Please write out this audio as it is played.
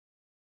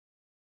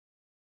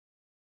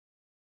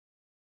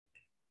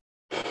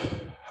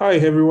Hi,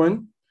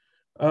 everyone.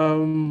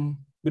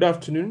 Good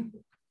afternoon,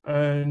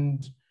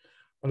 and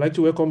I'd like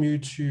to welcome you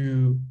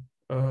to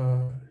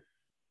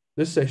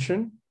this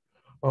session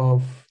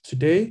of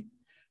today,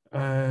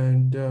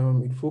 and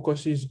it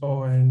focuses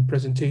on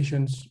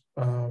presentations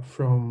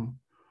from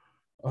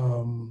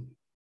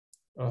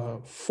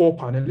four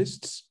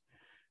panelists.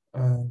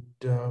 And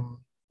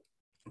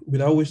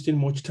without wasting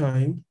much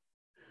time,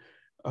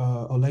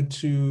 I'd like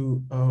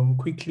to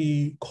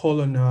quickly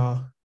call on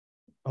our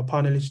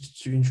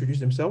panelists to introduce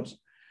themselves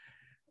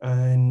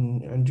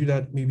and do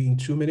that maybe in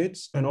 2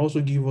 minutes, and also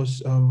give us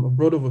a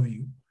broad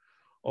overview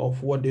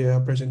of what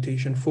their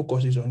presentation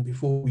focuses on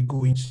before we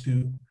go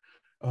into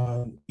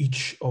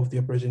each of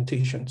their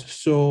presentations.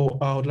 So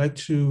I would like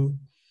to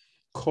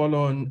call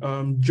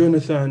on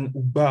Jonathan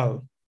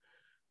Ubal,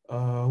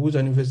 who's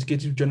an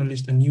investigative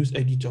journalist and news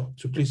editor,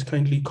 to please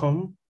kindly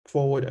come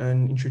forward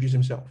and introduce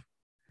himself.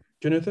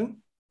 Jonathan?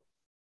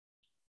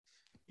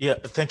 Yeah,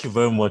 thank you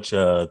very much,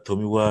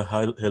 Tomiwa.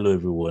 Hello,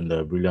 everyone.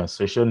 Brilliant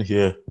session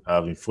here.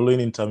 I've been following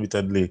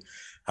intermittently.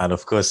 And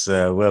of course,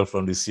 well,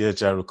 from the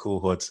CHR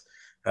cohort,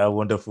 a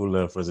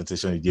wonderful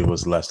presentation you gave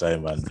us last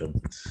time. And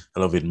I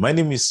love it. My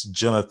name is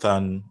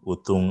Jonathan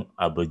Otung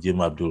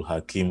Abajim Abdul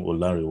Hakim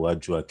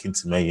Olanrewaju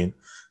Akintimeyin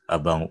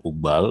Abang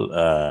Ugbal.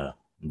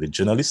 I'm the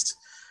journalist.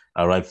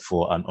 I write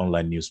for an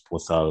online news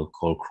portal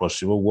called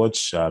Cross River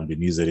Watch. I'm the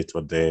news editor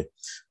there.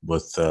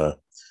 But,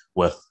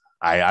 well,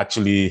 I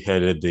actually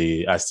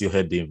I still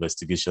head the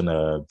investigation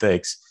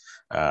decks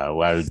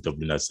while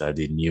dubbing as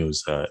the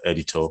news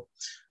editor.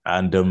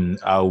 And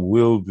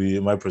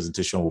my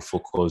presentation will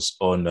focus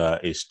on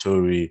a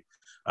story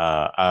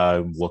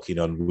I'm working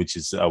on, which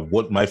is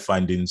what my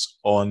findings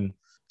on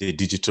the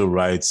digital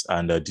rights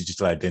and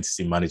digital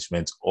identity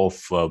management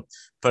of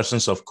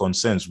persons of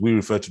concern. We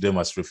refer to them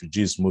as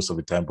refugees most of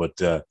the time, but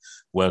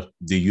well,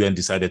 the UN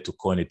decided to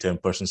coin the term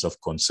persons of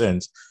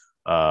concern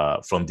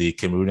from the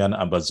Cameroonian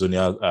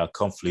Ambazonia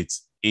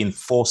conflict in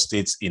 4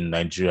 states in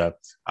Nigeria: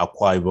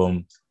 Akwa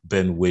Ibom,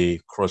 Benue,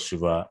 Cross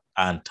River,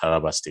 and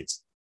Taraba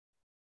states.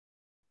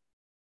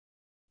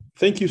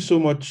 Thank you so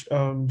much,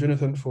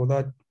 Jonathan, for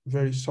that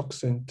very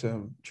succinct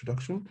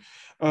introduction.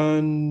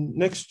 And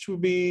next will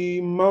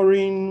be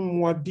Maureen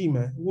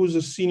Mwadime, who is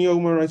a senior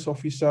human rights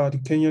officer at the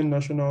Kenyan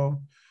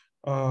National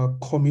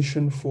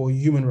Commission for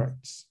Human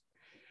Rights.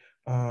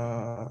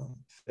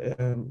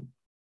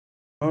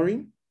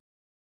 Maureen?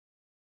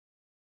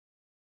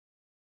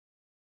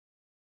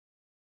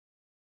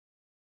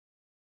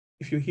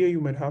 If you're here, you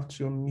might have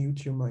to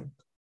unmute your mic.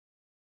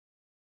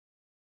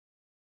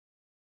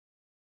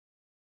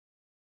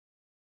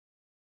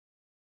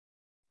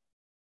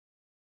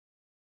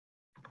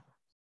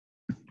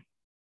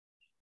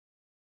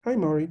 Hi,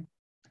 Maureen.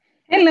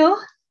 Hello,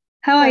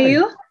 how are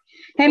you?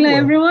 Hello,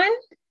 everyone.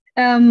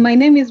 My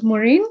name is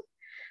Maureen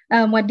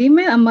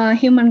Mwadime. I'm a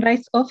human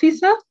rights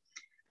officer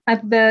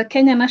at the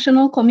Kenya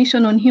National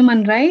Commission on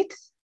Human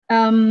Rights.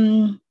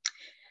 I've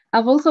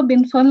also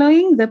been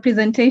following the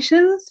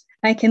presentations.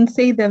 I can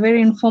say they're very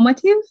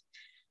informative.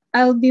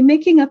 I'll be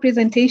making a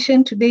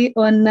presentation today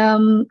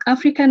on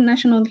African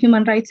national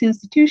human rights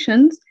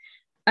institutions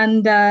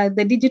and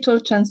the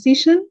digital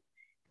transition.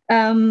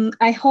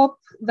 I hope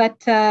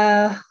that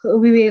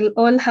we will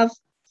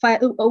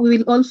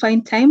all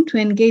find time to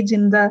engage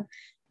in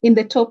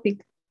the topic.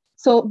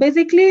 So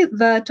basically,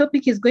 the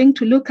topic is going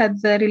to look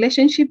at the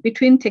relationship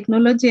between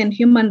technology and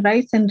human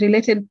rights and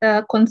related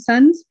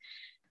concerns.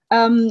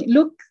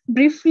 Look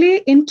briefly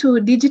into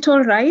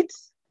digital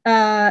rights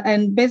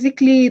and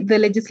basically the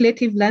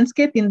legislative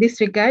landscape in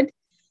this regard.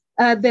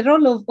 The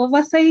role of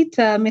oversight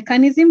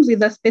mechanisms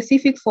with a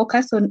specific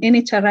focus on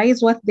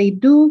NHRIs, what they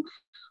do,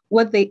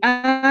 what they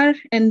are,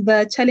 and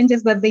the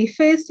challenges that they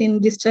face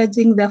in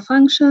discharging their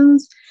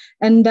functions.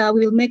 And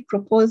we'll make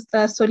proposed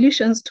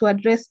solutions to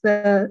address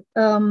the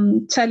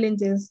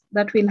challenges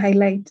that we'll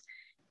highlight.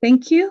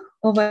 Thank you.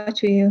 Over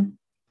to you.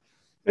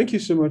 Thank you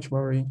so much,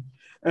 Maureen.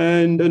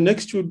 And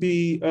next will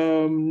be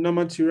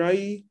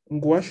Namatirai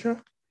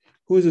Ngwasha,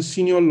 who is a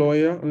senior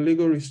lawyer and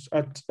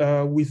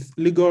with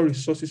Legal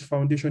Resources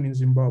Foundation in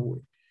Zimbabwe.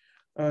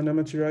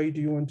 Namatirai,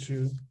 do you want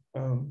to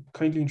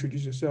kindly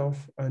introduce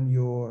yourself and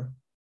your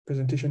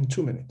presentation in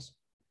 2 minutes?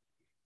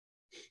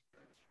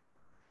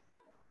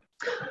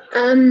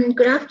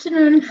 Good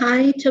afternoon.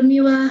 Hi,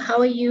 Tomiwa. How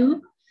are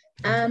you?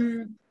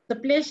 The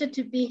pleasure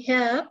to be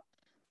here.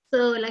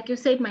 So like you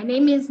said, my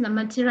name is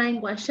Namatira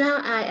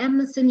Ngwasha. I am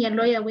a senior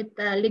lawyer with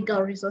the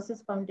Legal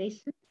Resources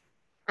Foundation.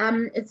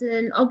 It's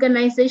an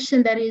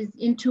organization that is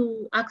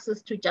into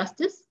access to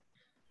justice.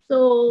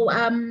 So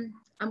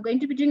I'm going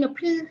to be doing a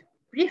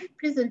brief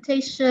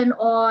presentation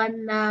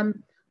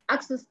on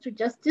access to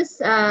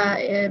justice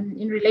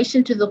in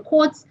relation to the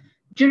courts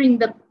during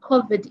the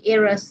COVID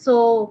era.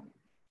 So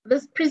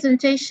this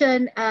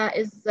presentation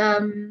is,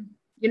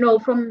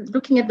 from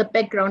looking at the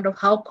background of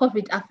how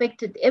COVID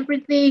affected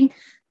everything,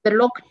 the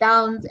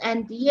lockdowns,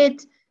 and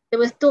yet there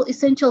were still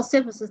essential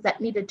services that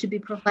needed to be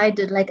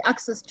provided, like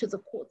access to the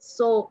courts.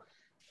 So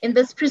in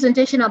this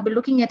presentation, I'll be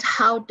looking at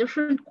how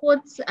different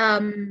courts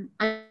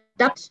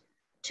adapt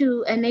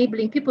to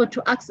enabling people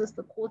to access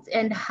the courts,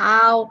 and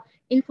how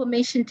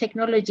information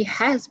technology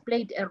has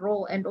played a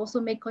role and also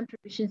make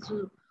contributions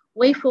to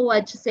way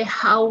forward to say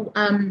how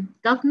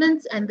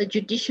governments and the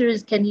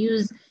judiciaries can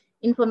use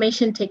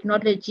information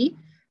technology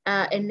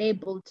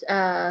enabled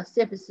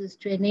services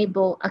to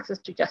enable access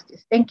to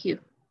justice. Thank you.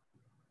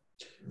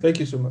 Thank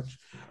you so much.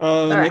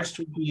 Next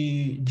would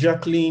be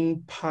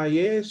Jacqueline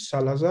Paye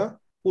Salazar,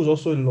 who's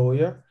also a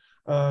lawyer.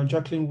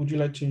 Jacqueline, would you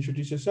like to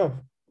introduce yourself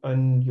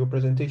and your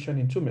presentation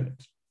in 2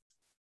 minutes?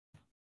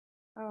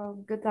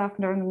 Good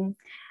afternoon.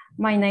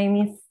 My name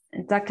is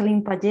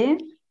Jacqueline Paye.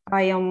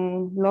 I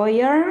am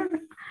lawyer.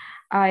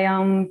 I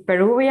am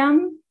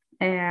Peruvian.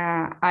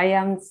 I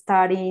am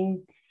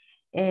studying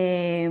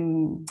a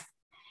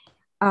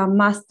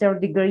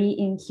master's degree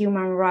in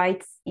human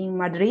rights in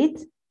Madrid.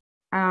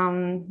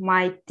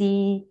 My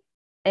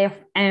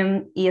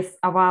TFM is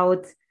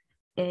about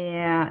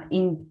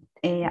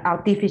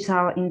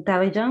artificial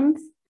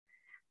intelligence.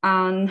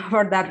 And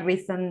for that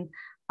reason,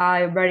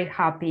 I'm very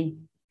happy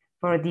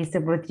for this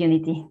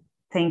opportunity.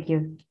 Thank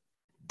you.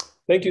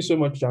 Thank you so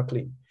much,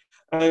 Jacqueline.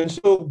 And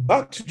so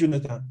back to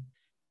Jonathan.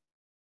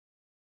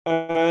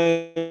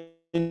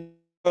 And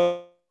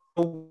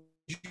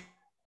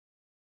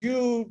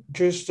you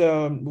just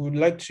would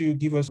like to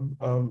give us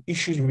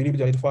issues you really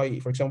identify,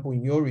 for example,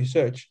 in your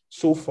research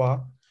so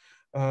far.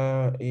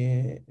 Now,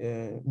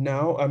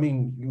 I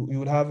mean, you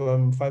would have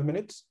 5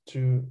 minutes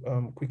to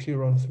quickly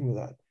run through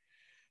that.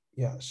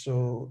 Yeah,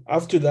 so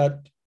after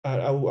that,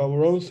 I will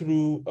run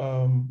through,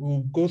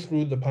 we'll go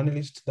through the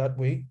panelists that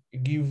way,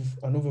 give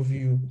an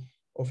overview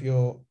of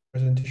your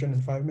presentation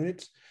in 5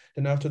 minutes.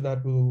 Then after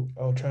that,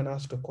 I'll try and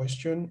ask a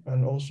question.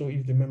 And also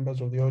if the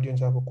members of the audience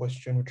have a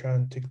question, we'll try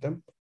and take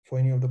them for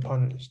any of the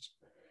panelists.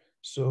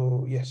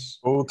 So yes.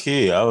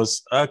 Okay, I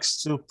was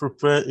asked to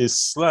prepare a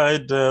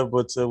slide,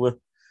 but well,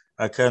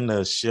 I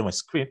can share my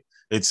screen.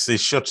 It's a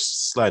short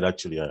slide,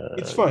 actually.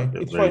 It's fine.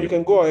 It's fine. You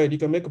can go ahead. You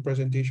can make a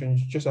presentation.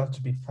 You just have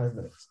to be 5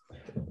 minutes.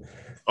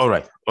 All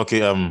right.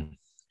 Okay.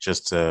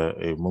 Just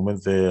a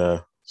moment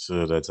there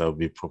so that I'll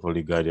be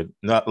properly guided.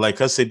 Now,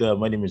 like I said,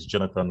 my name is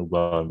Jonathan Uba.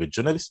 I'm a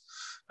journalist,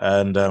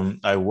 and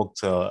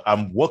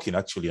I'm working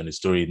actually on the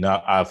story.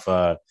 Now,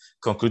 I've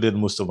concluded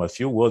most of my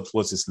field.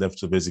 What is left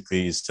to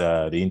basically is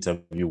the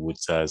interview with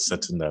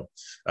certain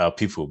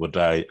people. But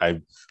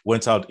I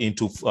went out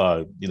into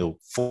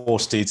 4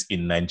 states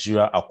in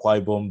Nigeria: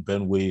 Akwa Ibom,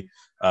 Benue,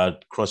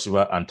 Cross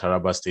River, and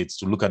Taraba states,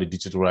 to look at the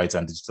digital rights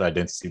and digital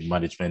identity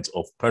management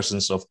of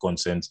persons of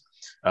consent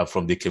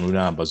from the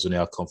Cameroonian and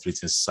Ambazonia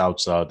conflict in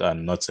South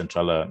and North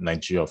Central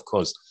Nigeria, of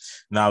course.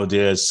 Now,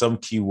 there are some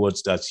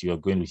keywords that you are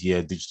going to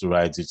hear: digital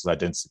rights, digital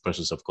identity,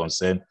 persons of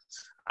consent.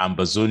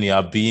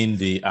 Ambazonia being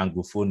the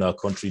Anglophone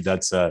country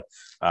that's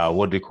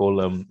what they call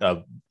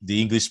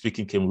the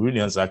English-speaking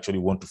Cameroonians actually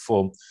want to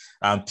form.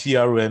 And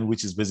PRN,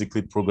 which is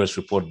basically progress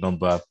report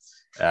number,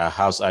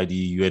 House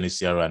ID,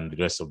 UNHCR, and the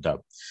rest of that.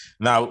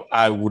 Now,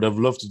 I would have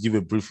loved to give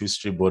a brief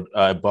history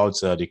about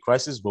the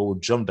crisis, but we'll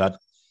jump that.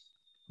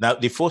 Now,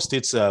 the 4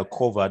 states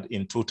covered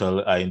in total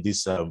in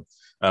this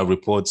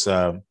report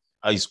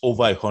is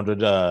over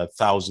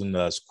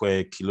 100,000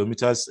 square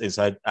kilometers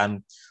inside.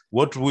 And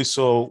what I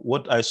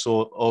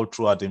saw all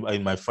throughout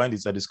in my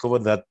findings, I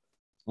discovered that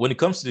when it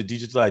comes to the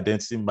digital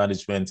identity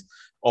management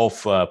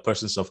of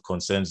persons of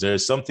concern, there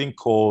is something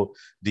called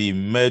the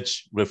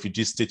Merged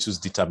Refugee Status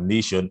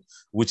Determination,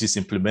 which is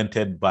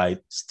implemented by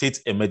state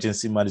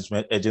emergency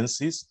management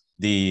agencies,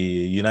 the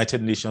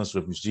United Nations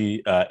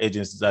Refugee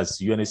Agency,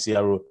 that's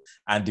UNHCR,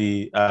 and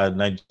the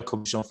Nigerian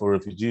Commission for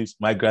Refugees,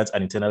 Migrants,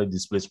 and Internally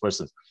Displaced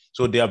Persons.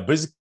 So they are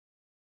basically,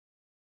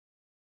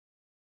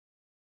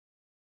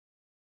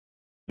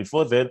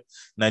 before then,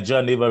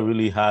 Nigeria never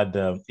really had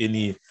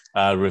any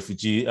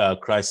refugee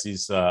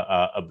crisis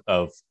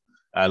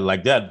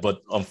like that.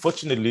 But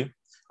unfortunately,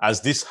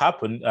 as this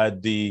happened,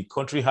 the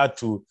country had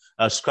to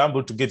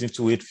scramble to get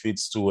into 8 feet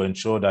to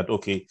ensure that,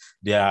 okay,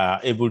 they are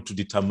able to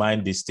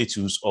determine the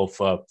status of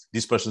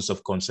these persons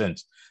of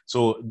consent.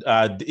 So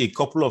a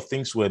couple of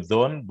things were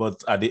done,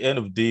 but at the end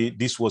of the day,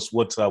 this was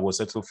what was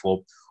settled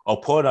for.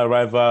 Upon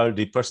arrival,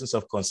 the persons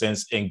of consent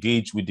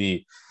engaged with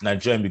the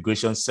Nigerian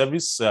Immigration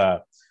Service,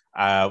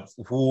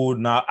 who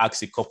now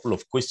ask a couple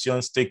of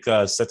questions, take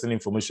certain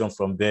information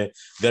from there.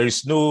 There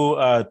is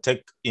no tech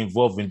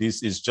involved in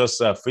this. It's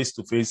just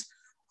face-to-face.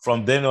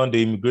 From then on,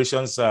 the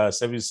Immigration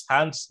Service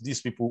hands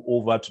these people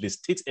over to the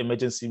state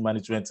emergency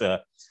management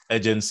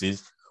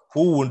agencies,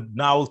 who would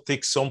now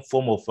take some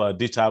form of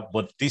data,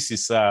 but this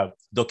is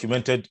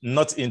documented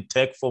not in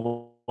tech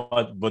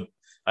format, but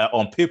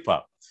on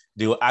paper.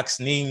 They will ask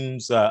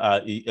names,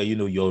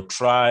 your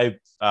tribe,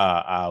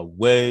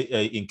 where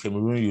in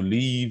Cameroon you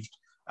lived,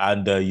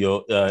 and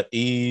your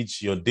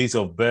age, your date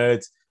of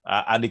birth,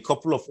 and a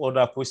couple of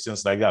other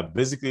questions like that.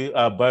 Basically,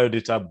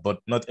 biodata, but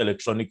not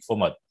electronic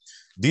format.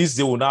 These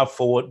they will now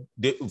forward.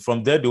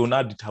 From there, they will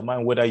now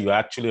determine whether you're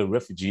actually a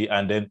refugee,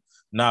 and then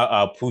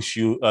now push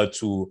you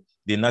to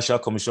the National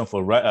Commission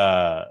for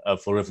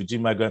Refugee,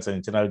 Migrants, and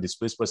Internally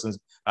Displaced Persons,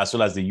 as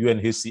well as the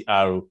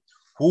UNHCR,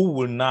 who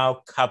will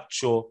now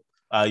capture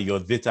your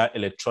data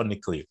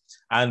electronically.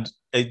 And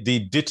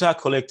the data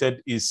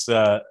collected is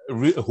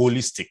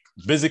holistic.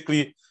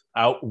 Basically,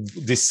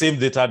 the same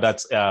data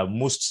that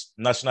most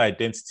national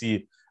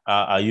identity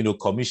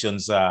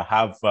commissions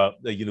have,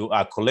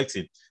 are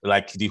collected,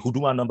 like the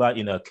Huduma number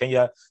in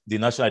Kenya, the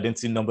national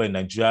identity number in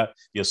Nigeria,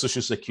 your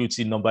social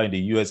security number in the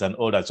US, and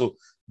all that. So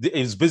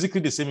it's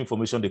basically the same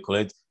information they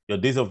collect: your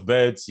date of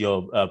birth,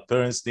 your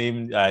parents'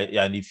 name,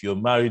 and if you're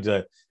married,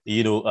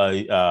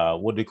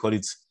 what they call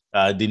it,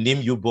 the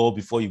name you bore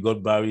before you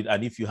got married,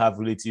 and if you have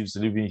relatives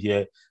living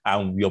here,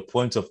 and your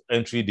point of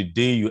entry, the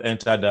day you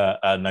entered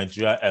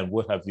Nigeria, and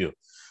what have you.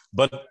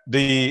 But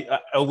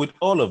with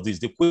all of this,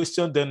 the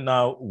question then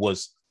now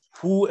was,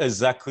 who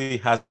exactly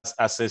has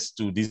access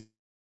to this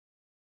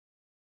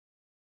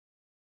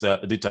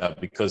data?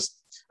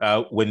 Because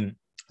when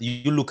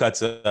you look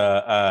at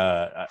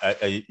a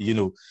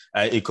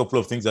couple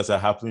of things that are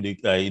happening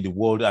in the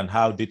world and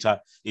how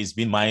data is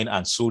being mined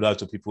and sold out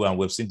to people, and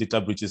we've seen data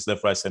breaches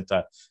left, right,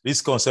 center.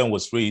 This concern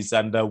was raised,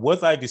 and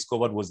what I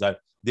discovered was that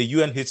the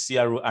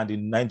UNHCR and the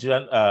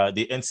Nigerian,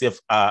 the NCF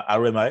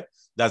RMI,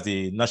 that's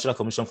the National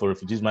Commission for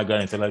Refugees,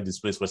 Migrants, and Internally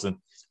Displaced Persons,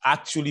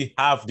 actually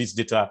have this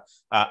data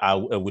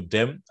with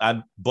them.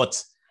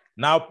 But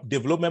now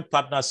development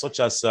partners such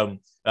as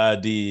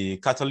the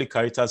Catholic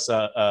Caritas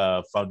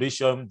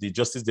Foundation, the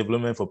Justice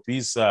Development for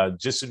Peace,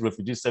 Jesuit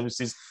Refugee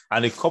Services,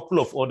 and a couple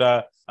of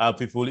other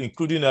people,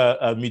 including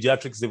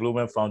Mediatrix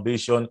Development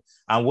Foundation,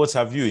 and what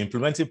have you,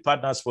 implementing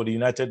partners for the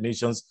United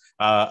Nations,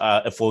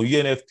 for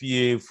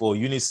UNFPA, for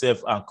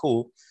UNICEF, and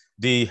co.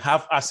 They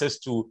have access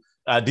to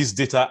this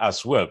data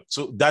as well.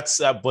 So that's,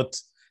 the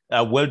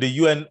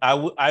UN,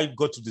 I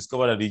got to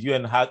discover that the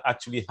UN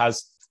actually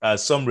has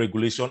some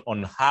regulation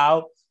on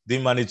how they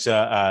manage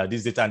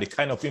this data and the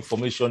kind of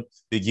information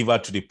they give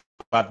out to the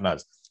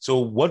partners. So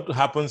what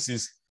happens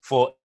is,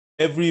 for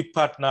every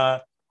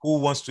partner who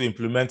wants to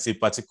implement a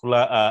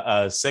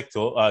particular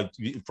sector,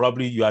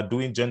 probably you are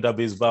doing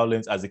gender-based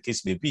violence, as the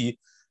case may be,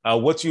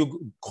 what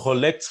you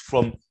collect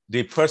from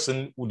the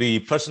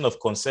person of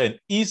concern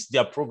is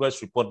their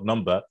progress report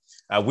number,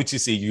 which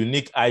is a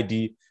unique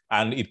ID,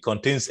 and it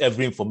contains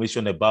every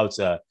information about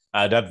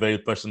that very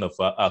person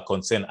of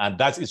concern. And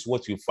that is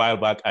what you file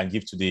back and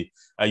give to the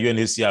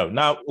UNHCR.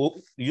 Now,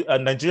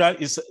 Nigeria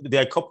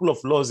there are a couple of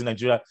laws in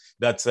Nigeria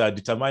that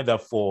determine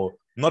that for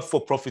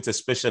not-for-profit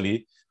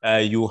especially,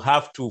 you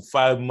have to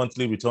file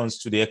monthly returns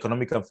to the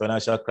Economic and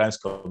Financial Crimes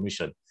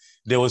Commission.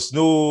 There was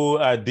no,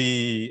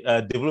 the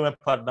development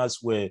partners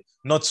were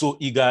not so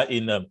eager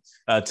in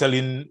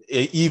telling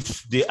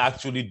if they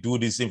actually do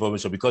this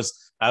information,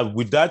 because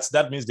with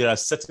that means there are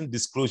certain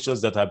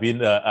disclosures that have been,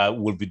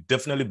 will be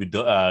definitely be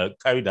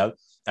carried out,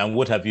 and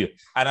what have you.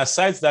 And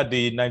aside that,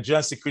 the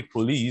Nigerian Secret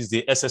Police,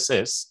 the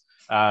SSS,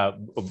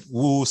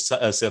 who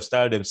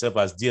self-style themselves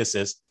as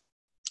DSS,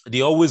 they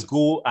always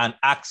go and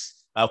ask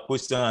a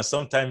question and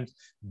sometimes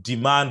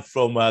demand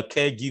from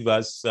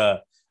caregivers,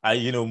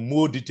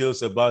 more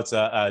details about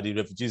the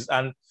refugees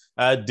and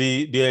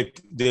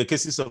the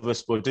cases of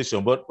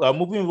exploitation. But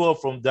moving on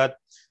from that,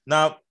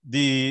 now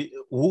I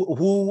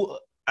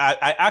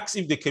asked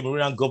if the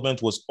Cameroonian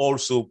government was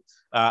also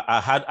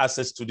had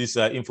access to this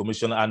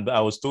information, and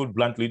I was told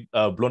bluntly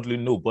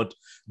no. But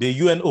the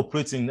UN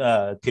operates in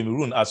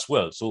Cameroon as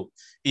well. So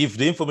if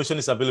the information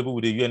is available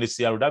with the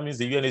UNHCR, that means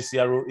the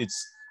UNHCR,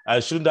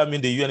 shouldn't that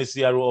mean the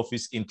UNHCR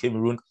office in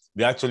Cameroon,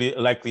 we actually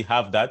likely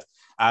have that?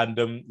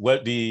 And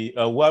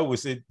while we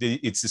say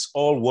it is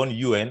all one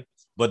UN,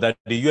 but that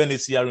the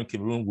UNHCR in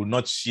Cameroon will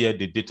not share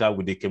the data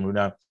with the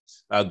Cameroonian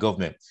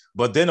government.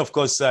 But then, of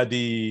course,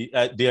 there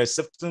are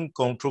certain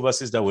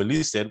controversies that were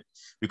listed,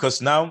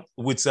 because now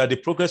with the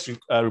progress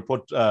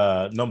report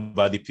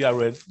number, the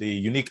PRN, the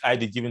unique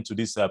ID given to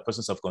these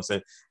persons of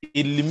concern,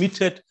 it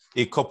limited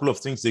a couple of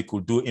things they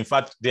could do. In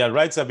fact, their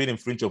rights have been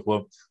infringed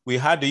upon. We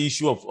had the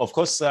issue of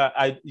course,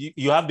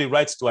 you have the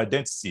rights to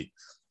identity.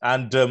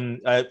 And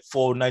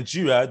for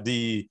Nigeria,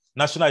 the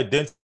national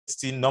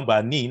identity number,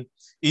 NIN,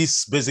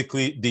 is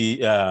basically the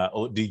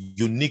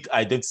unique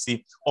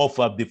identity of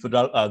the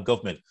federal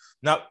government.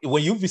 Now,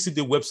 when you visit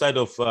the website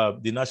of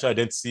the National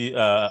Identity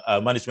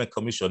Management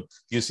Commission,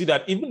 you see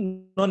that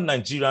even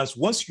non-Nigerians,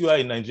 once you are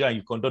in Nigeria and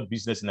you conduct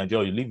business in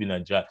Nigeria or you live in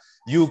Nigeria,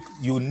 you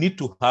need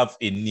to have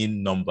a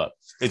NIN number.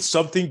 It's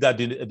something that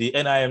the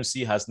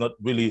NIMC has not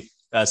really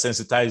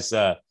sensitized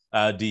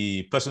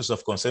the persons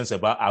of concern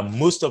about, and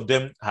most of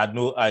them had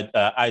no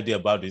idea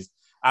about this.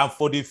 And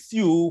for the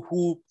few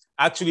who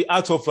actually,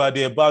 out of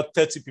the about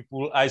 30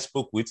 people I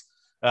spoke with,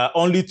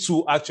 only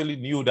 2 actually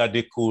knew that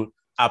they could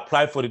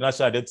apply for the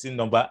national identity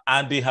number,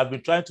 and they have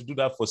been trying to do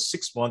that for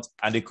 6 months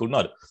and they could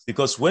not,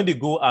 because when they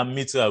go and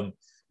meet my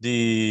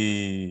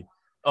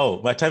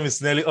time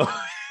is nearly up.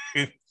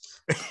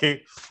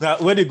 Now,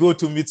 when they go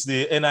to meet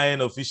the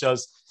NIN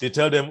officials, they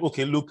tell them,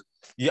 okay, look,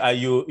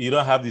 you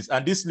don't have this,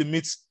 and this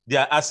limits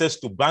their access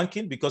to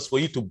banking, because for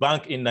you to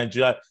bank in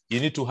Nigeria,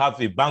 you need to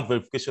have a bank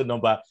verification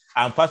number,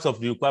 and part of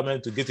the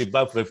requirement to get a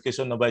bank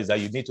verification number is that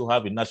you need to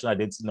have a national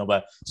identity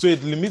number. So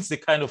it limits the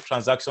kind of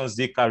transactions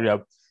they carry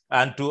out.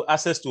 And to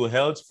access to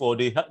health for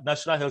the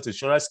National Health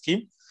Insurance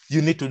Scheme,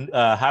 you need to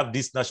have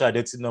this national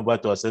identity number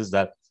to access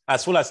that,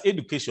 as well as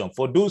education.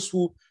 For those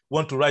who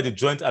want to write the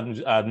Joint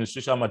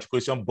Administration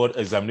Matriculation Board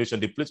examination,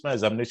 the placement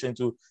examination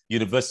to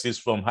universities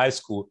from high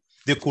school,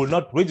 they could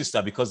not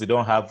register because they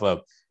don't have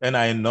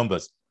NIN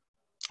numbers.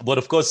 But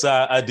of course,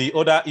 the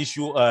other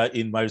issue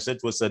in my research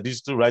was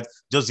digital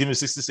rights. Just give me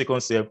 60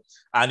 seconds here.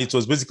 And it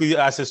was basically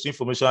access to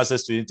information,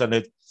 access to the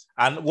internet.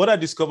 And what I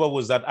discovered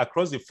was that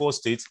across the 4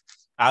 states,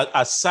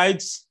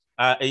 aside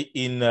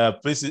in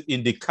places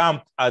in the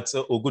camp at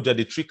Ogoja,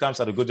 the 3 camps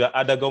at Ogoja,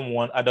 Adagom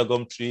 1,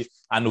 Adagom 3,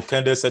 and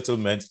Okende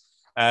settlement,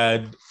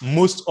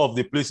 most of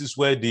the places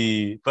where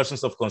the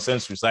persons of concern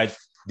reside,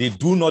 they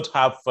do not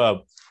have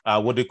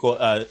what they call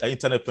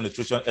internet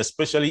penetration,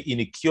 especially in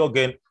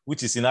Ikyogen,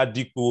 which is in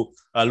Adikpo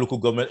local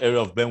government area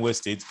of Benue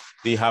State.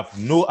 They have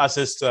no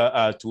access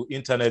to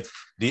internet.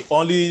 The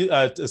only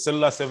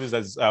cellular service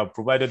that is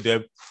provided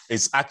there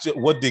is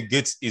actually what they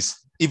get is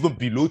even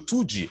below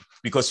 2G,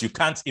 because you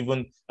can't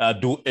even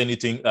do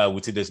anything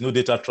with it. There's no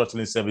data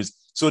throttling service.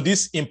 So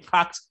this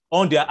impacts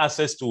on their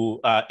access to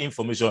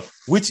information,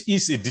 which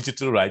is a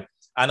digital right.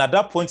 And at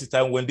that point in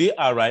time, when they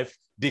arrive,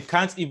 they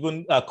can't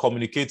even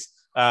communicate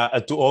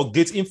to or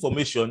get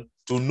information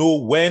to know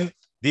when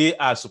they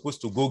are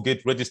supposed to go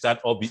get registered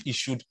or be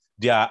issued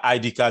their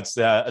ID cards,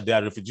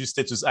 their refugee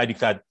status ID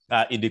card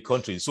in the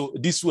country. So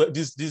these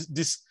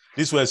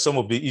were some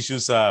of the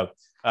issues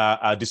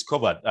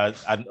discovered.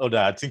 And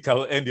I think I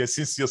will end here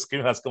since your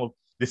screen has come up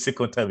the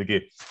second time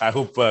again. I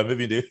hope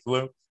maybe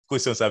the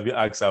questions have been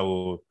asked, I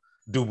will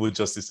do more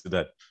justice to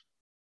that.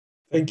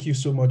 Thank you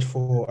so much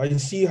I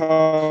see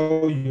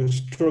how you're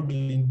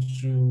struggling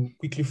to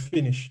quickly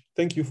finish.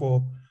 Thank you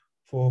for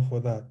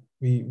that.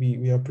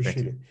 We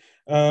appreciate it.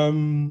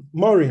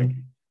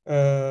 Maureen,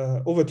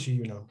 over to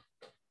you now.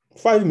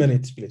 5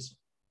 minutes, please.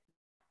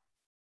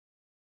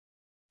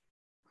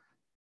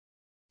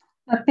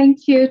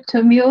 Thank you,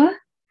 Tomiwa.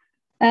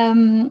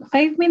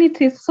 5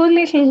 minutes is so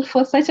little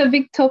for such a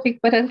big topic,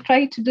 but I'll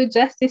try to do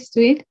justice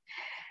to it.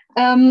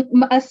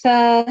 As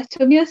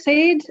Tomiwa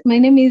said, my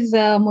name is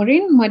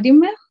Maureen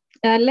Mwadime.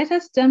 Let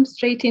us jump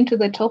straight into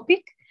the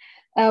topic,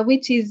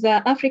 which is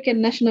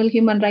African National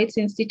Human Rights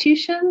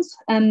Institutions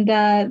and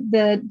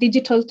the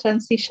digital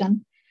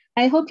transition.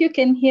 I hope you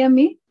can hear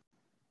me.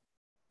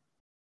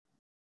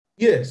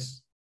 Yes.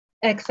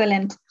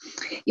 Excellent.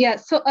 Yeah,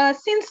 so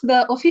since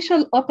the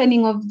official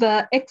opening of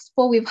the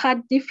Expo, we've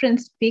had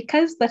different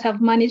speakers that have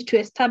managed to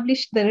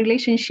establish the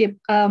relationship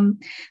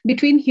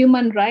between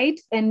human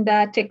rights and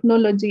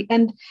technology.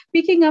 And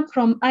picking up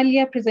from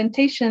earlier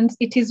presentations,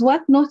 it is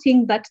worth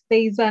noting that there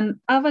is an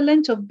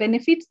avalanche of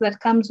benefits that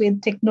comes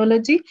with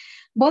technology.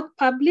 Both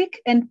public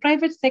and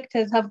private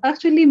sectors have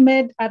actually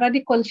made a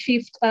radical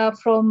shift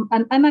from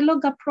an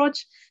analog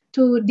approach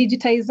to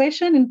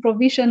digitization and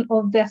provision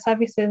of their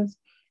services.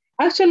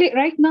 Actually,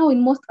 right now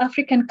in most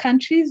African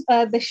countries,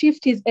 the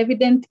shift is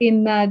evident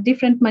in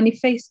different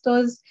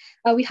manifestos.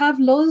 We have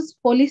laws,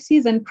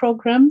 policies, and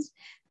programs,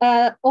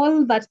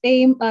 all that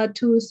aim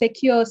to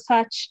secure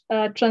such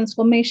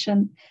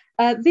transformation.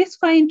 This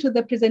far into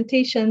the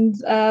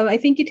presentations, I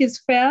think it is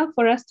fair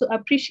for us to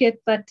appreciate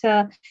that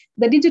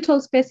the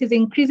digital space is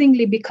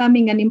increasingly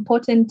becoming an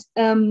important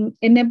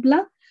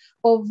enabler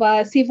of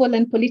civil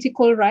and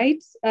political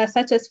rights,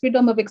 such as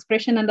freedom of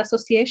expression and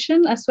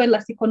association, as well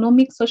as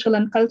economic, social,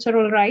 and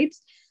cultural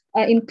rights,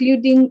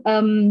 including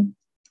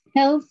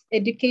health,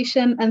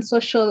 education, and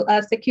social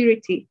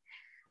security.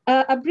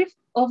 A brief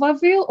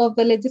overview of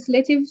the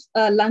legislative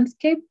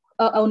landscape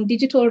on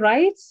digital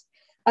rights.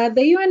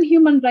 The UN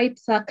Human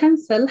Rights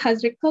Council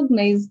has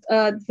recognized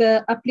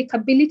the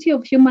applicability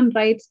of human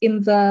rights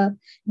in the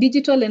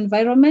digital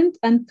environment,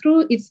 and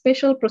through its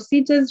special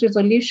procedures,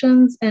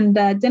 resolutions, and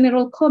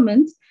general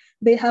comments,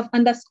 they have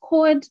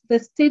underscored the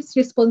state's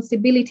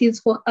responsibilities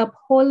for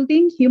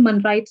upholding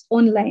human rights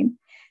online.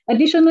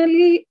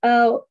 Additionally,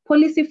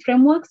 policy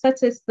frameworks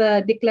such as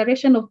the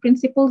Declaration of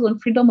Principles on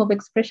Freedom of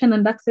Expression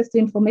and Access to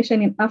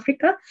Information in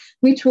Africa,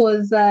 which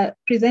was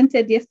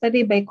presented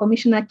yesterday by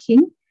Commissioner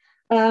King.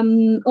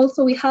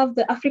 Also, we have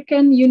the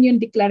African Union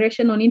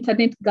Declaration on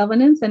Internet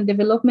Governance and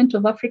Development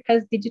of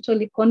Africa's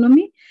Digital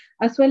Economy,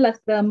 as well as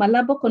the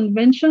Malabo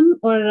Convention,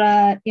 or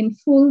in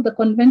full, the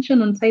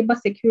Convention on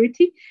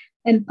Cybersecurity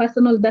and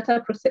Personal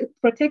Data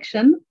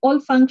Protection, all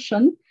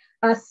function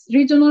as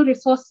regional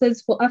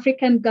resources for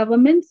African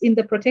governments in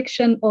the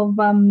protection of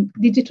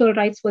digital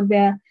rights for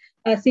their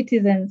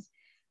citizens.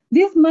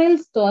 These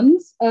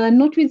milestones,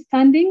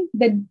 notwithstanding,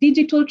 the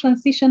digital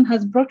transition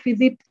has brought with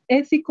it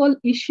ethical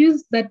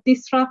issues that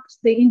disrupt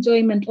the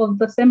enjoyment of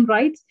the same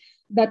rights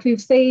that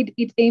we've said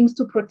it aims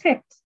to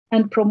protect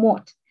and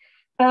promote.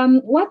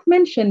 Worth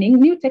mentioning,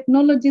 new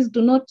technologies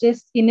do not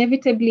just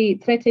inevitably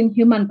threaten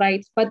human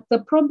rights, but the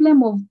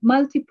problem of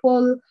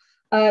multiple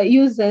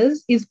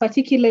users is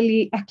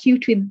particularly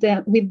acute with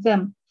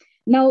them.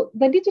 Now,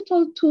 the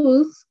digital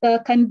tools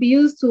can be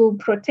used to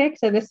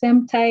protect, at the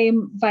same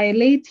time,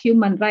 violate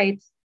human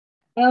rights.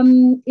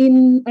 In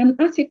an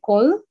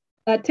article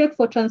Tech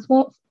for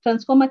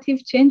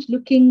Transformative Change,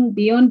 Looking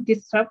Beyond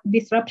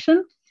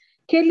Disruption,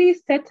 Kelly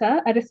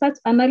Setter, a research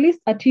analyst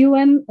at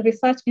UN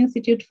Research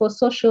Institute for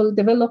Social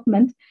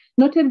Development,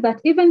 noted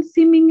that even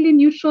seemingly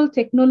neutral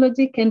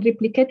technology can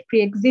replicate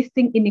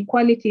pre-existing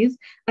inequalities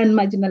and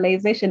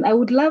marginalization. I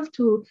would love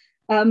to,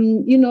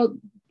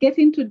 get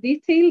into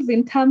details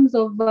in terms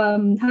of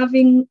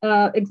having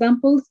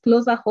examples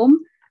closer home,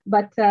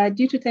 but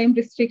due to time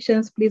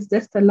restrictions, please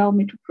just allow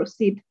me to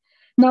proceed.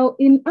 Now,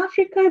 in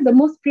Africa, the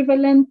most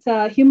prevalent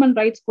human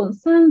rights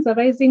concerns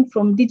arising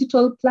from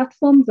digital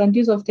platforms and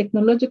use of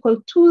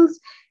technological tools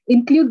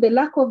include the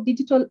lack of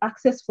digital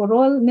access for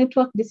all,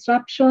 network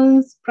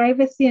disruptions,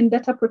 privacy and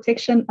data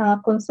protection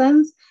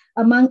concerns,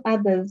 among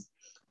others.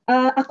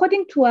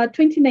 According to a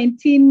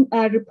 2019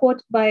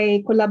 report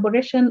by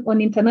Collaboration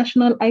on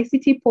International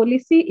ICT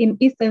Policy in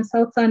East and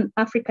Southern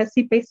Africa,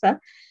 CPESA,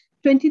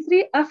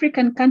 23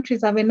 African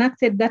countries have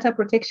enacted data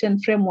protection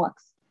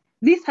frameworks.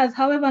 This has,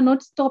 however,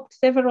 not stopped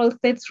several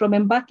states from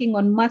embarking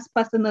on mass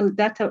personal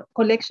data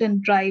collection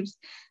drives.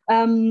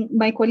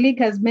 My colleague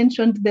has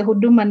mentioned the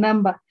Huduma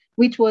number,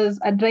 which was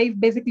a drive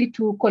basically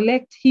to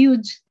collect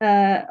huge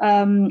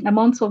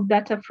amounts of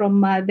data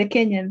from the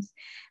Kenyans.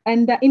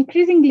 And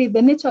increasingly,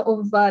 the nature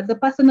of the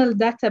personal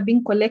data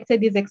being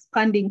collected is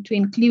expanding to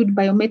include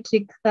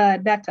biometric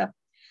data.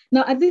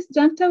 Now, at this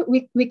juncture,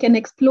 we can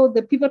explore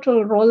the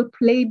pivotal role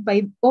played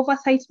by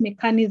oversight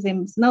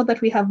mechanisms now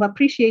that we have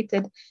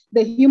appreciated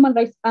the human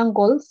rights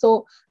angle.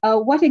 So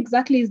what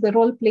exactly is the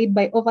role played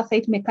by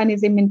oversight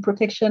mechanism in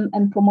protection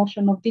and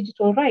promotion of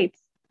digital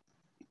rights?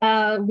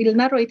 We'll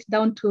narrow it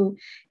down to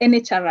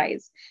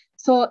NHRIs.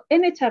 So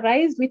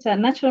NHRIs, which are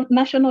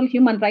national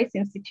human rights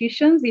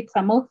institutions, it's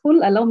a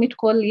mouthful, allow me to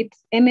call it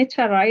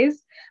NHRIs,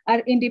 are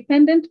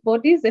independent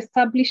bodies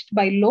established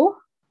by law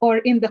or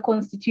in the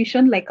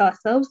constitution, like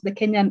ourselves, the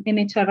Kenyan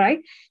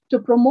NHRI, to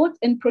promote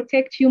and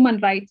protect human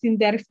rights in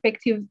their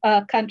respective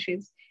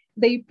countries.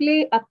 They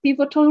play a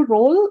pivotal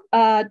role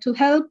to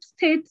help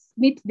states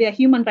meet their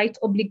human rights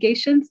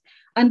obligations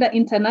under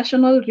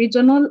international,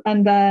 regional,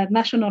 and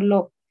national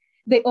law.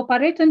 They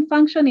operate and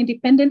function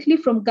independently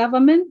from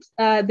government.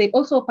 They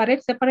also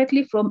operate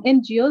separately from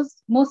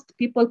NGOs. Most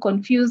people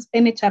confuse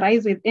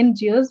NHRIs with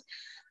NGOs.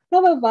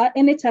 However,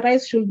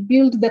 NHRIs should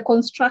build the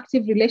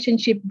constructive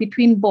relationship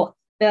between both.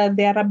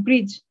 They are a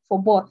bridge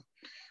for both.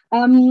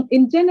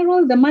 In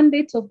general, the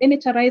mandates of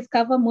NHRIs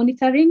cover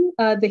monitoring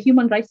the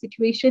human rights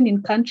situation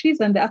in countries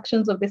and the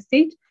actions of the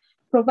state,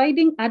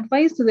 providing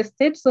advice to the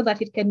state so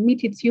that it can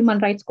meet its human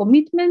rights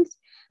commitments,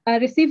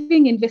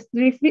 receiving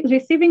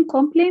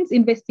complaints,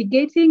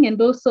 investigating,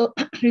 and also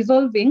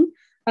resolving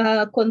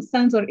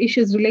concerns or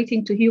issues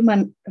relating to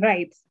human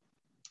rights.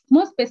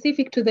 More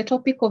specific to the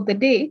topic of the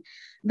day,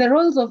 the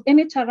roles of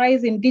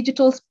NHRIs in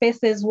digital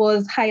spaces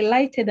was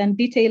highlighted and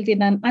detailed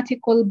in an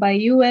article by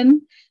UN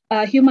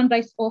Human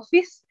Rights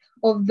Office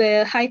of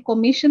the High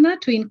Commissioner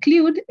to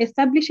include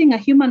establishing a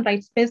human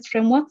rights-based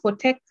framework for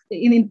tech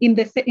in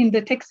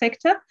the tech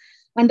sector,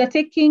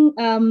 undertaking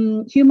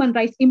human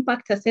rights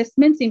impact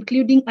assessments,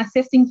 including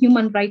assessing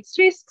human rights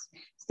risks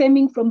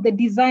stemming from the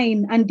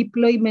design and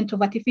deployment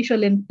of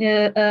artificial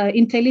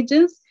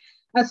intelligence,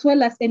 as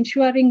well as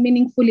ensuring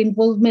meaningful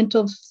involvement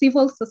of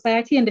civil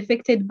society and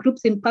affected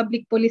groups in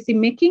public policy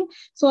making,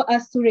 so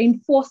as to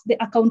reinforce the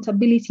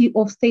accountability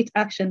of state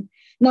action.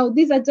 Now,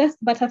 these are just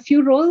but a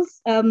few roles.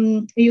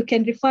 You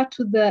can refer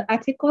to the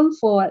article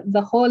for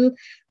the whole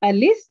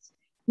list.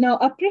 Now,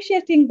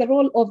 appreciating the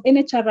role of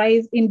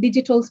NHRIs in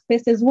digital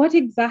spaces, what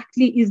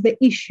exactly is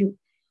the issue?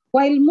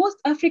 While most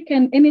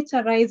African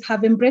NHRIs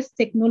have embraced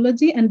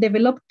technology and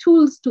developed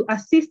tools to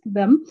assist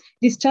them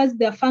discharge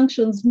their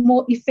functions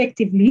more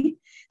effectively,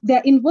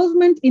 their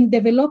involvement in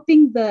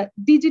developing the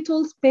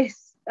digital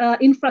space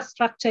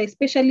infrastructure,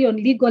 especially on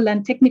legal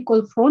and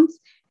technical fronts,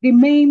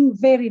 remain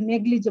very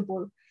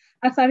negligible.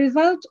 As a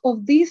result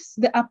of this,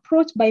 the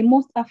approach by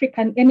most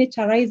African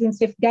NHRIs in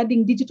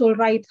safeguarding digital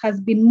rights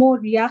has been more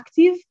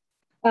reactive,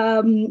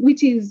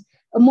 which is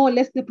more or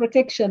less the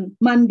protection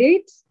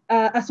mandate,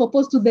 as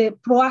opposed to the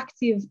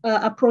proactive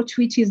approach,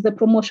 which is the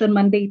promotion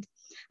mandate.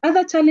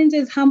 Other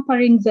challenges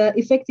hampering the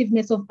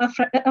effectiveness of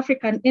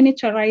African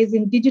NHRIs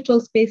in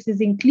digital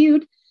spaces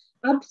include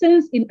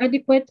absence,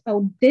 inadequate,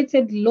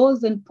 outdated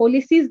laws and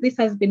policies. This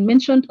has been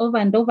mentioned over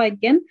and over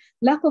again.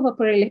 Lack of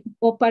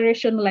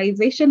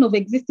operationalization of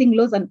existing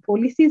laws and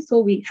policies. So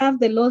we have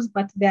the laws,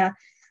 but they're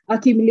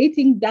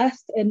accumulating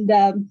dust and,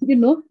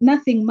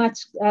 nothing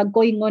much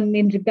going on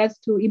in regards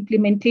to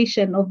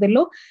implementation of the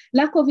law.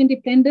 Lack of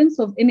independence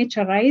of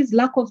NHRIs,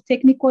 lack of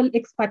technical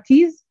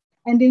expertise,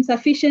 and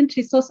insufficient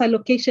resource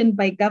allocation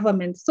by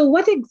government. So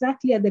what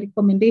exactly are the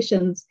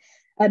recommendations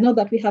now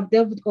that we have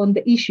delved on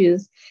the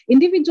issues?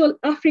 Individual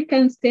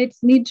African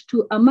states need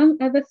to,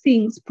 among other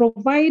things,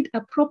 provide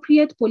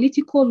appropriate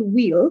political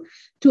will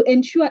to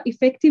ensure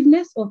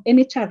effectiveness of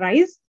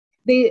NHRIs.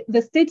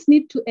 The states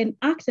need to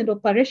enact and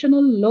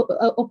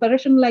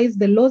operationalize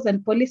the laws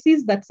and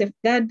policies that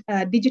safeguard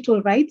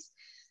digital rights.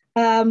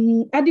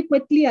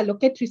 adequately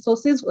allocate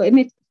resources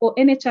for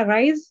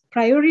NHRIs,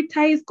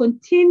 prioritize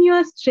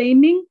continuous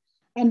training,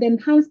 and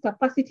enhance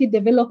capacity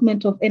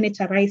development of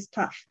NHRI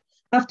staff.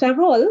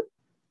 After all,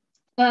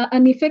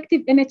 an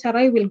effective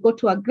NHRI will go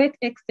to a great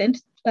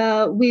extent,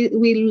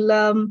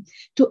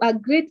 to a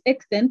great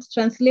extent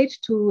translate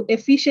to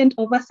efficient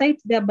oversight,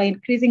 thereby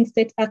increasing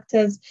state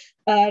actors'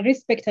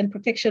 respect and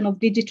protection of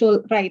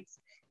digital rights.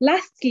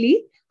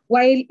 Lastly,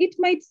 while it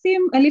might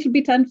seem a little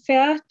bit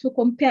unfair to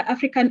compare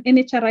African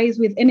NHRIs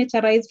with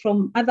NHRIs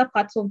from other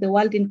parts of the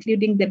world,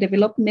 including the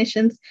developed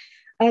nations,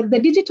 the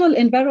digital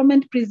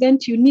environment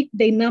presents unique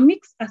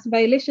dynamics as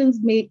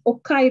violations may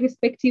occur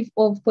irrespective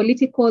of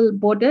political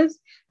borders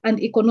and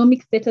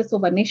economic status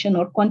of a nation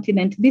or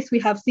continent. This we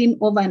have seen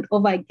over and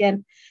over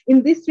again.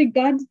 In this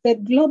regard, the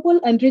global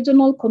and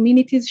regional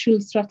communities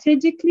should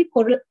strategically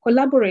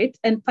collaborate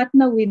and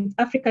partner with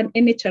African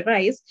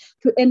NHRIs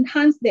to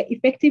enhance their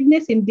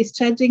effectiveness in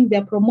discharging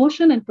their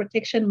promotion and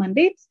protection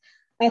mandates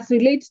as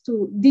relates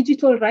to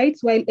digital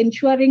rights, while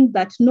ensuring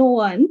that no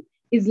one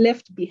is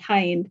left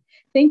behind.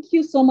 Thank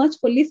you so much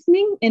for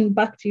listening, and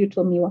back to you,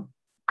 Tomiwa.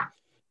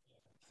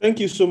 Thank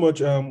you so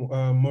much,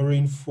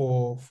 Maureen,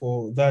 for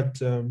that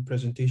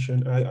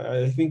presentation.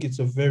 I think it's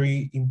a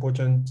very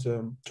important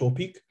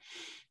topic.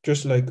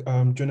 Just like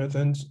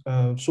Jonathan's,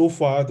 so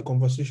far the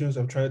conversations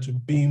have tried to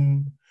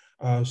beam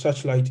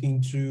searchlight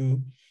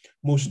into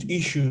most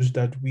issues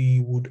that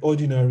we would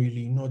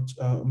ordinarily not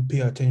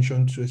pay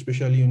attention to,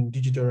 especially in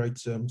digital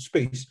rights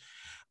space.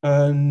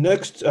 And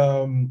next,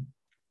 the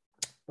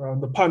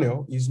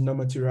panel is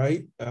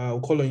Namatirai.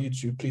 I'll call on you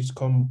to please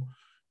come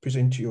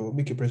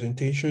make a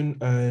presentation,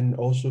 and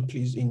also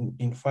please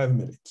in 5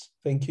 minutes.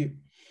 Thank you.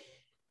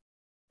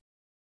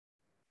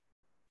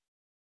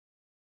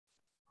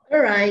 All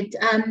right,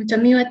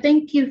 Tomiwa,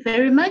 thank you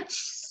very much.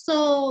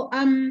 So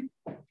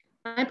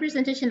my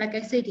presentation, like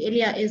I said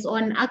earlier, is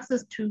on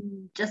access to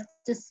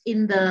justice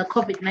in the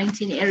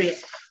COVID-19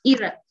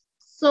 era.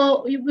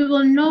 So we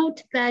will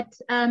note that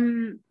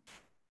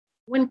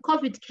when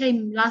COVID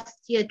came last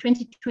year,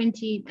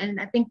 2020,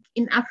 and I think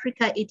in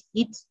Africa it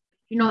hit,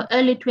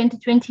 early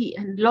 2020,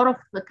 and a lot of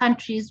the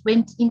countries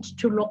went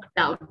into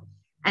lockdown.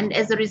 And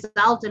as a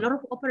result, a lot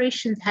of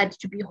operations had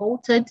to be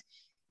halted,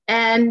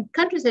 and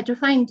countries had to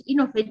find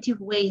innovative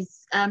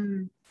ways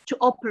to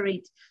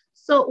operate.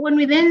 So when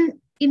we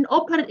then, in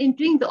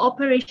doing the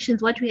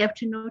operations, what we have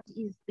to note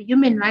is the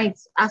human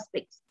rights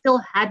aspect still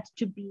had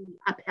to be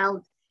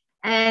upheld.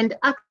 And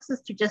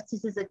access to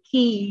justice is a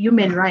key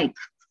human right.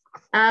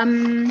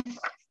 Can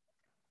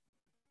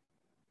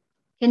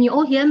you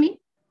all hear me?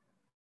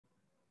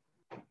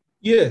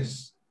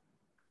 Yes.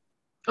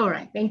 All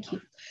right, thank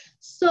you.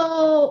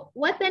 So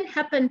what then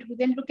happened, we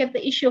then look at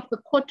the issue of the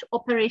court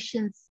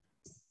operations.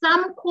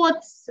 Some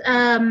courts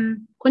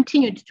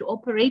continued to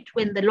operate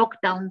when the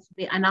lockdowns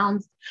were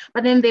announced,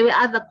 but then there were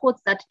other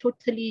courts that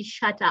totally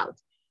shut out.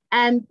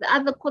 And the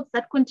other courts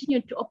that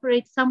continued to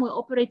operate, some were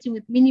operating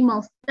with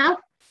minimal staff,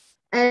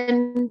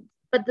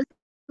 but this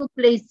still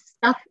placed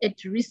staff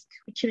at risk,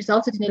 which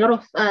resulted in a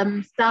lot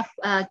of staff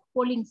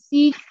falling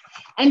sick.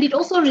 And it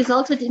also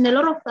resulted in a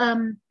lot of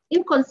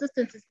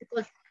inconsistencies,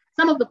 because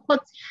some of the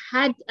courts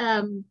had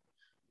an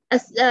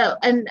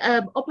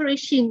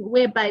operation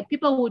whereby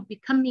people would be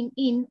coming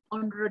in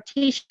on a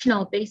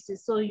rotational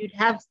basis. So you'd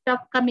have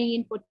staff coming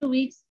in for 2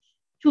 weeks,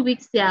 2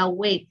 weeks they are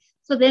away.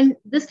 So then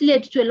this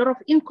led to a lot of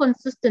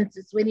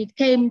inconsistencies when it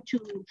came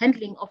to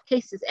handling of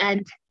cases,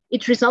 and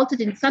it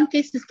resulted in some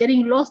cases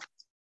getting lost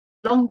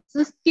along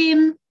the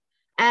system,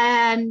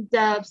 and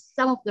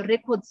some of the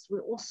records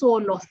were also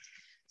lost.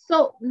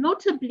 So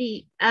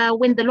notably,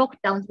 when the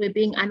lockdowns were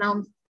being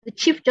announced, the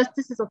chief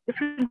justices of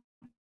different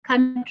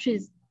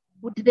countries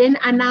would then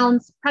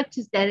announce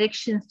practice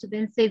directions to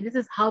then say, this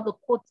is how the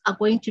courts are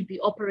going to be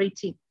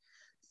operating.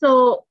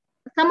 So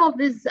some of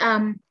these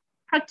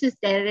practice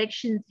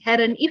directions had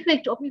an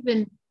effect of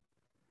even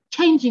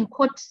changing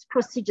court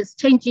procedures,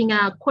 changing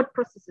court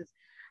processes.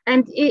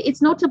 And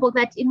it's notable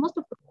that in most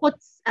of the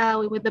courts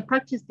where the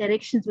practice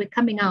directions were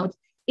coming out,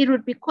 it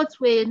would be courts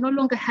were no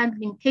longer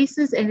handling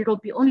cases, and it will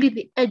be only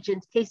the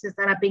urgent cases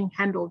that are being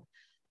handled.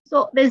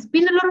 So there's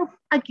been a lot of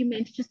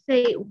argument to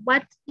say,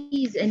 what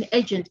is an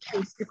urgent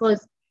case?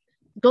 Because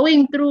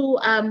going through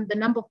the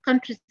number of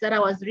countries that I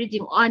was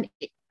reading on,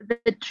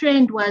 the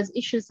trend was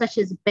issues such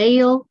as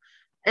bail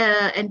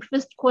and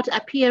first court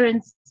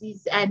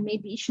appearances, and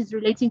maybe issues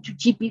relating to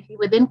GBV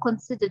were then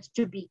considered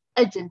to be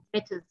urgent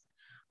matters.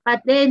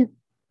 But then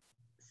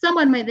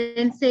someone might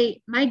then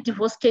say, my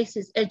divorce case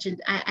is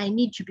urgent. I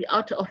need to be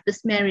out of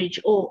this marriage,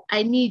 or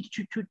I need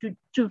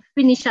to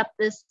finish up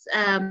this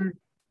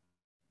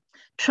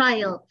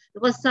trial.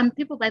 Because some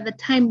people, by the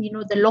time,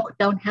 the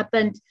lockdown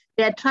happened,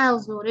 their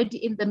trials were already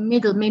in the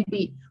middle.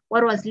 Maybe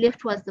what was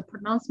left was the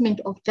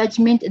pronouncement of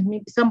judgment, and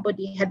maybe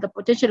somebody had the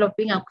potential of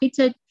being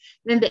acquitted.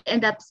 Then they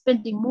end up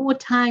spending more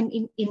time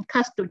in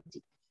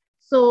custody.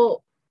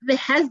 So there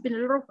has been a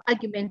lot of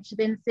argument to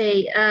then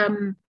say,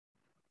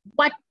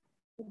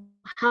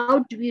 how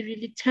do we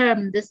really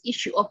term this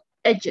issue of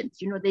urgent?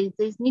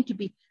 There need to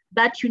be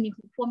that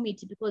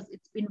uniformity because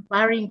it's been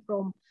varying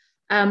from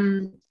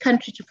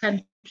country to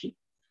country.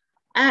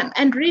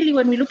 And really,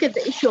 when we look at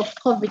the issue of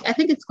COVID, I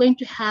think it's going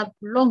to have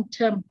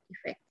long-term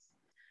effects.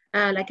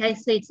 Like I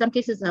said, some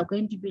cases are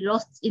going to be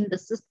lost in the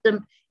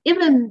system,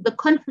 even the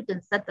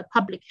confidence that the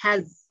public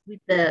has with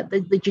the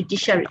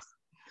judiciaries.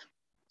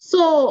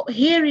 So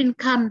herein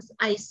comes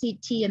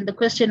ICT, and the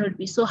question would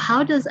be, so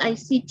how does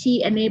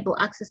ICT enable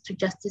access to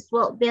justice?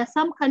 Well, there are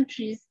some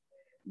countries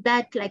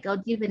that, like I'll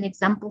give an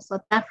example,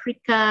 South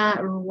Africa,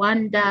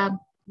 Rwanda,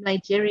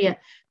 Nigeria,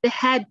 they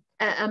had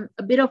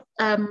a bit of,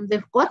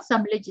 they've got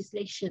some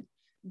legislation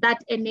that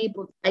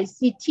enabled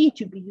ICT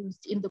to be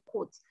used in the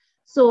courts.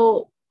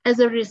 So as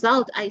a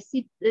result,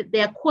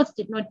 their courts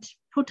did not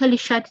totally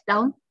shut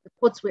down, the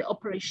courts were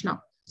operational.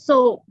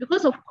 So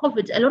because of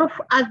COVID, a lot of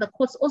other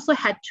courts also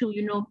had to,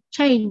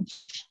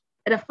 change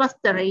at a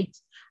faster rate,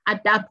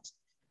 adapt.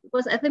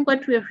 Because I think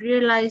what we have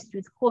realized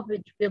with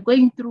COVID, we're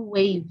going through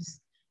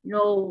waves.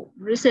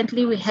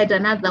 Recently we had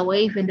another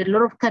wave and a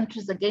lot of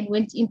countries again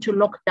went into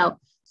lockdown.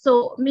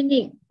 So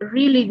meaning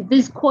really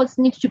these courts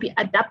need to be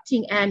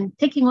adapting and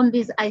taking on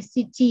these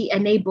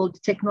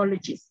ICT-enabled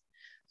technologies.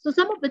 So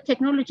some of the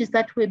technologies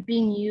that were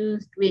being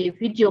used were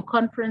video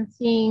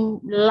conferencing,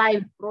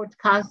 live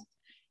broadcast,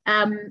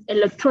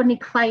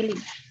 electronic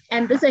filing,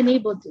 and this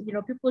enabled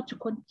people to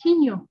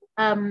continue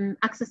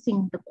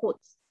accessing the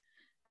courts.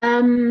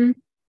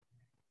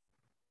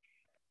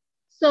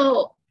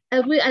 So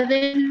we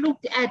then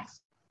looked at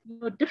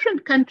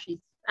different countries.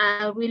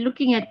 We're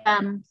looking at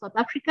South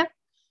Africa.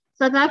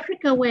 South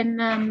Africa, when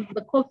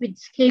the COVID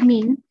came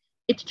in,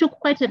 it took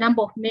quite a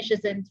number of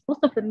measures, and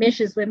most of the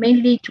measures were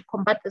mainly to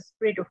combat the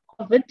spread of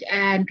COVID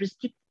and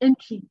restrict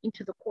entry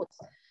into the courts.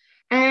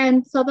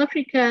 And South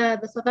Africa,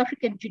 the South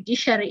African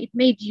judiciary, it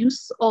made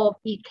use of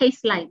the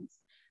case lines,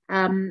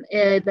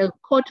 the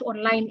court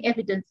online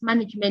evidence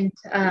management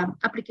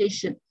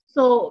application.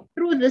 So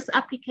through this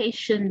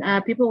application,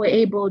 people were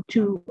able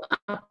to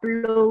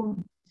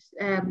upload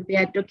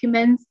their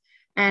documents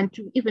and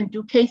to even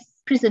do case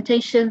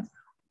presentations.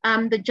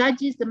 The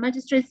judges, the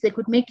magistrates, they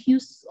could make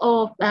use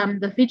of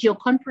the video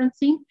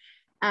conferencing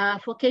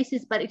for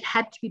cases, but it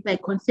had to be by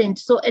consent.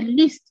 So at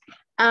least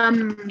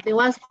there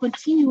was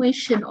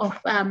continuation of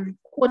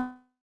court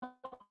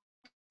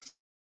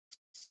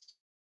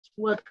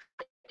work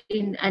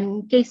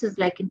in cases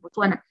like in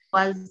Botswana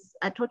was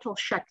a total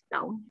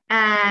shutdown.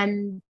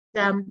 And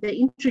they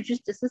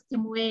introduced a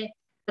system where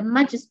the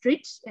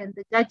magistrate and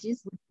the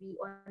judges would be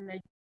on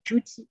a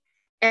duty,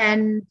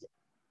 and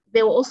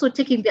they were also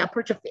taking the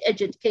approach of the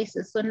urgent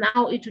cases. So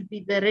now it would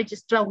be the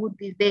registrar would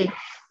be there,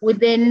 would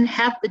then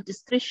have the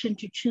discretion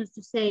to choose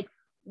to say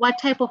what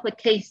type of a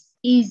case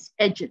is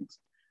urgent.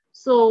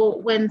 So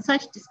when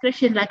such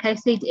discretion, like I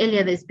said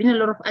earlier, there's been a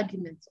lot of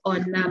arguments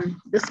on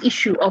this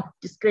issue of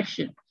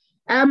discretion.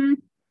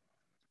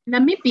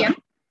 Namibia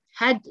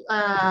had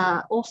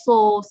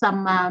also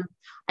some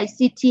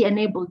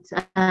ICT-enabled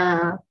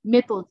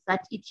methods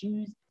that it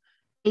used.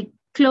 It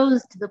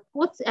closed the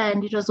courts,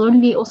 and it was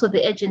only also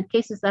the urgent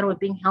cases that were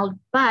being held.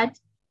 But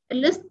at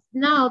least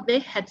now they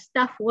had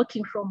staff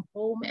working from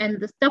home, and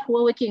the staff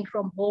were working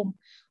from home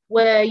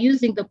were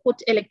using the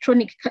court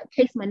electronic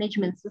case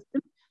management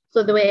system.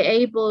 So they were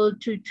able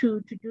to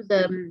do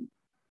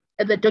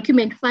the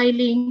document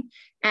filing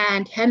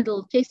and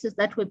handle cases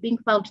that were being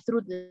filed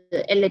through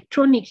the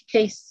electronic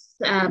case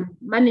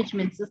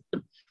management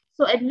system.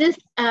 So at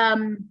least,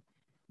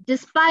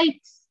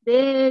 despite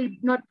they're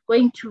not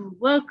going to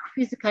work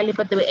physically,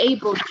 but they were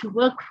able to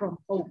work from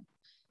home.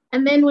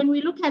 And then when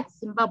we look at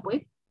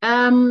Zimbabwe,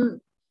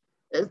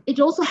 it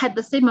also had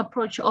the same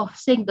approach of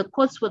saying the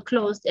courts were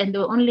closed and they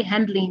were only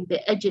handling the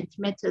urgent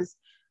matters.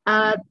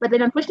 But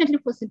then unfortunately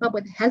for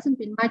Zimbabwe, there hasn't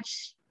been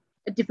much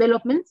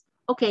development.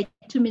 Okay,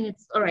 2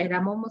 minutes, all right,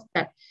 I'm almost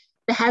done.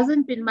 There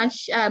hasn't been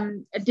much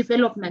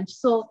development.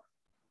 So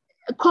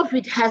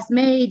COVID has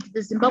made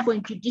the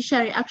Zimbabwean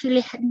judiciary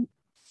actually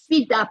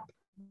speed up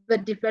the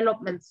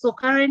development. So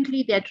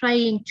currently they're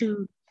trying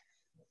to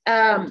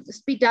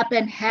speed up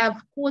and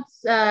have courts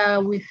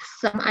with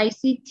some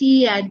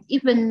ICT and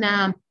even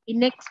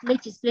enact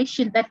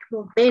legislation that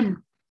will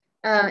then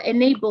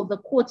enable the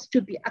courts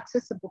to be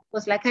accessible.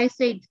 Because like I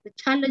said, the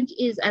challenge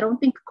is I don't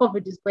think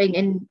COVID is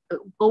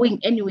going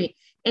anywhere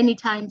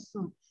anytime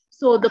soon.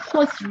 So the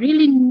courts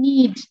really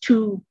need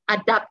to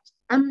adapt.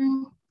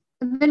 And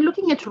then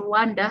looking at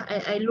Rwanda,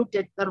 I looked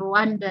at the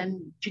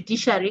Rwandan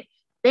judiciary.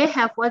 They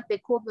have what they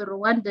call the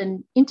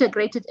Rwandan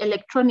Integrated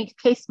Electronic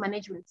Case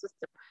Management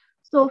System.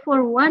 So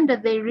for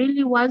Rwanda, there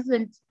really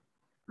wasn't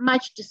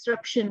much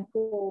disruption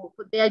for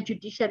their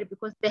judiciary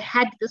because they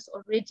had this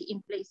already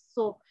in place.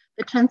 So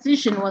the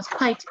transition was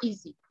quite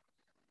easy.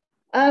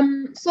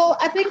 So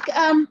I think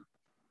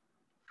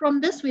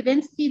from this, we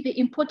then see the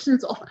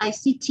importance of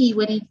ICT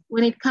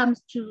when it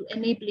comes to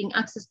enabling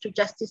access to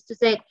justice, to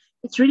say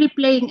it's really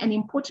playing an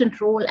important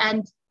role,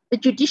 and the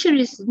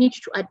judiciaries need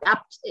to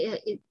adapt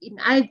in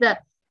either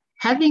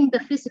having the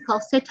physical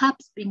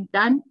setups being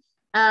done,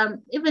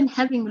 even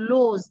having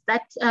laws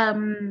that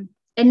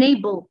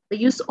enable the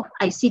use of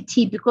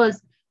ICT,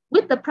 because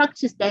with the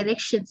practice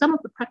direction, some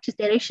of the practice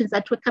directions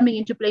that were coming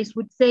into place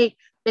would say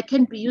there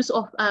can be use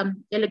of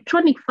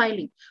electronic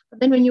filing. But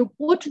then when you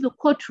go to the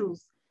court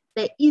rules,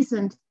 there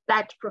isn't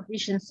that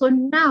provision. So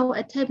now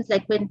at times,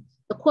 like when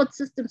the court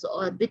systems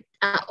are a bit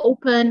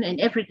open and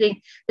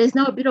everything, there's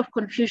now a bit of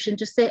confusion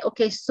to say,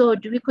 okay, so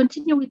do we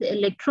continue with the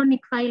electronic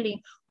filing,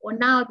 or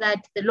now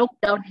that the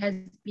lockdown has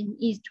been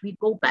eased, we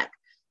go back?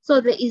 So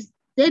there is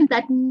then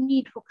that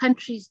need for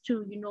countries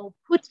to,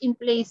 put in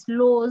place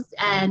laws,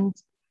 and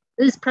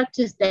these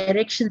practice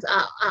directions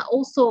are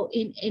also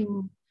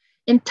in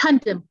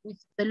tandem with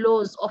the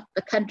laws of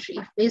the country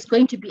if there's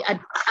going to be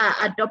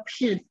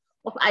adoption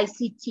of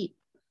ICT.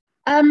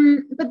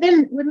 But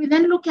then when we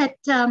then look at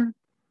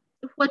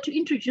if we're to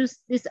introduce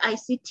this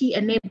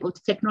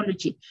ICT-enabled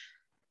technology,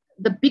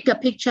 the bigger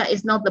picture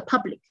is now the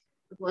public,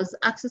 because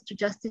access to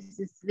justice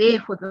is there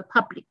for the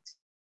public.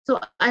 So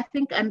I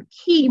think a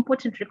key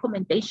important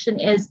recommendation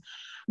is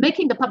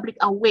making the public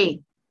aware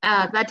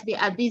that there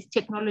are these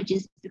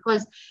technologies,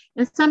 because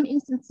in some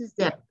instances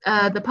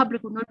the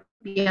public will not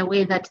be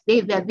aware that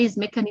there are these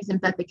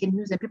mechanisms that they can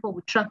use, and people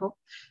will travel.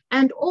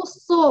 And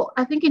also,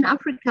 I think in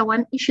Africa,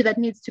 one issue that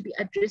needs to be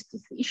addressed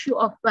is the issue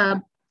of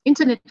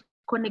internet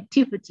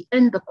connectivity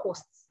and the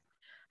costs.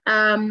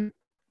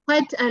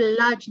 Quite a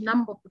large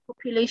number of the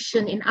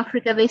population in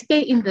Africa, they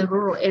stay in the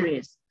rural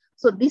areas.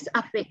 So this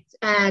affects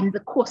and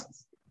the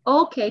costs.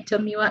 Okay,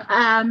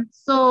 Tomiwa.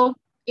 So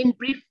in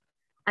brief,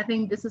 I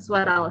think this is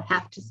what I'll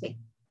have to say.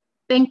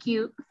 Thank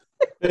you.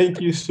 Thank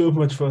you so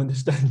much for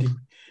understanding.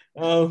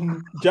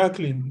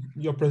 Jacqueline,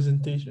 your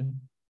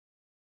presentation.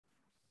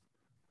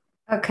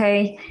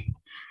 Okay.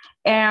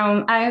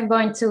 I'm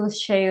going to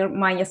share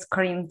my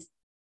screen.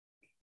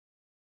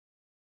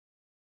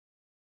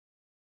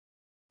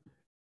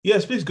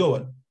 Yes, please go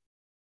on.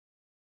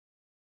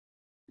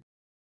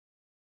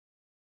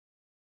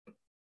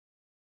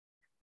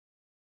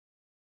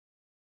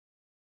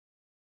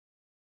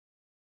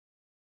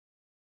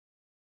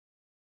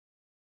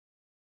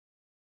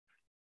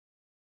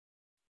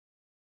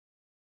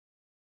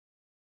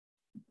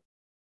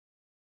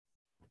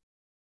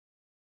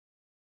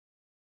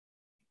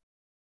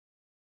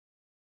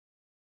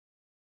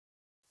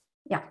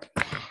 Yeah.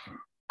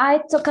 I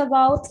talk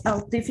about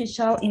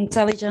artificial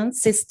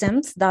intelligence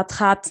systems that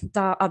have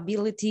the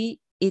ability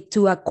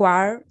to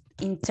acquire,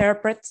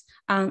 interpret,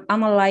 and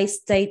analyze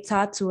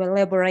data to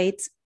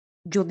elaborate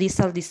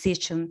judicial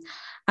decisions.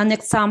 An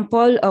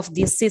example of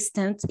this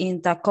system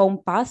is the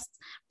Compass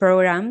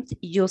program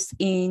used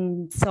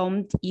in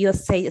some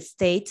USA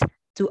states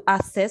to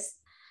assess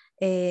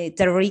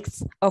the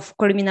risks of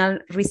criminal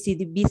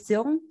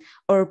recidivism,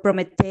 or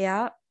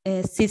Promethea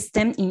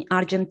system in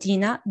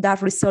Argentina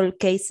that resolve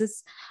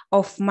cases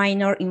of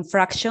minor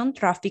infraction,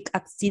 traffic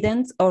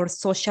accidents, or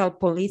social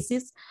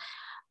policies,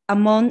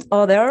 among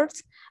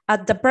others.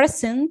 At the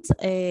present,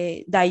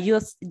 the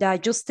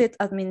adjusted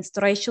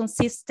administration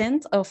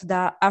systems of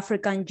the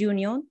African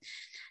Union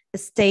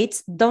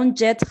states don't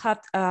yet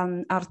have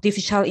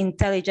artificial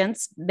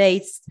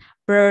intelligence-based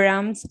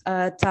programs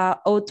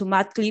that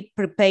automatically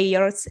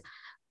prepares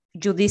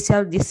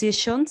judicial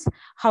decisions.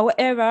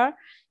 However,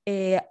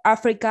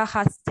 Africa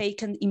has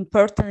taken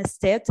important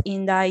steps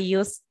in the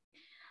use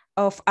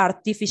of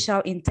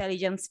artificial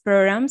intelligence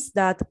programs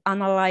that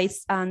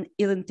analyze and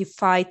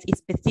identify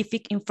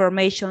specific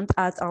information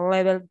at a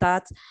level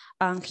that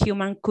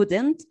human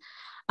couldn't.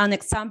 An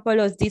example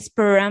of these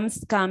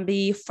programs can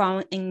be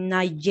found in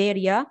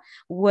Nigeria,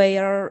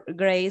 where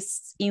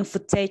Grace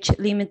Infotech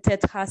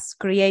Limited has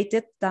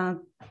created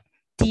the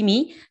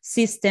TIMI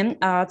system,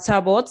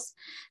 robots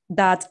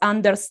that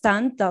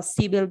understand the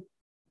civil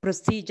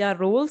procedure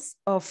rules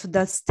of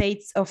the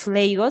states of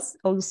Lagos.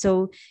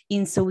 Also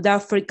in South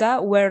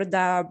Africa, where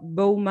the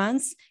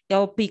Bowman's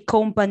LP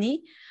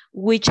company,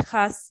 which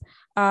has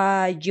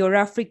a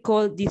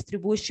geographical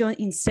distribution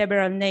in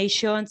several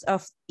nations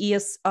of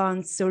East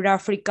and South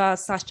Africa,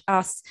 such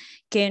as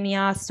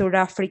Kenya, South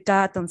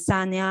Africa,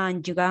 Tanzania,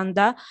 and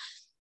Uganda,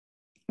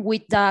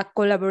 with the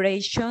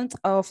collaboration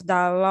of the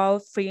law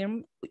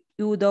firm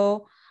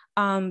Udo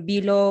and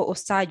Bilo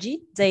Osagi.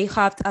 They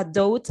have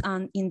adopted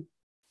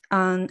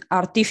an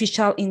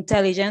artificial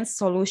intelligence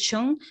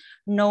solution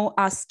known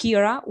as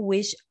Kira,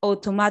 which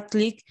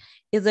automatically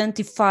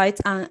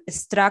identifies and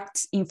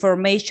extracts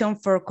information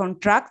for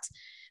contract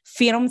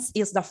firms.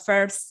 Is the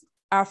first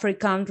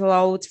African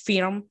law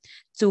firm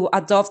to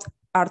adopt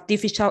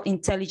artificial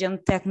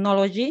intelligence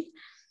technology.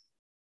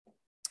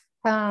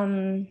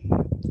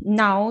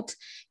 Now,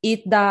 is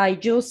the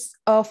use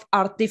of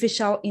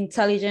artificial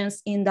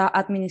intelligence in the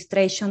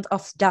administration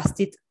of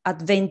justice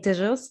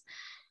advantageous?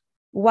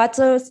 What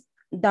are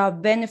the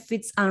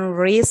benefits and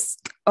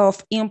risks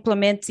of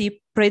implementing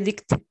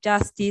predictive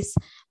justice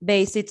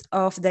based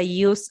on the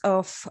use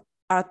of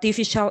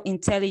artificial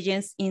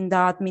intelligence in the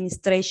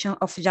administration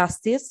of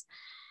justice?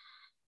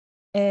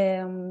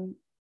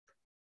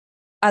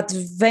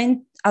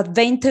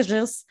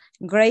 Advantages: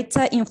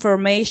 greater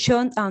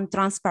information and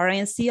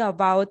transparency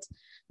about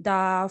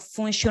the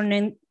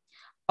functioning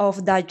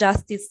of the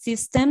justice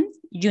system,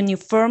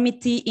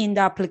 uniformity in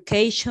the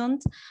application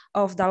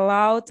of the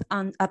law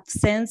and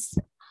absence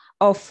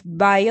of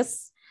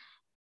bias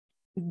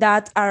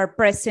that are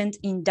present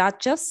in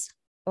judges,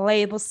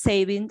 labor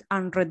saving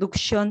and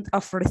reduction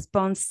of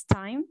response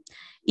time,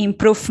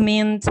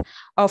 improvement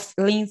of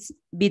links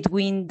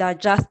between the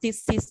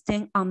justice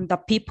system and the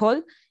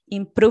people,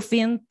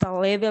 improving the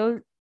level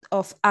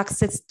of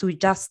access to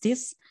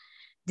justice,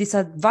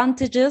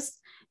 disadvantages,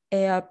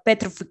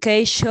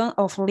 petrification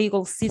of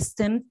legal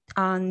system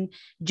and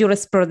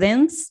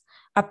jurisprudence,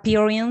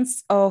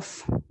 appearance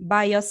of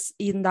bias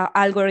in the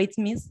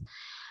algorithms,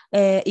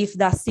 if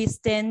the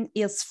system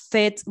is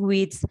fed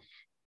with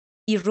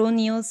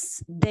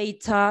erroneous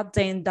data,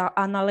 then the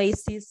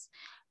analysis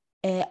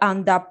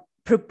and the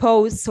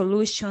proposed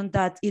solution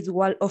that it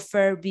will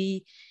offer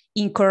be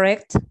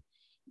incorrect,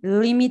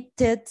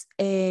 limited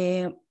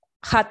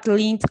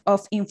handling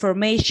of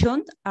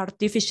information.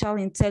 Artificial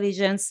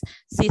intelligence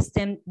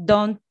systems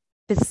don't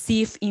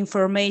perceive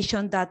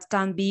information that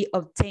can be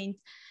obtained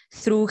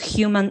through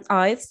human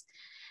eyes.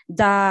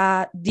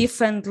 The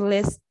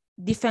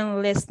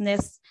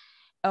differentlessness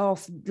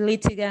of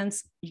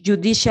litigants'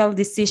 judicial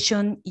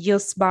decisions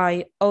used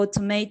by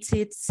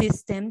automated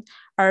systems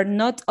are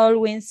not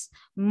always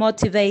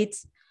motivated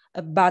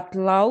but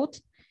loud,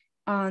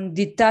 and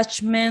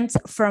detachment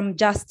from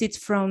justice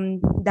from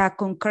the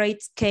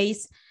concrete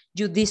case.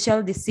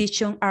 Judicial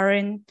decisions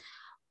aren't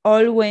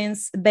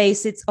always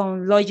based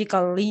on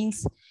logical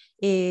links,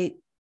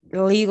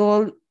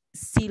 legal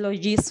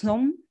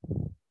syllogism,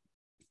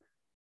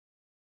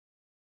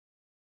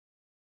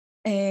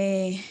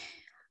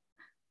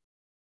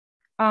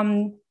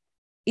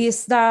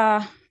 is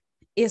the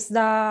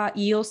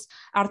use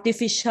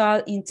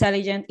artificial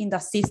intelligence in the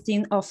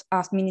system of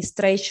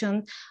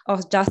administration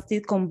of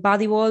justice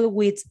compatible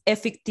with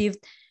effective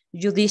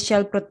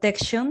judicial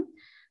protection?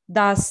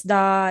 Does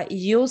the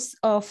use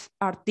of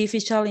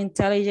artificial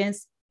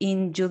intelligence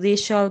in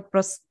judicial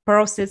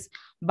process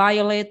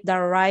violate the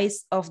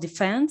rights of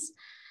defense?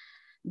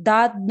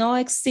 That no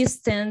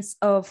existence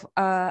of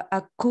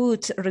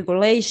acute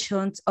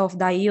regulations of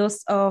the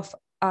use of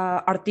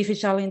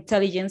artificial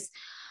intelligence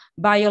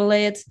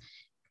violates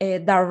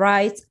the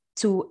right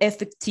to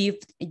effective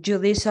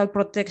judicial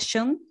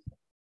protection.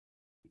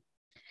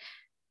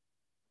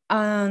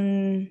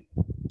 And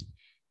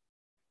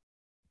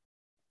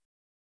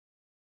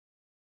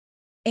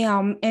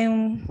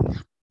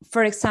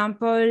for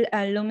example,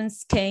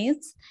 Lumen's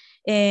case,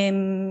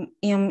 in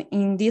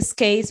this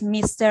case,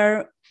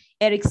 Mr.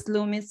 Eric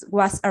Loomis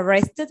was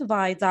arrested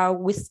by the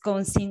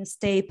Wisconsin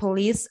State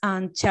Police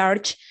and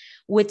charged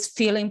with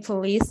stealing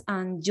police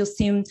and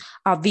using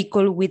a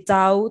vehicle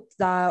without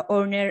the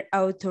owner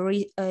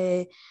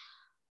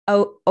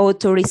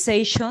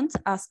authorization.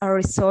 As a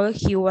result,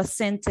 he was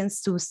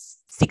sentenced to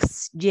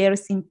 6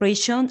 years in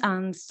prison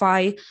and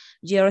 5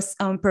 years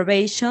on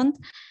probation.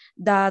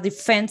 The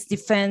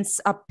defense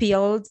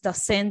appealed the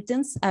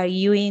sentence,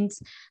 arguing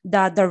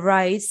that the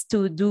rights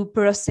to due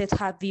process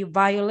had been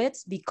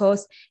violated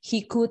because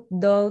he could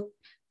not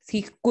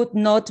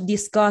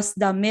discuss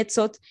the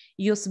method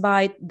used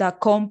by the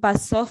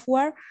Compass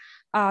software,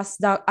 as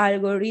the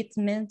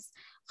algorithm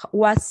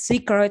was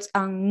secret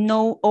and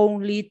known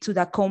only to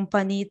the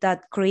company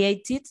that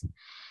created.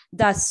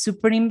 The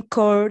Supreme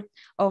Court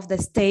of the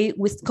state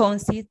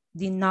Wisconsin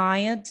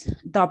denied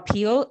the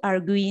appeal,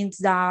 arguing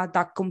that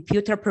the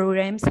computer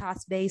programs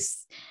has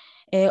based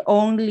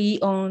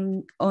only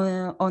on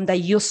the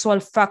usual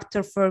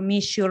factor for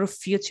measure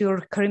future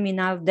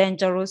criminal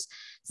dangers,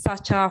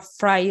 such as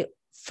flight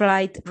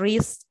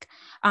risk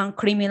and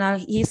criminal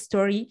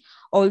history.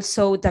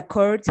 Also, the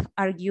court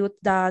argued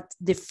that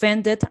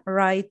defendant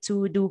right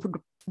to due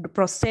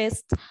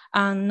process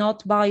and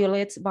not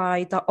violated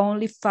by the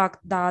only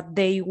fact that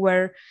they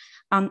were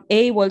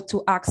unable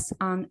to ask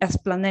an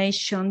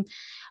explanation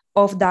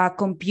of the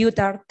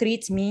computer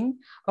treatment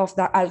of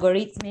the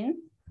algorithm.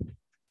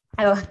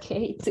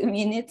 Okay, 2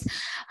 minutes.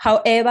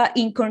 However,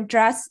 in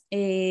contrast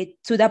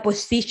to the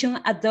position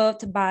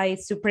adopted by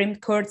Supreme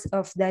Court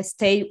of the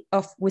state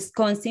of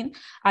Wisconsin,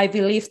 I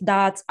believe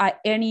that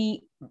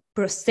any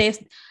process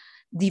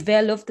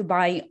developed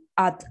by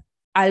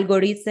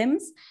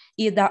algorithms,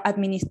 the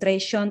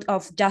administration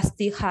of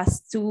justice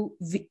has to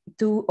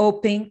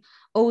open,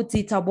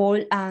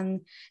 auditable,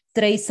 and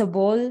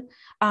traceable,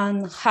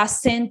 and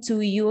hasn't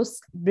to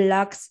use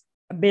black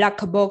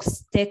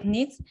box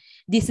techniques.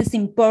 This is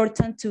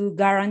important to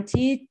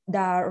guarantee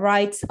the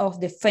rights of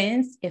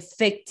defense,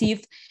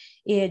 effective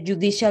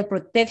judicial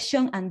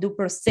protection, and due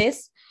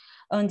process.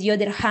 On the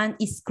other hand,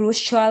 it's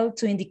crucial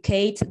to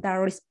indicate the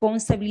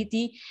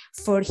responsibility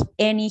for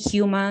any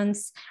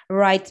human's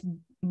rights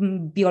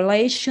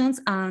violations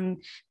and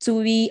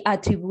to be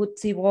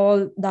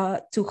attributable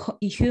to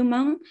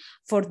human.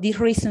 For this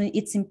reason,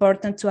 it's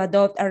important to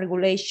adopt a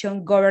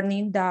regulation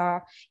governing the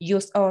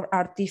use of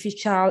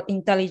artificial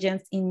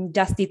intelligence in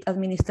justice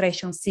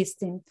administration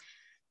system.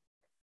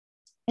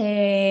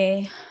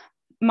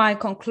 My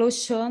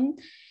conclusion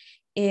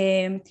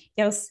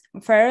Yes,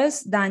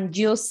 first, than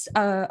use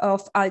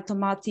of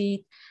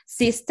automated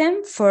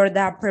system for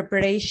the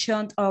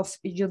preparation of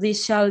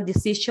judicial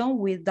decision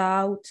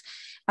without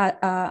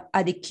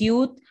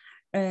adequate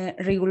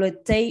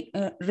regulatory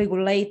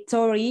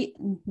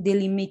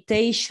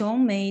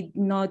delimitation may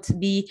not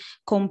be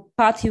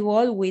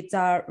compatible with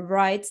the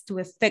rights to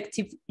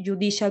effective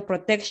judicial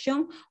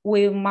protection.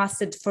 We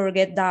mustn't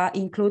forget that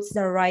includes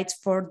the rights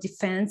for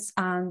defense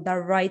and the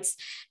rights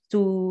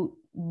to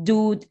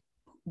do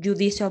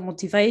judicial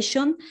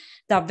motivation.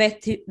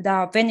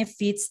 The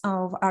benefits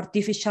of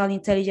artificial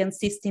intelligence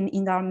system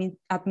in the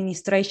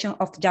administration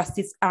of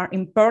justice are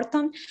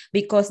important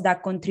because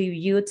that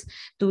contribute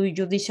to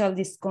judicial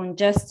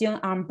discongestion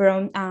and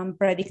prompt and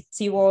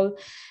predictable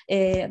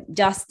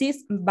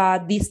justice.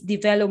 But this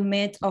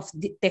development of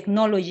the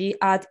technology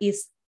at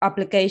its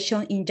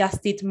application in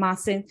justice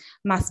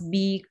must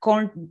be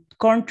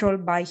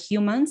controlled by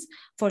humans.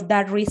 For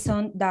that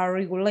reason, the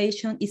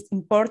regulation is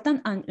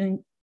important and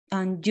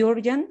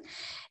urgent.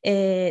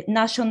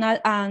 National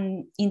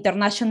and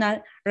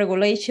international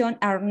regulation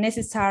are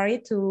necessary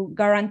to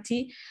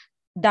guarantee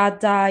that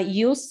the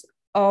use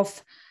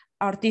of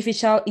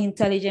artificial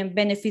intelligence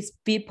benefits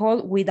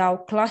people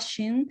without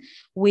clashing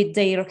with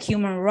their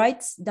human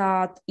rights.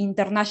 That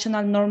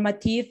international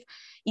normative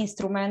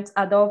instruments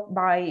adopted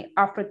by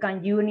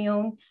African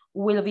Union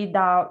will be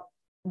the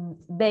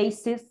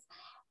basis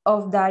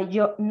of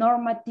the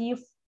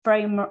normative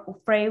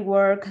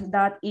framework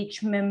that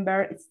each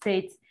member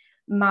state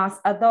must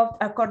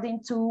adopt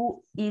according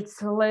to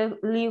its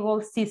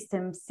legal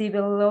system,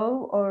 civil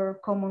law or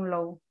common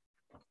law.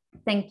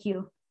 Thank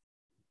you.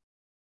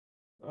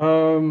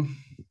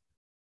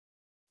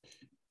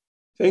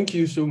 Thank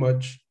you so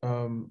much,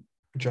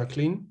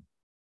 Jacqueline.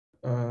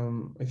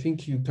 I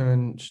think you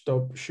can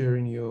stop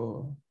sharing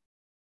your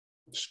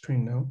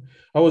screen now.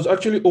 I was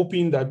actually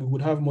hoping that we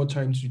would have more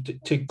time to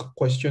take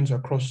questions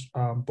across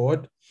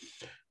board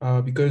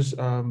because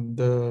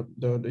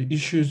the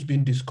issues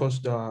being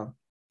discussed are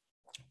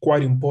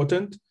quite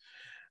important,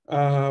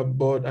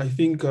 but I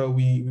think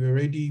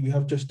we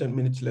have just 10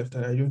 minutes left,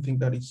 and I don't think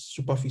that it's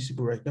super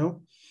feasible right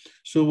now.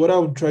 So what I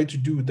would try to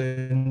do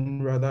then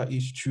rather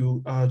is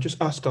to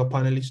just ask our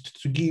panelists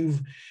to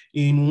give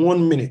in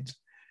 1 minute,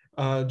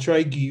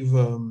 give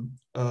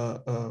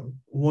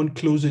one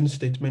closing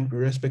statement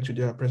with respect to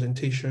their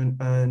presentation.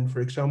 And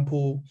for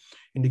example,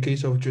 in the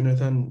case of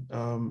Jonathan,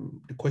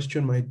 the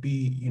question might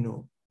be,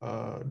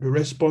 the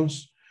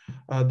response.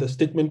 The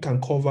statement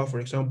can cover, for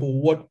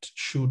example, what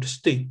should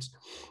state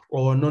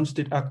or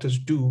non-state actors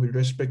do with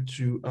respect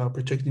to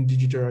protecting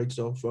digital rights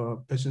of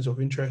persons of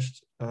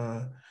interest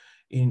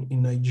in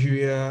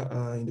Nigeria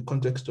in the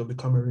context of the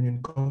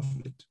Cameroonian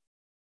conflict.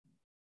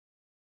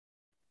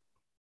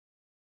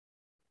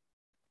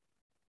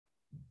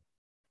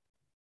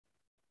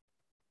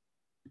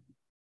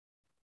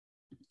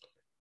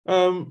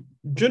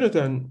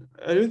 Jonathan,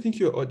 I don't think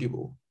you're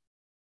audible.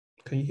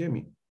 Can you hear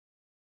me?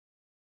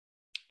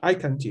 I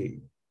can't hear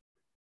you.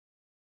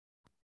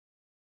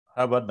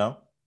 How about now?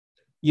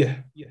 Yeah,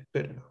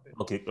 better now.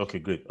 Okay,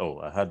 great. Oh,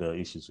 I had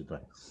issues with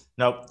that.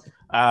 Now,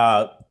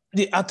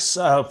 the acts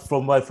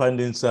from my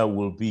findings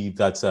will be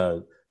that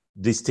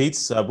the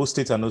states, both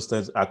state and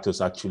non-state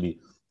actors actually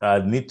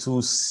need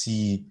to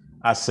see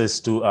access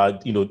to,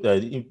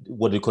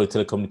 what they call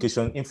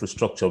telecommunication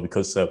infrastructure,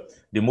 because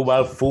the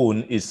mobile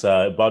phone is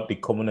about the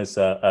commonest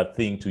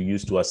thing to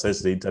use to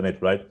access the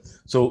internet, right?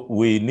 So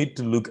we need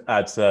to look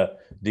at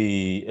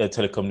the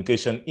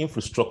telecommunication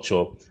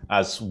infrastructure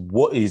as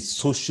what is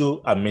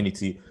social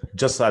amenity,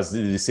 just as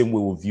the same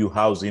way we view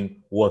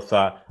housing,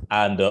 water,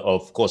 and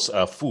of course,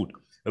 food.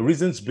 The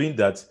reasons being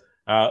that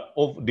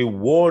of the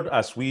world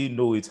as we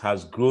know it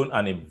has grown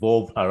and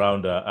evolved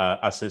around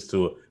access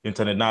to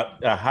internet. Now,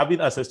 having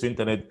access to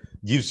internet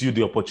gives you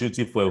the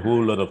opportunity for a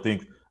whole lot of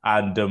things.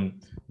 And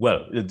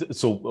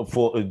so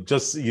for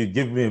just you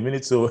give me a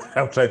minute, so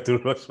I'm trying to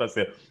rush fast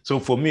here. So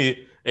for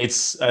me,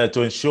 it's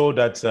to ensure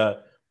that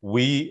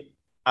we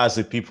as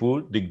a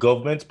people, the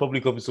government,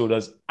 public office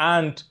holders,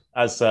 and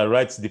as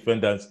rights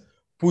defenders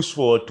push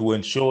forward to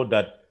ensure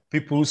that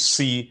people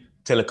see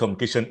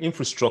telecommunication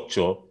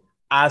infrastructure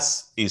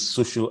as a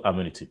social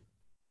amenity.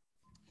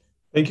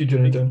 Thank you,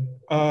 Jonathan.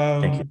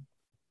 Thank you.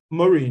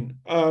 Maureen,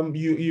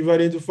 you've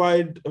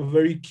identified a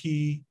very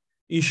key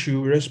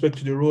issue with respect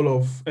to the role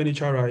of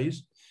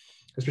NHRIs,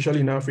 especially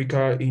in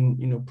Africa,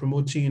 in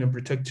promoting and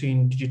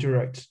protecting digital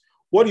rights.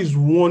 What is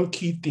one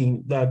key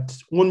thing,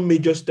 one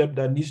major step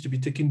that needs to be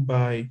taken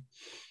by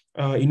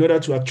in order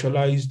to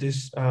actualize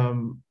this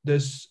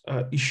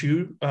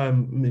issue,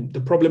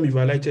 the problem you've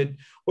highlighted?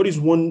 What is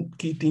one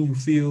key thing you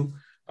feel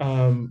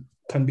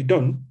can be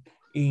done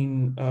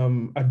in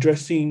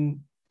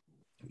addressing,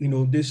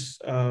 this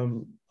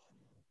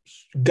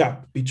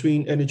gap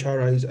between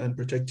NHRIs and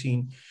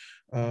protecting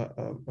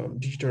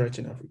digital rights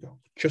in Africa?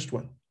 Just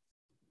one.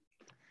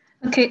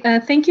 Okay,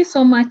 thank you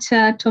so much,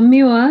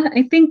 Tomiwa.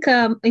 I think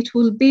it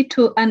will be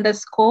to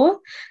underscore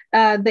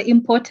the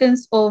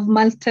importance of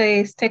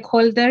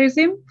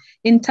multi-stakeholderism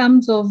in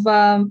terms of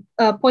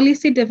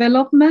policy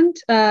development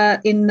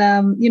in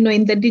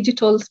the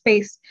digital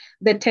space,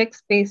 the tech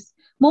space.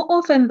 More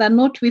often than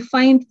not, we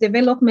find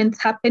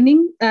developments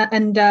happening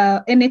and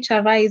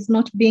NHRI is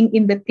not being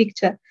in the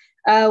picture.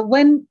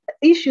 When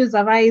issues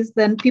arise,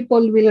 then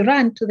people will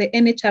run to the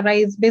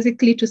NHRIs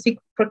basically to seek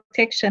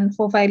protection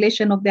for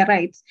violation of their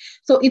rights.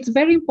 So it's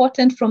very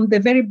important from the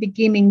very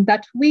beginning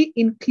that we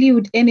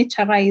include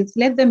NHRIs,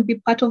 let them be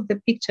part of the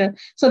picture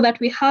so that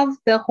we have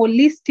the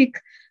holistic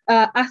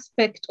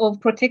aspect of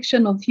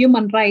protection of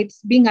human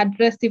rights being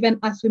addressed even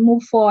as we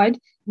move forward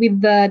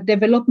with the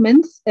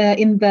developments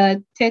in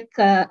the tech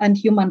and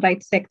human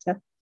rights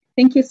sector.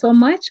 Thank you so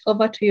much.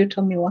 Over to you,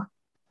 Tomiwa.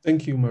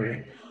 Thank you,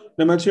 Marie.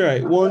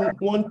 Namachirai,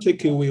 one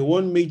takeaway,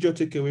 one major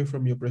takeaway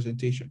from your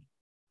presentation.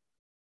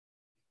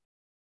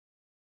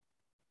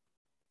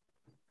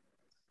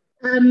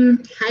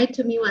 Hi,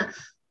 Tomiwa.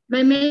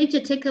 My major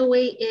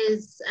takeaway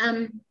is,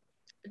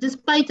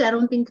 despite I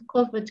don't think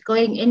COVID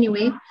going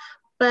anyway,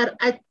 but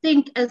I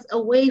think as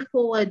a way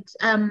forward,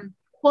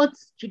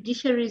 courts,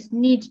 judiciaries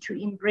need to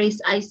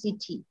embrace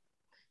ICT.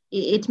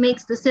 It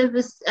makes the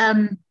service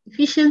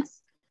efficient,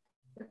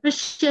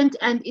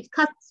 and it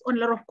cuts on a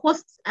lot of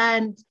costs,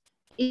 and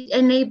it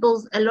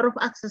enables a lot of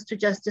access to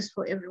justice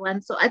for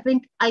everyone. So I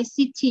think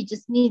ICT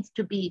just needs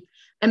to be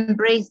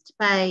embraced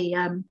by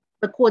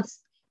the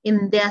courts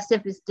in their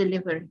service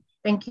delivery.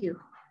 Thank you.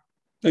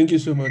 Thank you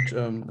so much,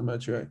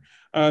 Namachirai.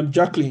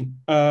 Jacqueline,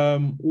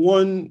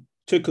 one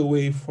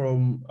takeaway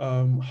from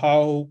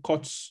how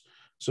courts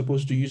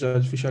supposed to use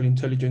artificial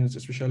intelligence,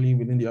 especially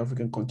within the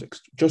African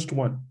context. Just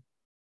one.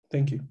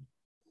 Thank you.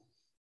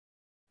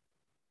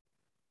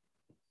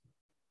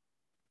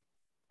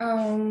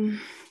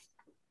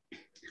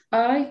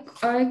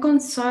 I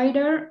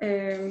consider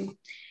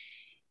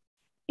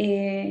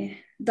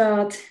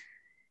that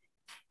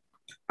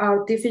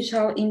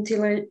artificial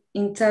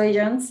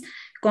intelligence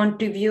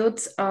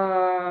contributes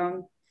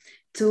to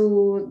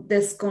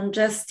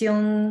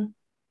discongestion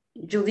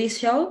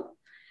judicial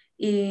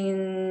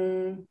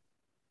in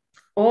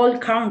all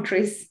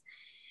countries,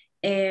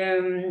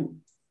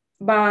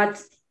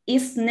 but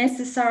it's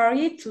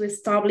necessary to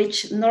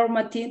establish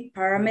normative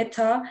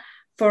parameter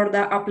for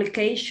the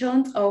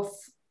application of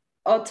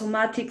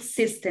automatic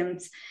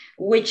systems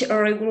which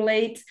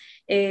regulate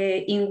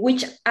in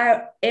which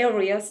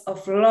areas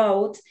of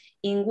law,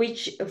 in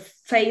which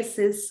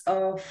phases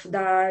of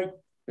the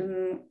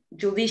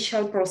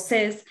judicial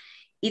process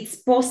it's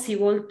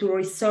possible to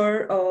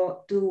resort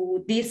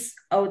to these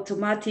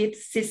automated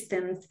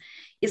systems.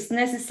 It's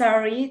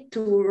necessary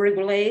to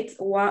regulate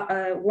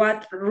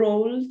what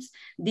roles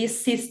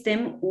this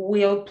system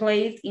will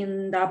play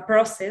in the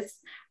process,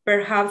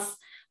 perhaps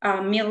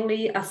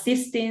merely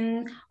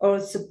assisting or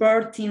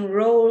supporting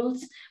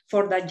roles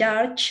for the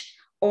judge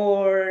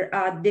or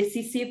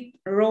decisive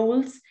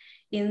roles.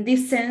 In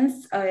this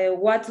sense,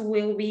 what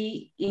will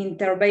be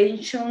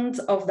interventions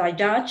of the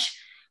judge?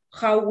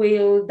 How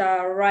will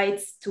the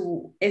rights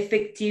to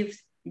effective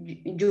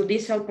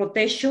judicial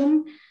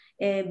protection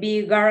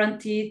be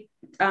guaranteed,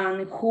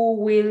 and who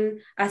will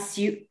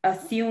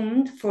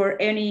assume for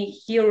any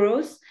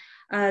heroes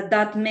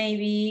that may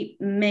be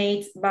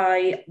made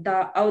by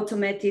the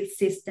automated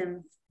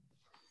systems?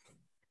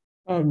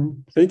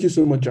 Thank you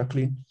so much,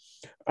 Jacqueline.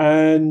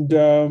 And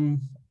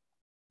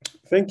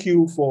thank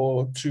you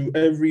to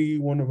every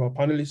one of our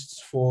panelists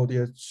for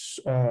their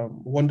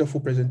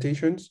wonderful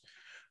presentations.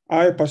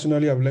 I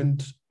personally have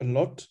learned a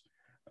lot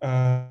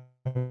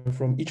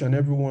from each and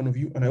every one of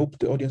you, and I hope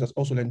the audience has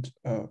also learned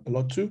a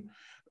lot too.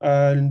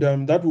 And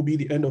that will be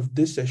the end of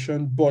this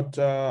session. But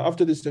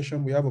after this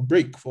session, we have a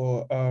break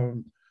for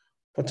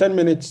 10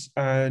 minutes,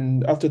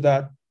 and after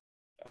that,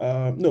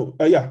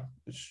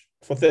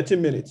 for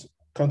 13 minutes,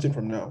 counting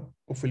from now.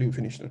 Hopefully we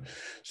finish now.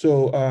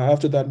 So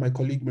after that, my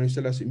colleague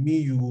Maricela Simi,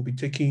 you will be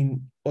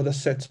taking other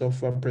sets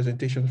of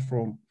presentations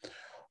from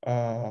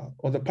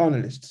other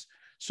panelists.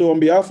 So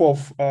on behalf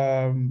of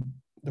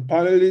the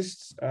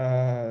panelists,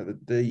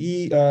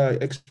 the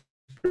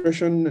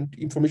Expression and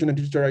Information and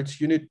Digital Rights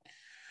Unit,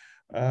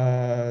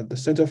 the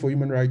Center for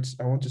Human Rights,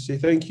 I want to say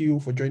thank you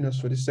for joining us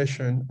for this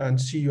session,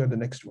 and see you at the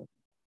next one.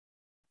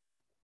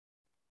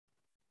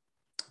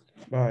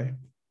 Bye.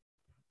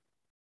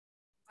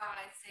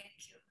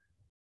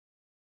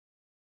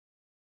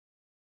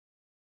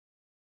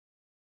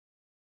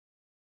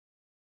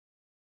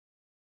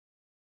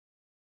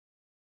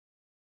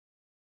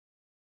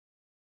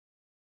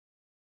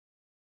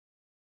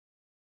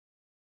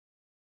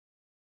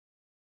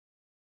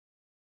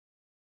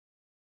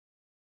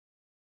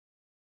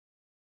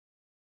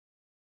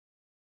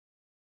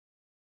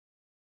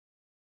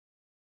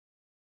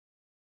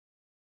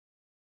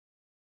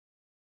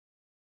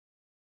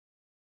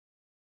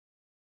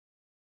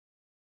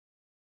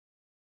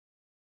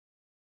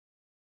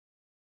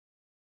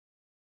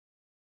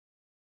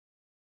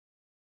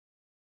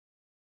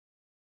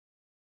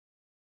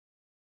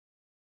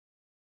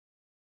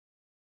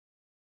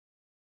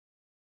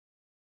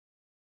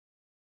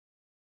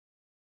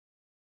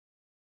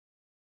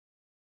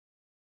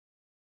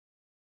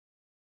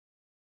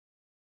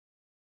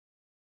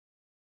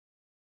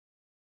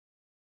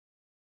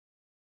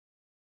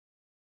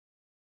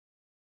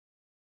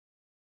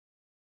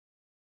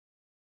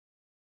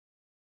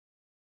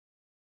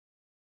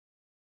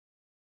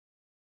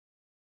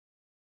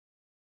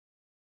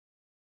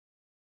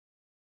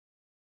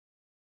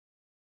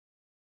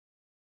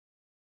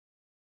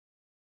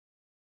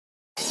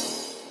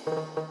 Center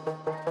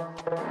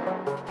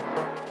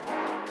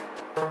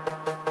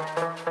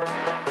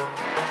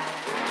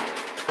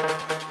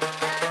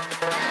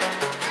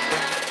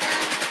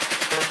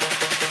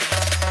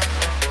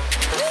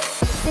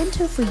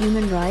for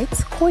Human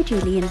Rights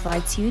cordially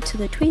invites you to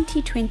the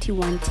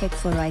 2021 Tech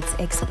for Rights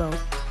Expo.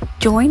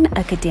 Join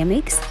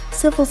academics,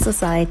 civil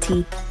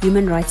society,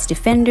 human rights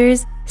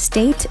defenders,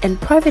 state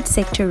and private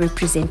sector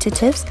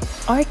representatives,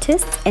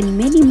 artists, and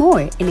many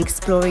more in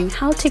exploring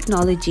how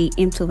technology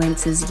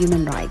influences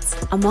human rights.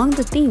 Among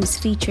the themes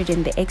featured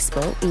in the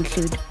expo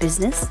include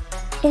business,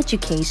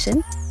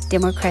 education,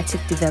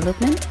 democratic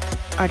development,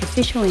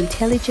 artificial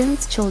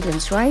intelligence,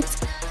 children's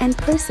rights, and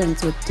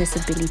persons with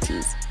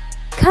disabilities.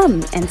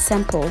 Come and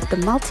sample the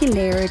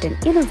multi-layered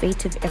and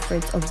innovative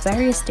efforts of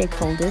various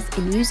stakeholders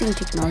in using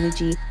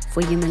technology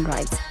for human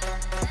rights.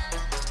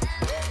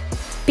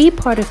 Be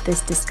part of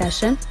this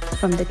discussion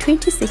from the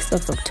 26th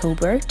of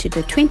October to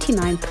the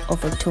 29th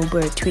of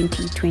October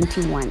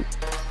 2021.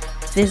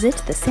 Visit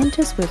the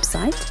Center's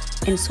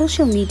website and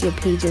social media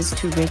pages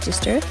to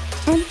register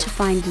and to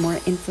find more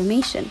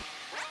information.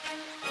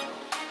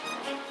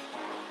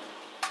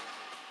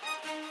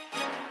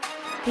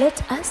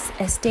 Let us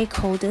as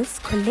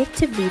stakeholders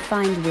collectively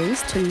find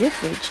ways to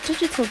leverage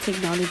digital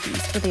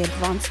technologies for the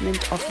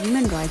advancement of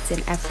human rights in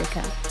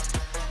Africa.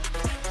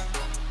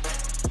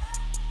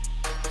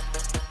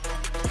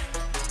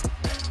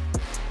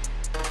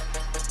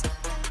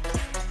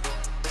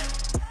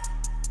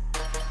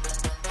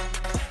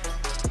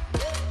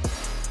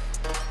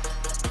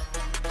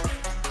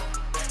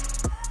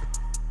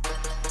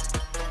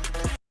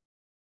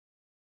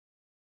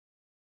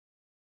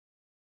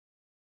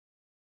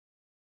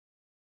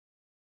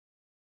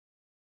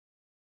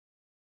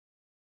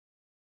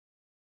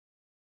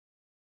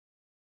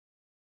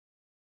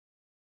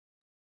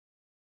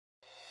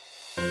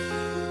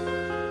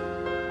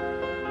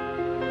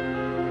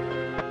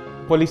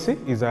 Policy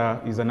is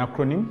an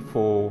acronym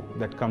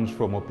that comes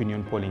from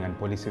opinion polling and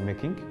policy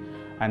making.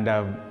 And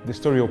the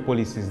story of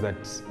policy is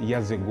that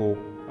years ago,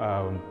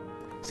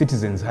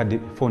 citizens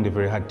found a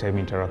very hard time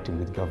interacting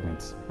with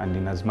governments, and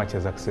in as much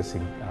as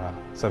accessing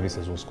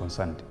services was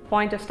concerned. The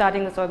point of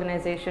starting this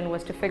organization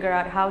was to figure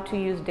out how to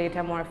use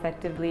data more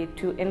effectively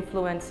to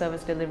influence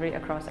service delivery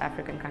across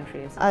African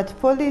countries. At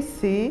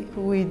Policy,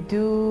 we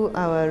do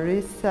our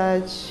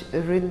research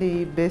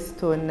really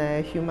based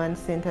on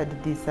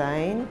human-centered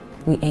design.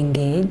 We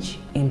engage,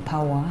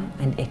 empower,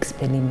 and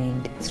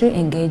experiment. Through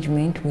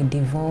engagement, we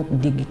develop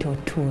digital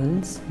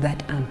tools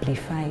that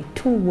amplify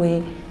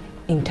two-way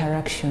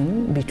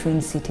interaction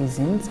between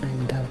citizens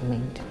and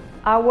government.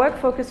 Our work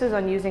focuses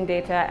on using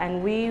data,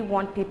 and we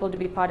want people to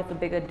be part of a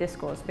bigger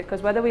discourse,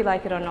 because whether we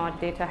like it or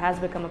not, data has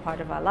become a part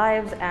of our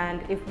lives,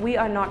 and if we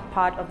are not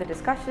part of the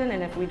discussion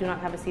and if we do not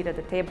have a seat at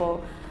the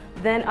table,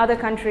 then other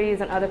countries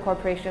and other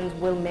corporations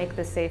will make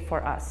this safe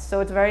for us.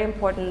 So it's very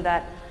important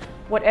that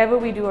whatever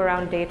we do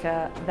around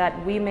data,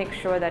 that we make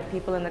sure that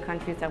people in the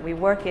countries that we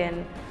work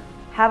in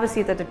have a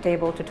seat at the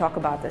table to talk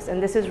about this.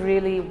 And this is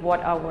really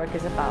what our work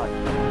is about.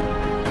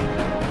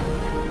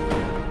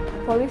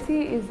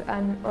 Policy is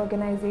an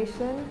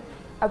organization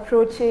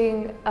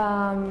approaching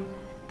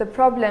the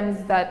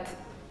problems that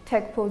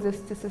tech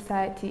poses to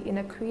society in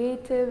a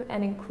creative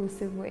and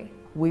inclusive way.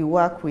 We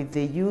work with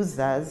the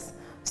users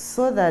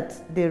so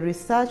that the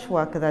research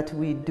work that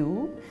we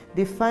do,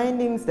 the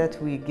findings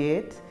that we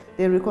get,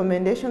 the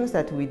recommendations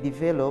that we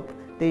develop,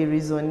 they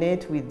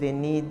resonate with the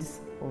needs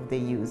of the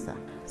user.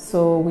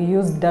 So we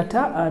use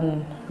data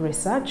and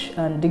research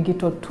and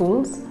digital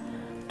tools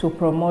to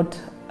promote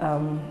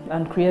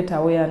and create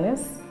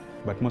awareness.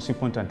 But most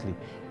importantly,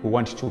 we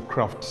want to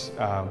craft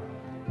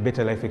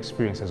better life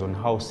experiences on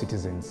how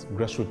citizens,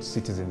 grassroots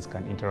citizens,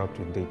 can interact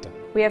with data.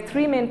 We have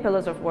three main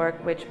pillars of work,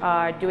 which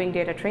are doing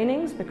data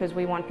trainings, because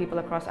we want people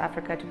across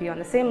Africa to be on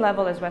the same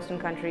level as Western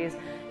countries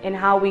in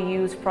how we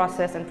use,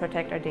 process, and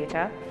protect our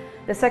data.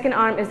 The second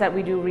arm is that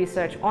we do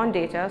research on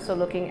data, so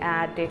looking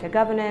at data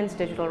governance,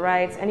 digital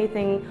rights,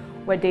 anything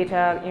where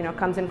data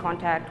comes in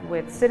contact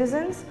with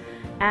citizens.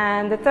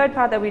 And the third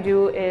part that we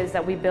do is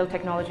that we build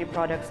technology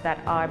products that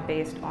are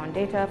based on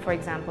data, for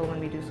example, when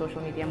we do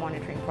social media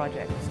monitoring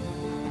projects.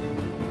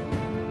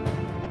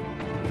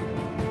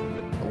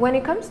 When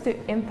it comes to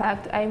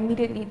impact, I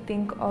immediately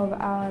think of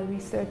our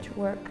research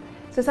work.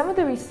 So some of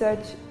the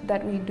research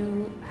that we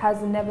do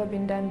has never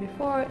been done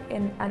before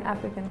in an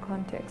African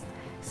context.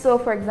 So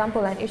for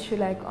example, an issue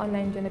like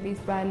online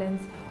gender-based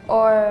violence,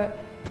 or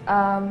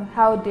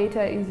how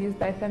data is used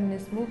by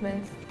feminist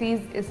movements.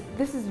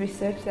 This is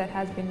research that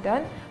has been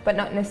done, but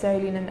not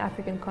necessarily in an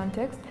African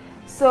context.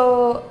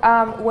 So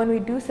when we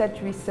do such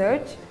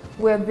research,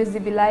 we're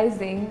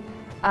visibilizing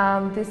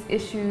these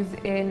issues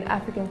in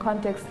African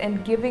context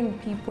and giving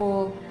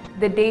people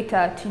the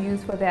data to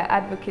use for their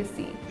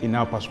advocacy. In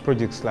our past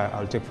projects,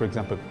 I'll take for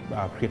example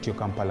Create Your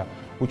Kampala,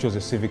 which was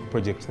a civic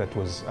project that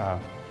was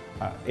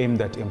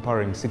aimed at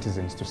empowering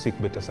citizens to seek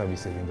better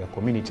services in their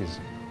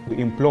communities. We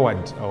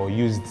employed or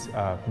used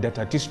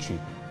data artistry,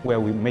 where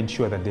we made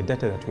sure that the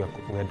data that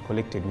we had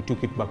collected, we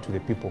took it back to the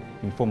people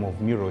in form of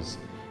murals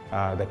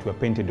that were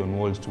painted on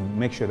walls to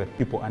make sure that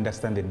people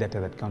understand the data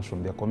that comes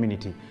from their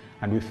community.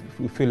 And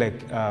we feel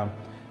like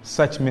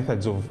such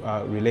methods of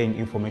relaying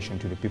information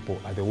to the people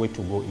are the way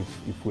to go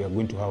if we are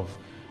going to have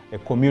a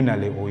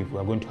communally, or if we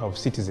are going to have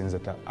citizens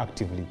that are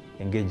actively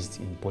engaged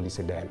in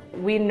policy dialogue.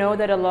 We know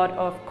that a lot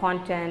of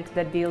content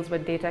that deals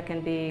with data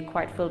can be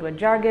quite filled with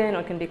jargon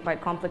or can be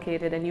quite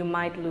complicated, and you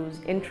might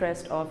lose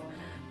interest of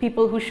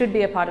people who should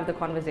be a part of the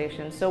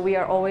conversation. So we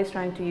are always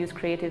trying to use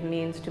creative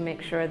means to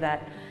make sure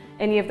that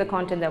any of the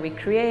content that we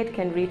create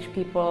can reach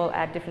people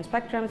at different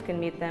spectrums,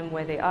 can meet them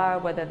where they are,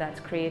 whether that's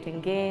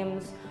creating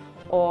games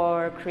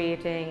or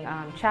creating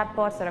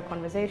chatbots that are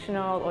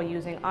conversational, or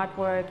using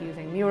artwork,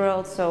 using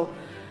murals. So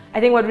I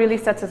think what really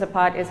sets us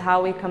apart is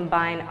how we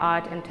combine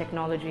art and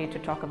technology to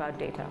talk about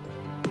data.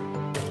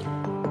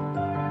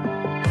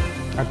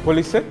 At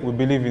Policy, we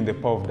believe in the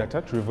power of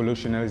data to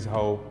revolutionize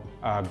how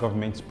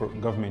governments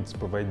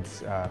provide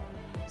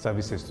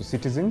services to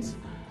citizens,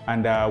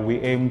 and we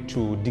aim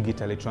to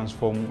digitally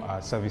transform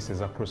services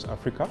across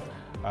Africa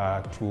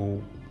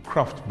to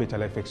craft better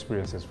life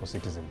experiences for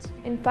citizens.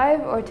 In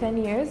 5 or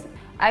 10 years,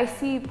 I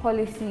see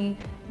Policy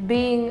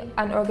being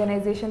an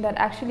organization that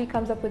actually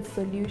comes up with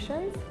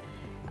solutions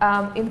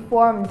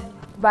informed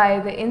by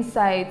the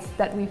insights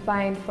that we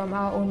find from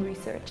our own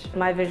research.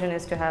 My vision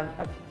is to have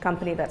a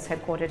company that's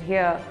headquartered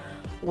here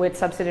with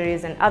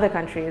subsidiaries in other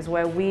countries,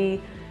 where we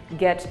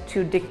get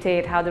to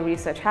dictate how the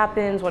research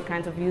happens, what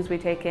kinds of views we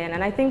take in.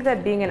 And I think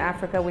that being in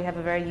Africa, we have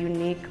a very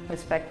unique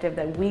perspective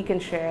that we can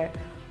share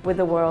with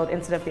the world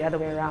instead of the other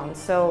way around.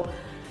 So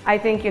I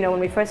think, when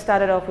we first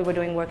started off, we were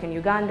doing work in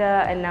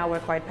Uganda, and now we're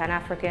quite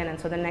Pan-African, and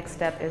so the next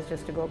step is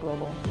just to go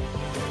global.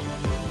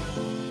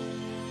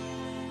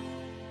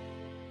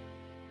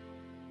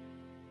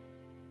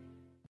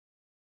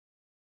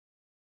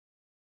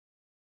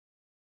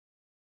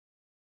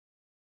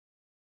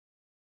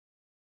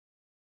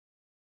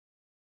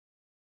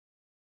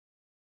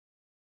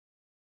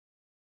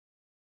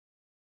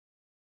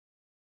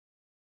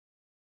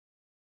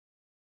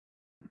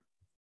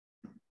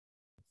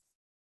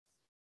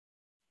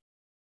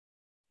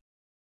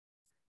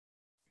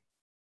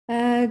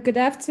 Good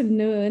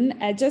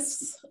afternoon. I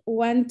just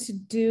want to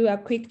do a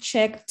quick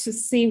check to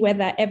see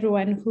whether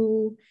everyone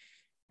who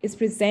is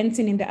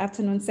presenting in the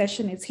afternoon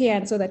session is here,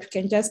 and so that we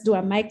can just do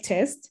a mic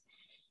test.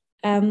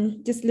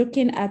 Just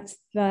looking at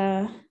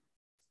the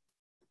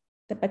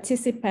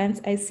participants,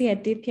 I see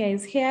Aditya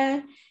is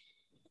here.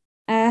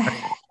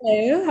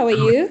 Hello, how are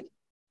you?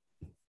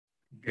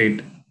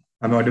 Great.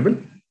 I'm audible?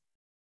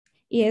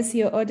 Yes,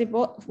 you're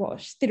audible.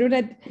 Wash.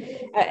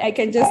 I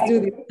can just do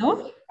this,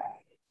 no?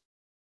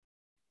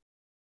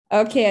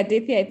 Okay,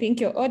 Aditya, I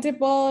think you're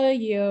audible.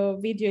 Your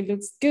video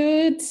looks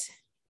good.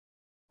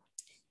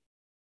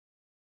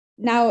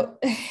 Now,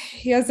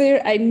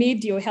 Yasir, I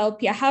need your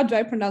help here. How do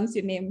I pronounce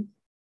your name?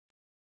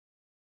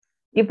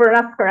 You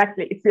pronounce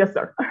correctly. It's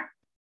Yasir.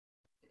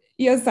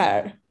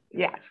 Yasir.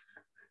 Yeah.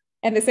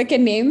 And the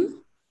second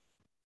name?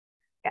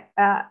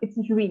 It's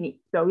Juini.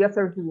 So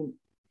Yasir Juini.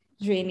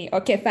 Juini.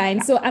 Okay, fine.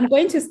 So I'm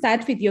going to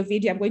start with your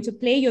video. I'm going to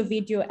play your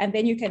video, and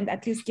then you can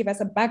at least give us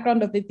a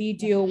background of the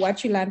video,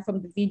 what you learned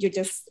from the video,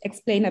 just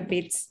explain a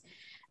bit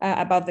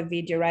about the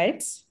video,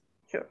 right?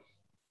 Sure.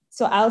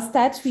 So I'll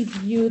start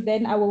with you,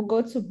 then I will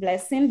go to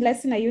Blessing.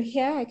 Blessing, are you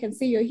here? I can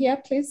see you're here.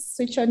 Please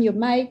switch on your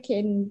mic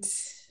and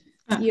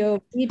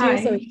your video.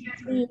 Hi. So we can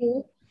see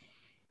you.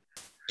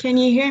 Can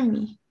you hear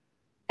me?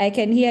 I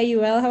can hear you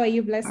well. How are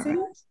you,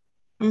 Blessing?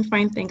 I'm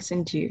fine, thanks,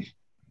 and you?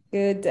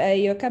 Good.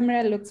 Your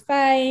camera looks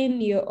fine.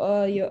 Your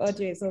audio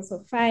is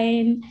also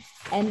fine.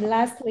 And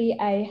lastly,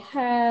 I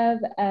have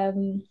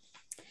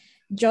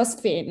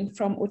Josephine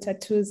from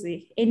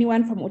Utatuzi.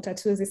 Anyone from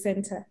Utatuzi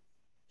Center?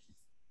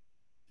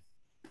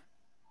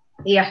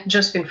 Yeah,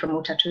 Josephine from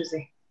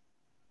Utatuzi.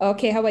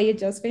 Okay, how are you,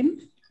 Josephine?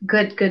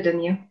 Good, good,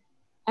 and you?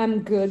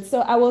 I'm good.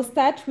 So I will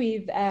start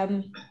with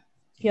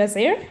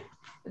Yasir.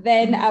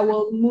 Then I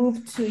will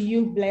move to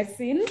you,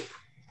 Blessing.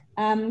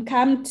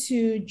 Come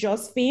to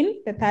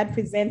Josephine, the third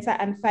presenter,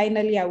 and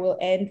finally I will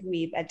end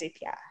with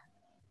Aditya.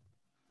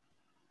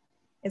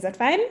 Is that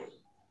fine?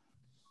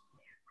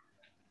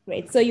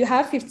 Great. So you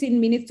have 15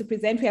 minutes to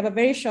present. We have a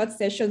very short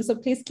session, so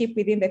please keep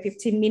within the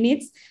 15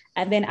 minutes.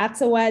 And then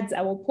afterwards,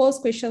 I will pose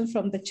questions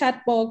from the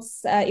chat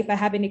box. If I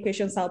have any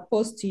questions, I'll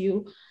post to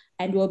you,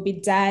 and we'll be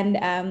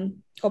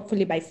done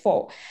hopefully by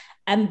 4.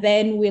 And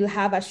then we'll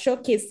have a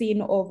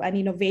showcasing of an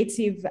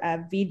innovative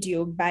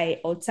video by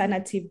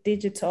Alternative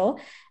Digital.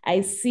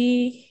 I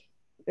see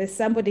there's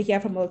somebody here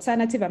from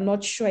Alternative. I'm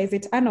not sure. Is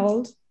it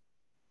Arnold?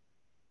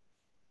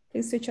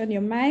 Please switch on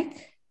your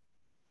mic.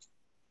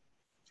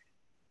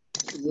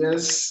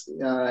 Yes.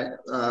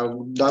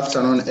 Good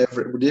afternoon,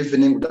 good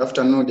evening, good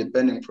afternoon,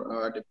 depending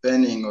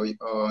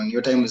on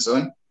your time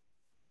zone.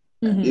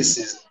 Mm-hmm. This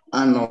is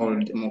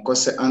Arnold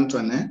Mukose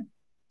Anthony,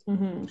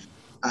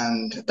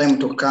 and time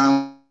to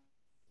come.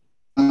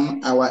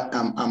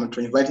 I'm to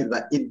invite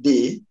that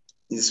ED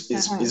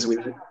is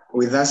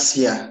with us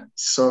here,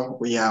 so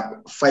we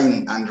are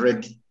fine and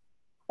ready.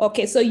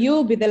 Okay, so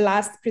you'll be the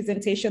last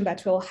presentation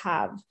that we'll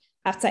have.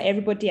 after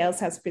everybody else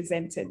has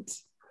presented.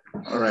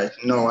 All right,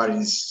 no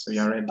worries. We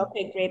are ready.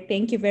 Okay, great.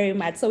 Thank you very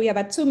much. So we have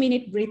a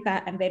 2-minute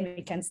breather and then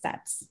we can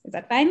start. Is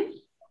that fine?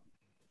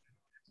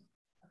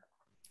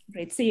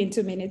 Great. See you in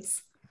 2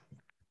 minutes.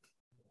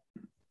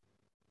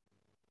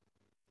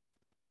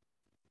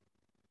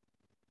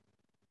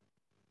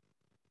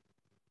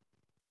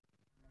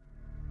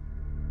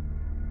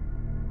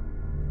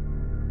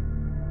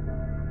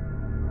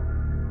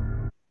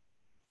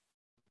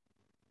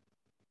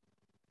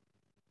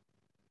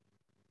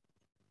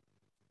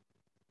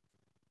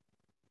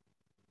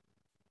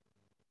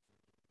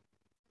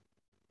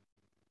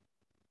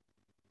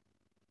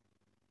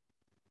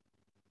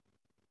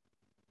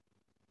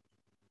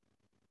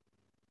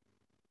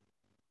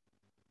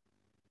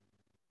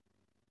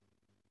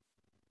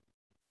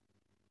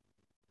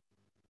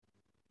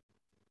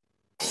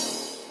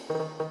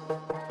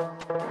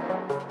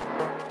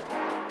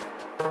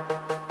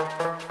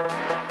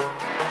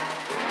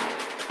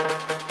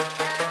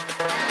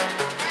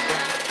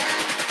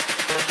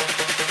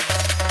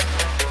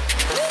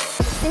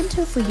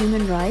 Center for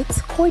Human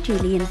Rights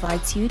cordially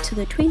invites you to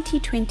the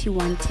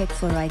 2021 Tech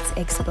for Rights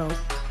Expo.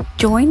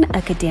 Join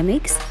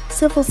academics,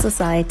 civil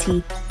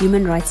society,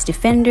 human rights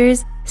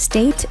defenders,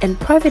 state and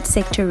private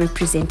sector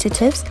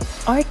representatives,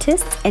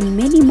 artists, and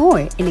many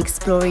more in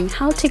exploring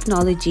how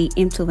technology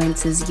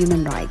influences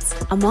human rights.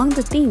 Among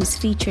the themes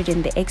featured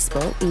in the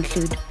expo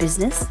include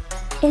business,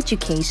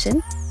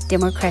 education,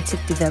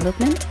 democratic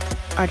development,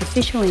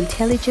 artificial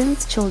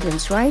intelligence,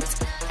 children's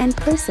rights, and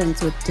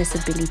persons with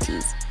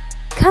disabilities.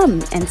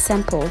 Come and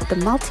sample the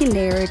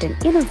multi-layered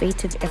and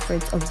innovative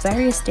efforts of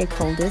various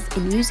stakeholders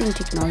in using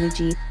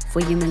technology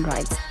for human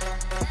rights.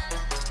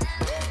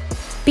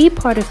 Be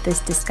part of this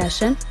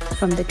discussion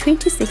from the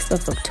 26th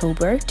of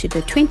October to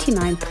the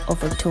 29th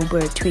of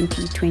October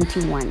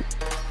 2021.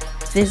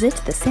 Visit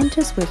the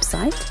Center's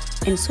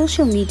website and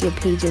social media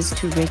pages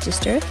to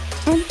register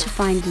and to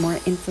find more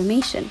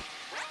information.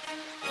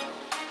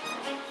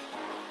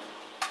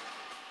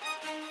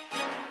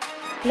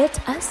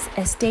 Let us,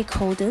 as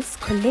stakeholders,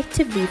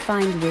 collectively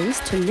find ways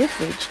to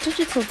leverage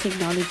digital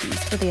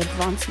technologies for the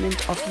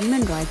advancement of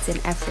human rights in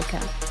Africa.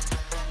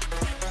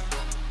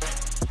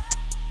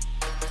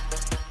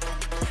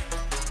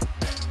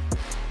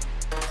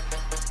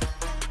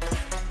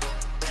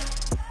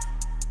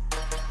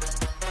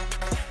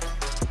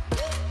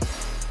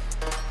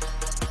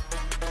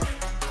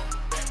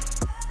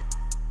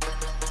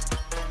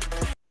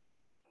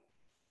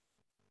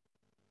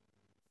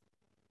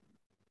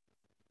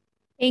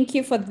 Thank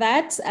you for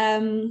that.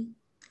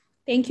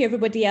 Thank you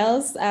everybody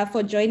else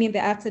for joining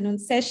the afternoon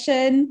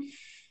session.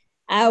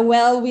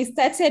 Well, we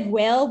started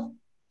well.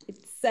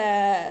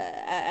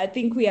 I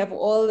think we have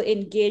all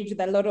engaged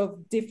with a lot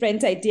of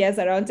different ideas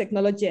around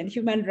technology and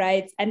human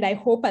rights. And I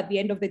hope at the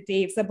end of the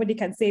day, if somebody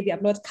can say they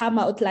have not come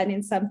out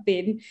learning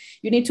something,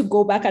 you need to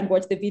go back and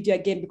watch the video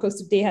again,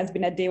 because today has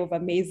been a day of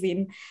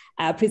amazing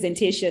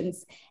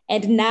presentations.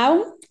 And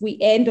now we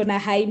end on a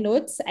high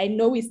note. I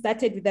know we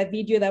started with a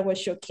video that was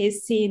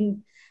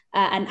showcasing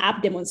an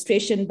app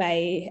demonstration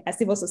by a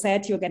civil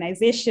society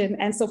organization.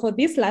 And so for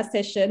this last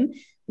session,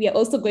 we are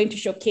also going to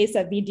showcase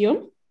a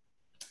video,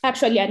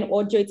 actually an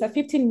audio. It's a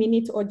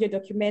 15-minute audio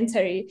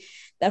documentary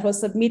that was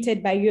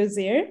submitted by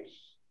Yozir.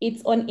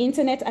 It's on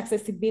internet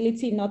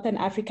accessibility in Northern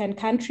African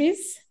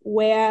countries,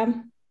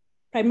 where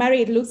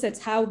primarily it looks at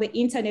how the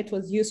internet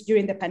was used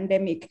during the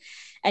pandemic.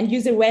 And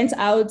Yozir went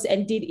out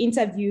and did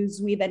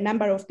interviews with a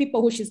number of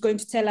people who she's going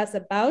to tell us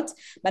about.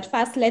 But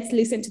first, let's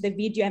listen to the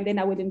video, and then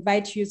I will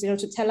invite Yozir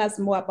to tell us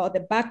more about the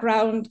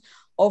background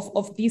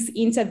of these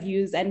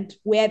interviews and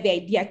where the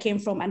idea came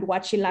from and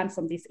what she learned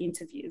from these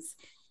interviews.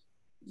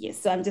 Yes,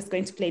 so I'm just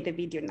going to play the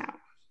video now.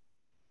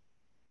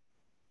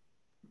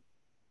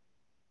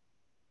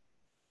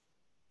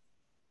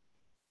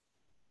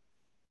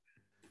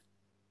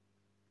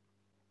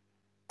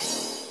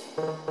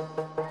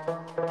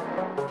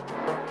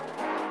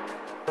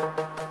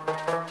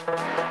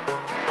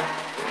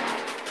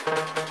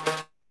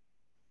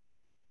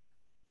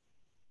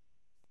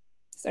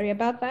 Sorry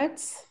about that.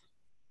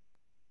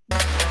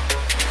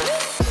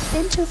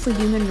 Center for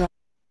Human Rights.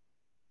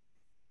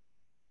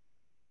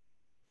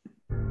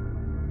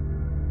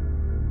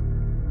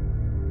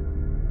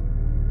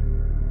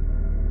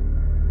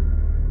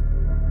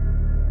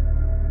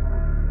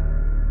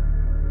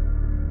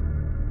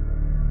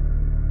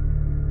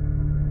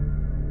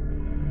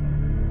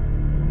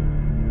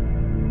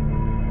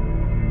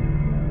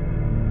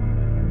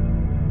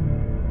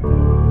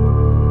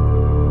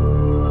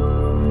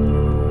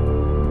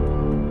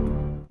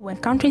 When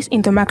countries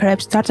in the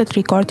Maghreb started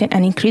recording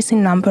an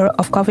increasing number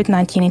of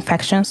COVID-19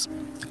 infections,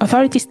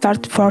 authorities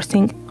started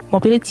forcing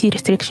mobility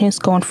restrictions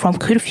going from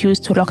curfews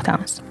to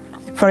lockdowns.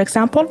 For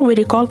example, we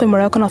recall the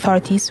Moroccan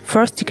authorities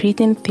first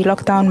decreting the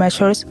lockdown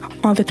measures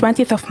on the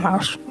 20th of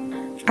March.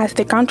 As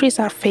the countries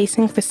are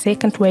facing the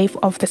second wave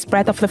of the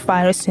spread of the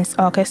virus since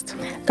August,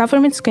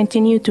 governments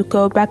continue to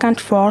go back and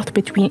forth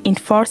between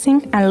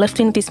enforcing and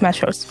lifting these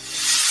measures.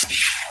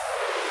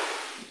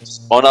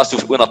 We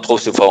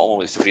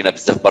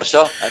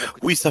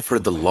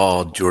suffered a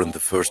lot during the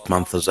first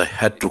month as I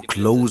had to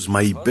close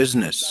my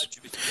business.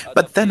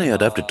 But then I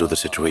adapted to the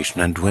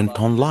situation and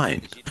went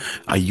online.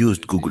 I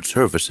used Google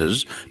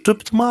services to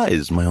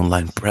optimize my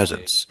online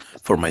presence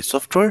for my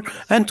software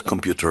and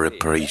computer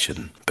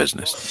reparation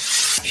business.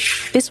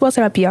 This was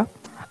Rabia,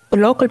 a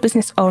local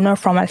business owner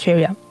from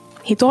Algeria.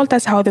 He told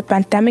us how the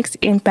pandemic's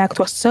impact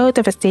was so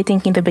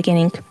devastating in the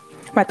beginning,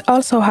 but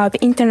also how the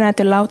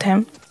internet allowed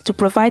him to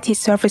provide his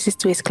services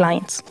to his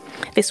clients.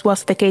 This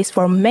was the case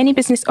for many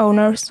business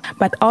owners,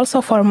 but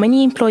also for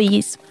many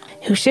employees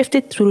who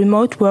shifted to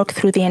remote work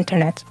through the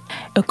internet.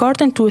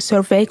 According to a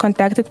survey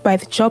conducted by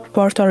the job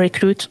portal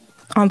Recruit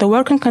on the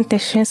working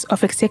conditions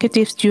of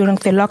executives during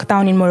the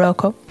lockdown in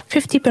Morocco,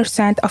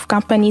 50% of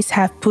companies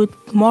have put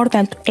more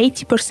than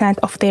 80%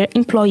 of their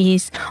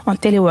employees on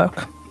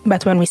telework.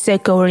 But when we say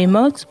go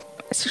remote,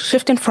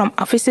 shifting from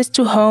offices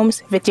to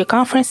homes, video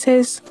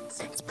conferences,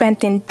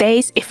 spending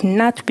days, if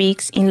not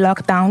weeks, in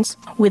lockdowns,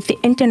 with the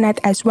internet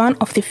as one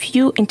of the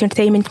few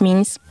entertainment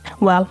means,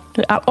 well,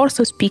 we are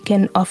also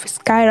speaking of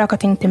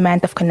skyrocketing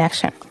demand of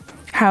connection.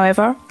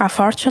 However,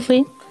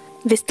 unfortunately,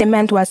 this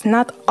demand was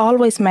not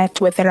always met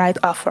with the right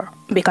offer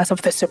because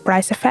of the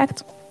surprise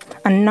effect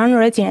and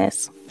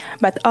non-readiness,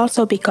 but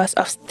also because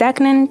of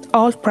stagnant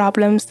old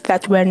problems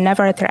that were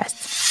never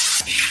addressed.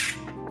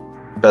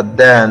 But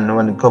then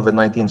when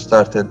COVID-19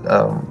 started,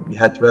 we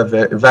had to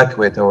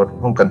evacuate our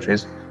home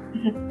countries.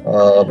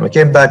 We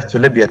came back to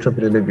Libya,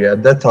 Tripoli, Libya.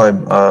 At that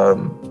time,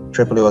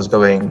 Tripoli was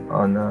going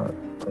on a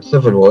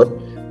civil war.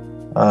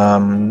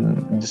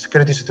 The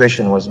security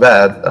situation was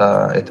bad.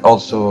 It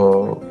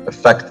also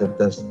affected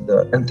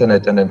the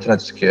internet and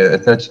internet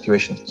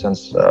situation,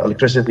 since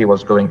electricity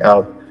was going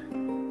out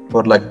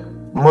for like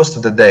most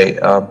of the day,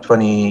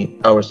 20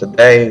 hours a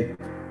day.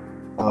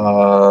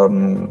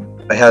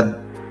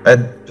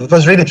 It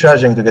was really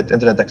tragic to get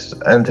internet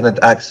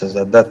access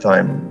at that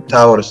time.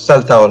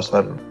 Cell towers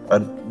are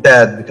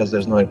dead because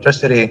there's no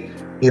electricity.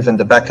 Even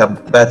the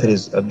backup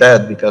batteries are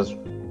dead because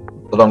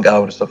the long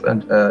hours of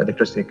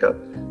electricity cut.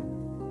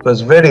 It was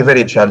very,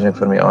 very challenging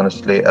for me,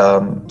 honestly.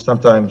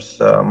 Sometimes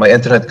my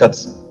internet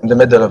cuts in the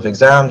middle of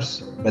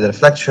exams, middle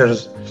of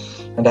lectures,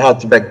 and I had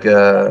to beg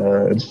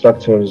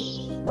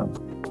instructors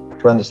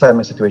to understand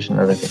my situation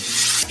and everything.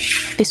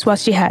 This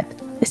was Jihad,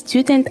 a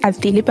student at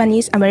the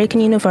Lebanese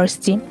American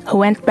University who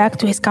went back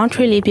to his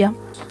country, Libya,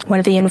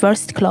 when the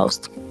university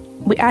closed.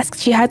 We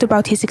asked Jihad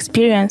about his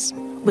experience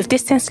with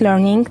distance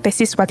learning. This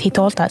is what he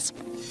told us.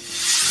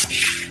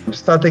 I'm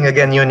starting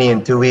again uni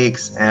in 2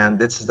 weeks, and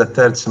this is the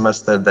third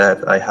semester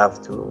that I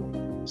have to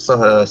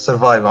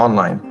survive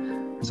online.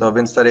 So I've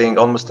been studying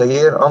almost a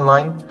year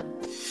online.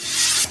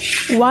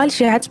 While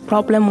Jihad's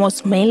problem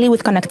was mainly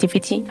with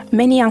connectivity,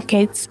 many young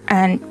kids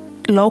and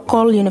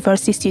local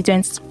university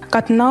students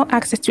got no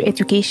access to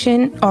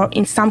education, or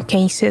in some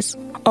cases,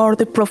 or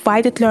the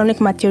provided learning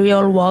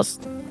material was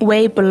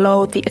way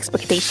below the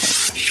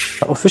expectations.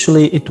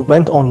 Officially, it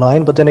went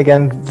online, but then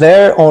again,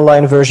 their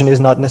online version is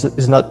not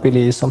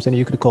really something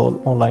you could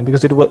call online,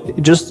 because it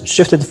just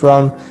shifted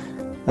from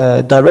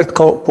direct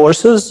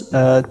courses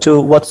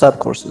to WhatsApp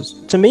courses.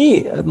 To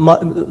me,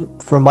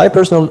 from my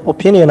personal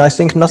opinion, I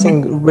think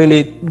nothing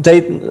really.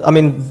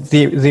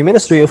 The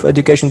Ministry of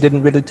Education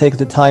didn't really take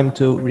the time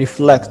to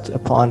reflect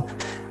upon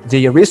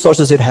the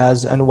resources it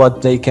has and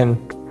what they can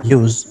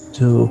use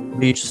to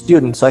reach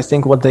students. I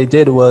think what they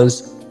did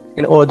was,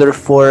 in order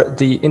for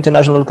the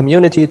international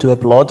community to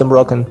applaud the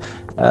Moroccan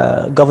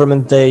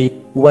government, they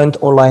went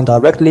online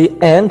directly,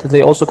 and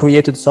they also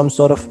created some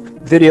sort of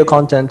video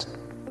content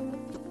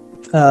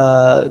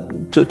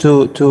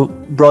to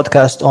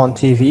broadcast on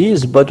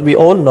TVs. But we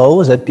all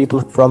know that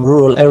people from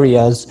rural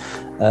areas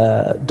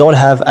don't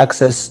have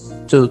access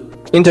to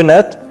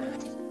internet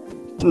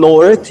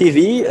nor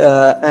TV,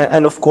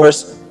 and of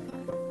course,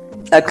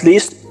 at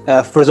least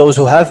for those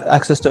who have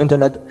access to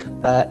internet,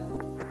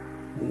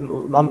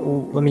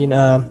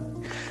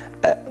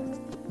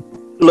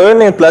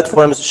 learning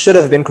platforms should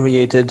have been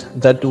created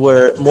that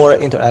were more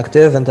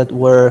interactive and that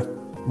were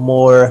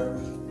more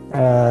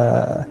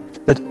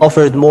that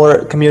offered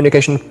more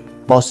communication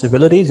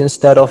possibilities,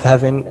 instead of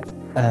having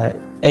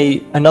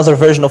another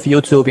version of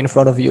YouTube in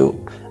front of you.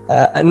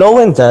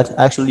 Knowing that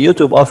actually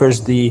YouTube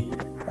offers the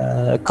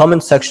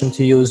comment section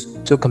to use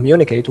to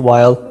communicate,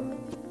 while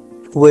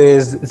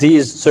with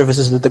these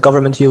services that the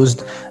government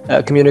used,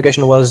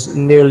 communication was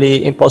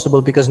nearly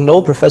impossible, because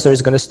no professor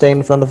is going to stay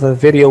in front of a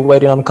video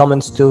waiting on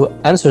comments to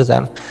answer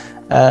them.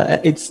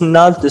 It's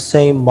not the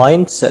same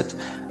mindset.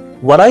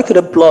 What I could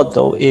applaud,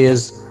 though,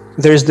 is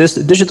there's this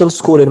digital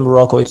school in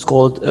Morocco. It's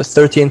called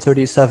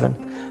 1337,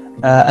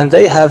 and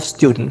they have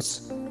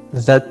students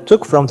that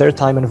took from their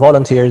time and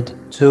volunteered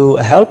to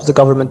help the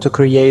government to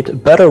create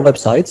better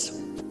websites,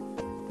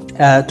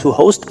 to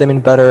host them in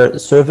better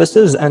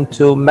services, and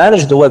to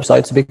manage the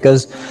websites,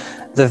 because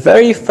the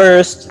very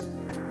first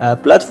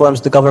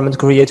platforms the government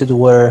created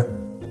were,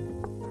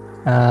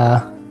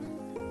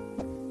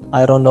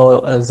 I don't know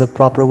the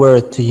proper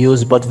word to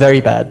use, but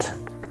very bad,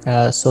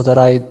 so that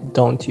I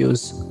don't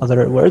use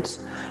other words.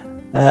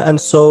 And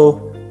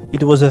so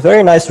it was a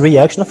very nice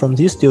reaction from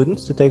these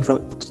students to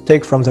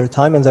take from their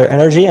time and their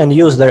energy and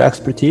use their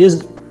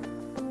expertise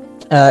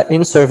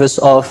in service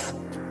of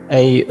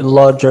a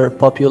larger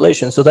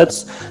population. So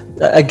that's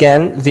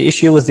again the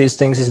issue with these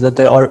things, is that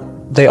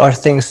they are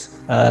things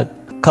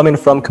coming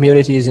from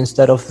communities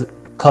instead of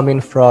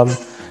coming from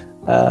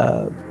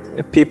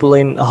people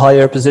in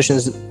higher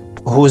positions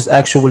whose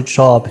actual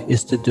job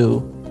is to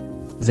do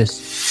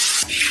this.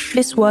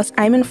 This was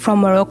Ayman from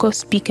Morocco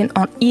speaking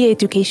on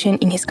e-education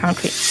in his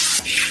country.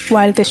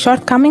 While the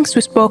shortcomings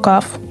we spoke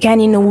of can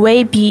in a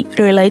way be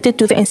related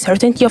to the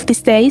uncertainty of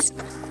these days,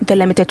 the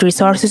limited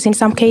resources in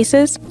some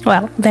cases,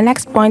 well, the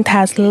next point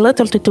has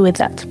little to do with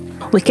that.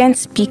 We can't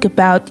speak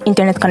about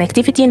internet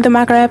connectivity in the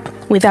Maghreb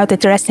without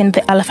addressing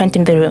the elephant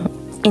in the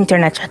room,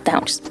 internet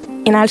shutdowns.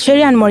 In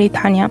Algeria and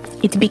Mauritania,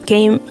 it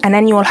became an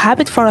annual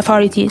habit for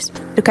authorities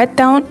to cut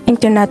down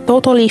internet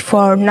totally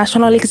for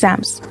national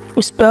exams.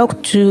 We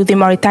spoke to the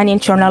Mauritanian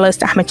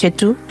journalist Ahmed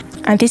Jedou,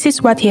 and this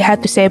is what he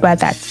had to say about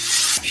that.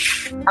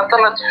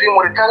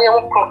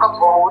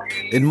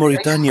 In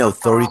Mauritania,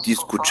 authorities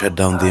could shut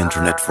down the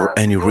internet for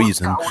any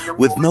reason,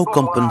 with no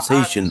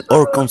compensation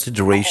or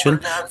consideration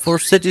for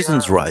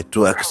citizens' right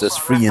to access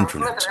free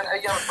internet.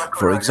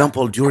 For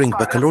example, during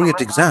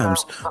baccalaureate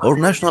exams or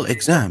national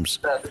exams,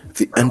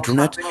 the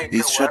internet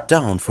is shut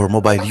down for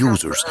mobile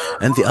users,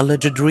 and the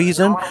alleged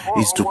reason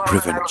is to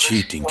prevent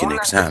cheating in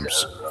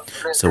exams.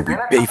 So we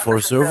pay for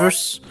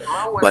servers,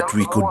 but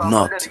we could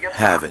not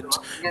have it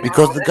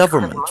because the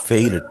government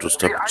failed to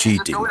stop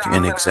cheating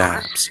in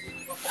exams.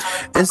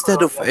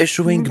 Instead of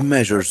issuing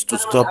measures to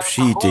stop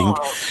cheating,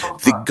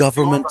 the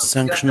government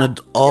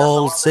sanctioned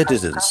all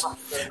citizens.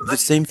 The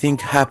same thing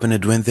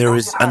happened when there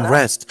is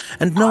unrest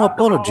and no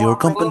apology or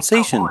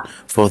compensation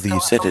for the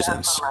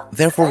citizens.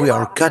 Therefore, we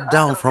are cut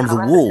down from the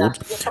world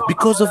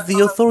because of the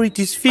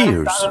authorities'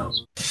 fears.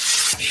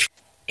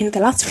 In the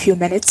last few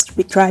minutes,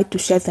 we tried to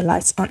shed the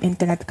light on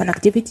internet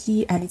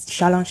connectivity and its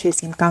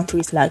challenges in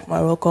countries like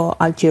Morocco,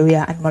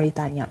 Algeria, and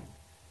Mauritania.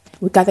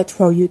 We gathered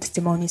for you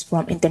testimonies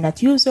from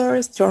internet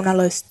users,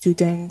 journalists,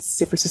 students,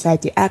 civil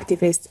society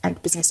activists,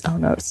 and business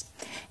owners.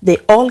 They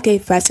all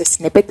gave us a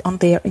snippet on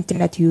their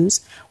internet use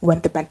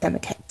when the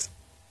pandemic hit.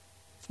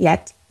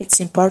 Yet,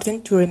 it's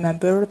important to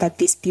remember that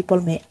these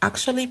people may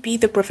actually be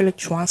the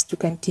privileged ones to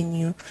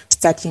continue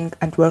studying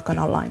and working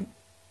online.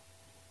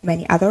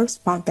 Many others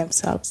found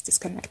themselves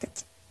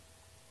disconnected.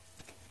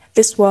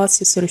 This was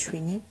Yusuf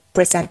Shwini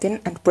presenting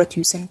and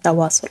producing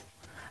Tawasul,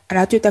 an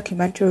audio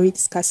documentary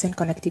discussing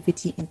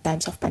connectivity in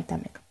times of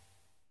pandemic.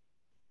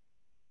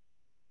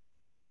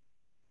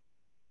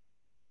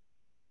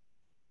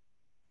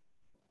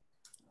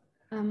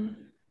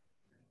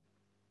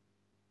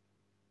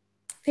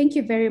 Thank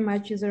you very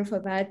much, Yusuf, for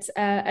that.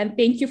 And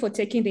thank you for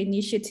taking the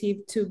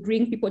initiative to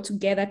bring people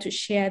together to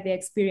share their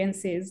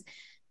experiences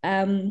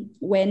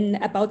when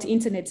about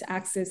internet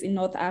access in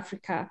North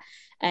Africa.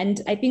 And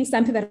I think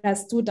something that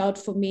has stood out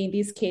for me in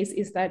this case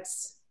is that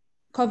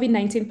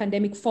COVID-19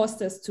 pandemic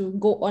forced us to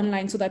go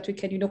online so that we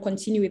can,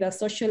 continue with our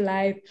social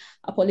life,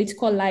 our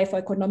political life, our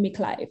economic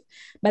life.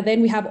 But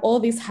then we have all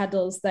these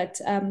hurdles that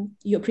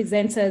your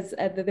presenters,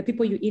 the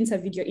people you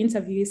interviewed, your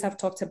interviewees have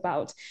talked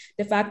about.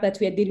 The fact that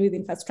we are dealing with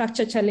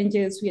infrastructure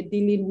challenges, we are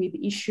dealing with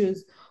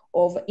issues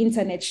of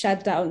internet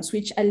shutdowns,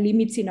 which are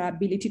limiting our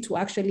ability to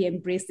actually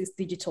embrace this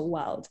digital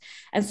world.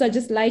 And so I'd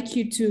just like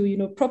you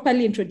to,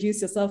 properly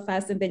introduce yourself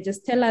first, and then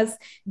just tell us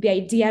the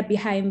idea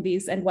behind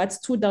this and what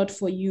stood out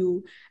for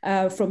you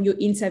from your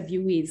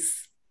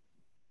interviewees.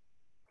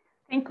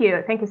 Thank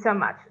you so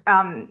much.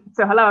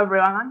 So hello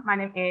everyone, my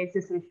name is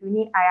Yusuf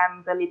Shwini. I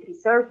am the lead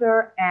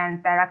researcher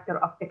and director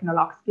of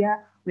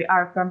Technoloxia. We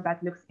are a firm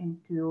that looks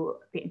into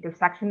the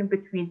intersection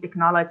between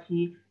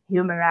technology,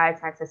 human rights,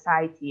 and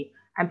society.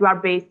 And we are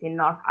based in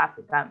North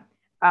Africa.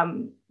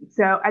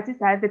 So as you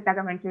said, the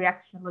documentary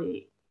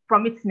actually,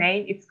 from its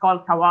name, it's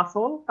called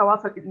Tawasul.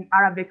 Tawasul in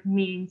Arabic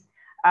means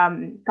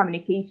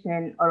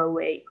communication, or a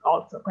way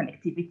also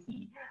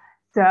connectivity.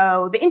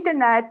 So the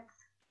internet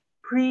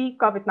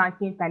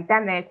pre-COVID-19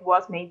 pandemic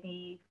was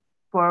maybe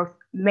for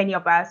many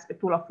of us a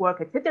tool of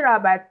work, etc.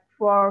 But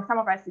for some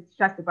of us, it's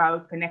just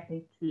about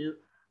connecting to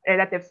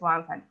relatives,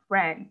 ones, and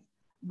friends.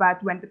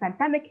 But when the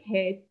pandemic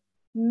hit,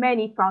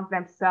 many found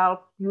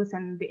themselves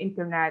using the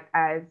internet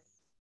as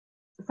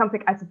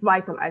something as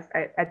vital as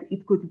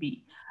it could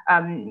be.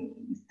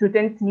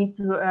 Students need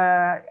to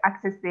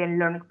access their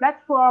learning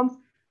platforms,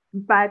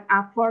 but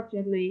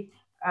unfortunately,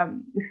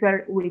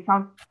 we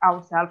found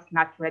ourselves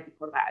not ready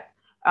for that.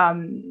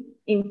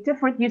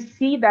 You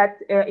see that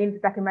in the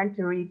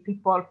documentary,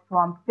 people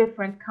from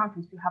different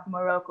countries, we have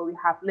Morocco, we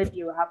have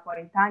Libya, we have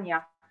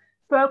Mauritania,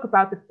 spoke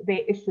about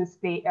the issues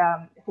they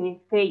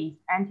face,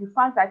 and you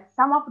find that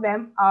some of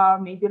them are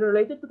maybe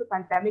related to the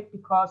pandemic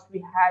because we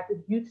had a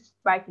huge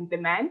spike in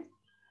demand,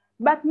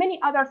 but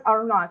many others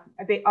are not.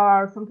 They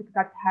are something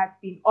that has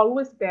been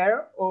always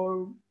there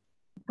or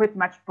pretty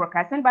much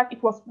present, but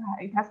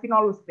it has been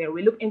always there.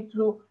 We look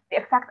into the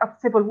effect of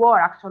civil war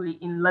actually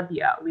in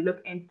Libya. We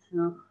look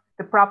into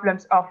the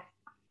problems of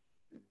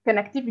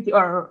connectivity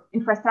or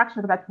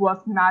infrastructure that was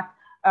not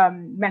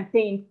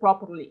maintained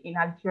properly in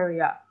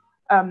Algeria.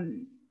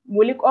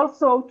 We look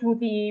also to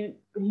the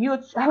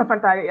huge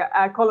elephant,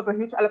 I call it a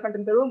huge elephant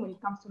in the room when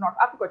it comes to North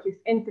Africa, which is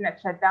internet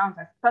shutdowns,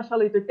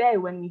 especially today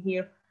when we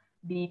hear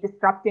the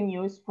disrupting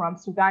news from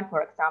Sudan,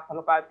 for example,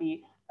 about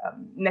the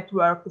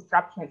network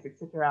disruptions,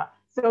 etc.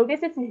 So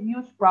this is a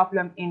huge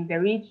problem in the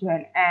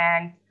region.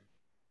 And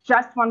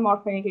just one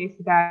more thing is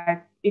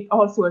that it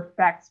also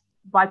affects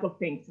vital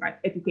things like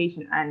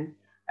education and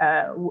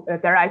the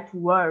right to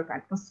work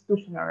and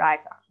constitutional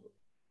rights, actually.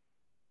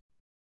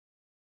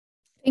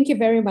 Thank you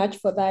very much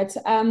for that.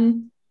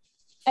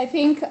 I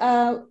think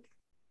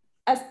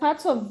as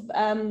part of,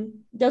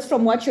 just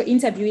from what your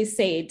interviewee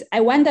said,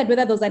 I wondered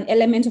whether there was an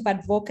element of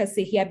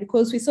advocacy here,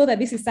 because we saw that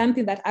this is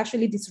something that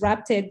actually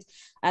disrupted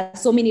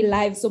so many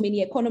lives, so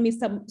many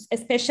economies,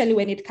 especially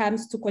when it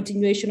comes to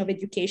continuation of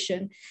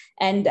education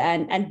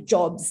and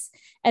jobs.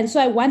 And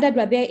so I wondered,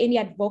 were there any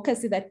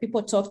advocacy that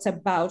people talked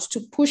about to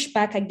push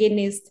back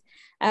against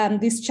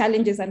these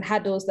challenges and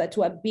hurdles that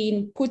were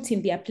being put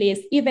in their place,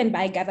 even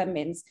by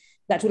governments,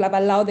 that will have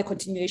allowed the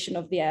continuation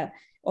of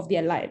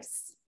their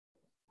lives?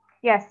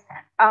 Yes.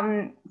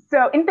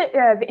 So in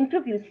the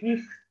interviews,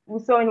 we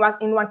saw in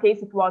one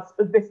case, it was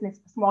a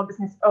small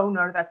business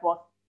owner that was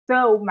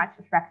so much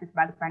affected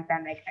by the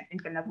pandemic, and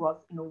internet was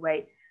in a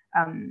way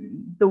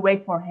the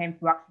way for him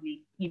to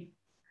actually keep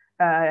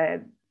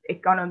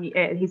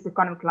his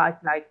economic life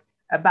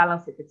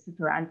balance it,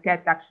 etc., and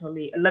get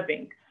actually a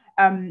living.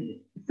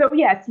 So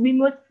yes, we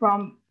moved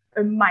from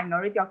a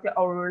minority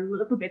or a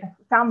little bit of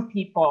some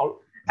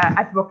people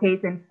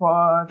advocating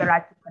for the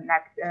right to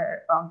connect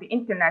on the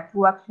internet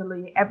to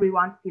actually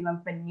everyone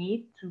feeling the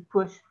need to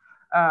push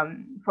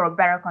for a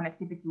better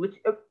connectivity,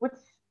 which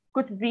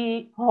could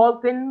be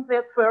holding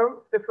the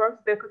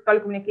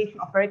telecommunication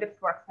operators,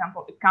 for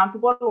example,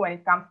 accountable when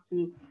it comes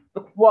to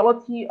the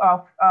quality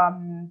of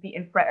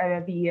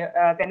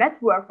the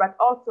network, but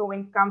also when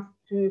it comes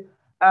to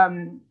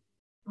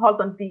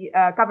hold on the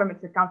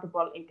governments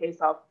accountable in case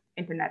of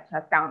internet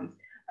shutdowns.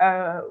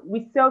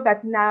 We saw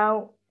that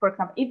now, for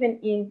example, even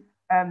in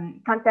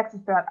contexts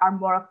that are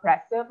more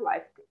oppressive,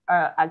 like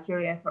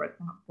Algeria, for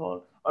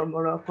example, or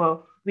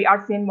Morocco, we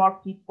are seeing more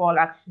people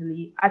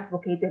actually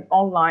advocating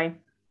online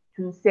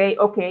to say,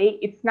 okay,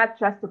 it's not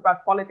just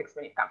about politics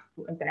when it comes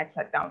to internet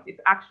shutdowns. It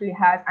actually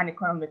has an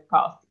economic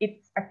cost.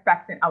 It's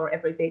affecting our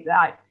everyday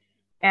life.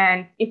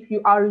 And if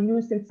you are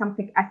using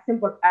something as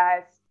simple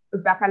as a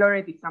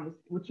baccalaureate exam,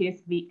 which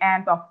is the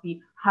end of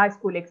the high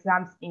school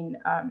exams in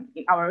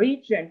our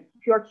region,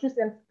 if you're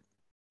choosing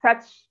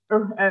such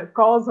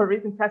cause or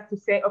reason just to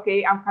say,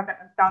 okay, I'm cutting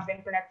down the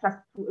internet just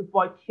to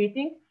avoid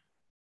cheating,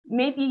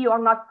 maybe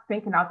you're not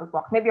thinking out of the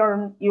box. Maybe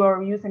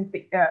you're using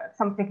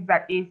something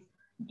that is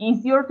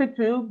easier to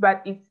do,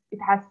 but it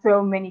has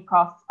so many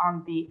costs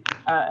on the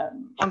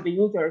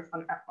users,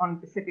 on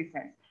the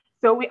citizens.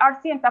 So we are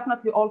seeing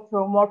definitely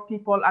also more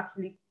people,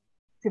 actually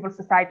civil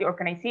society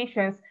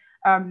organizations,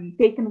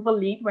 taking the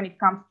lead when it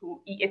comes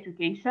to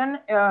e-education.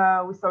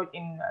 We saw it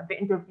in the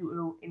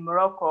interview in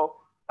Morocco,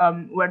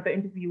 where the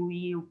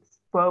interviewee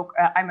spoke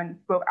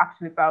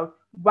actually about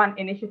one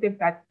initiative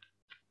that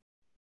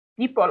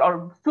people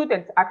or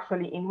students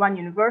actually in one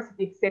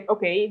university said,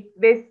 okay,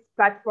 this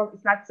platform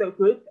is not so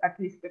good, at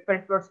least the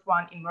very first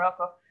one in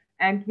Morocco,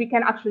 and we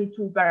can actually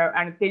do better,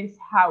 and this is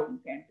how we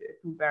can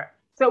do better.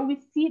 So we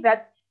see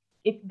that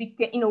it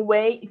became, in a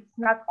way, it's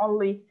not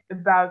only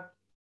about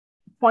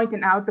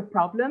pointing out the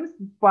problems,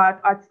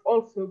 but it's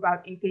also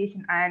about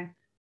engaging and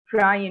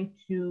trying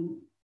to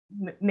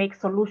make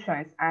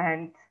solutions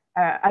and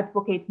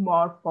advocate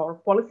more for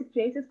policy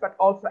changes, but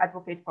also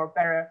advocate for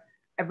better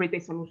everyday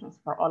solutions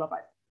for all of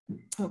us.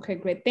 Okay,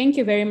 great. Thank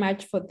you very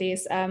much for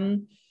this.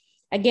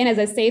 Again, as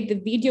I said, the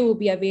video will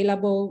be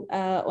available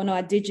on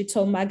our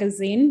digital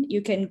magazine.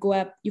 You can go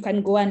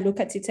and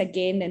look at it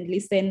again and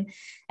listen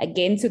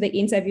again to the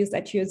interviews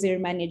that Yusir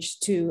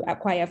managed to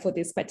acquire for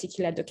this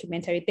particular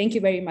documentary. Thank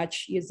you very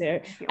much,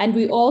 Yusir. And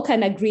we all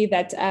can agree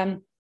that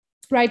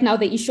right now,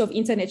 the issue of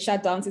internet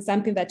shutdowns is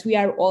something that we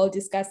are all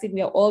discussing.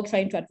 We are all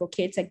trying to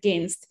advocate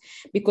against,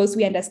 because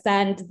we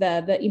understand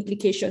the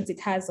implications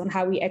it has on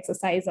how we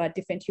exercise our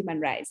different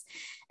human rights.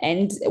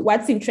 And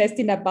what's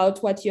interesting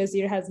about what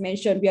Yusir has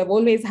mentioned, we have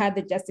always had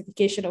the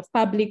justification of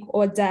public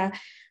order,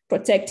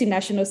 protecting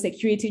national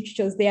security, which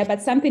was there.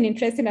 But something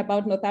interesting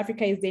about North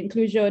Africa is the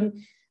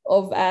inclusion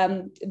of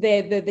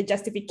the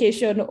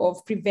justification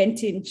of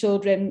preventing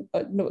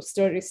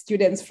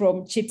students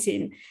from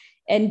cheating.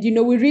 And,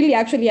 we really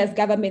actually as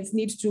governments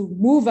need to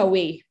move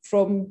away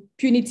from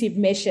punitive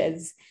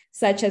measures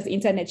such as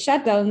internet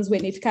shutdowns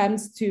when it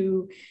comes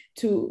to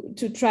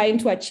trying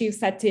to achieve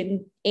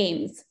certain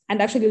aims,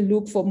 and actually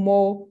look for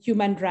more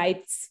human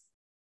rights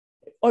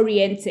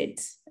oriented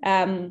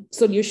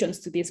solutions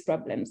to these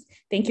problems.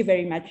 Thank you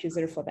very much,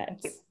 Yusir, for that.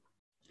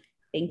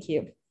 Thank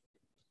you.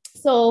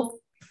 So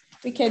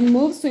we can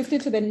move swiftly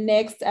to the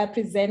next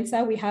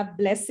presenter. We have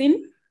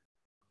Blessing.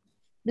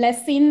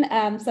 Blessing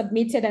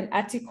submitted an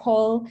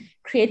article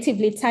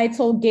creatively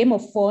titled Game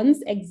of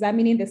Phones,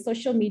 Examining the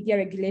Social Media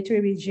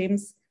Regulatory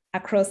Regimes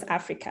Across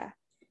Africa.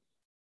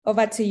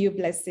 Over to you,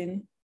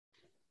 Blessing.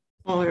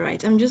 All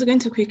right, I'm just going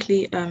to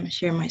quickly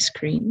share my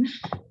screen.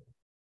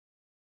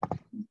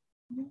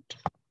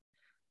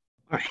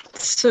 All right,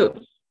 so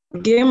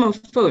Game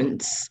of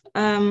Phones.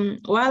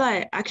 While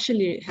I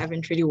actually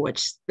haven't really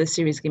watched the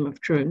series Game of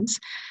Thrones,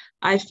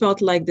 I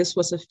felt like this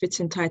was a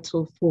fitting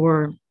title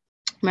for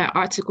my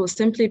article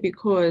simply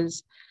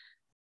because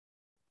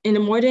in the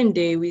modern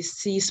day, we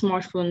see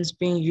smartphones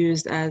being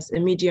used as a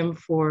medium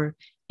for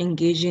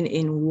engaging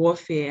in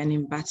warfare and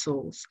in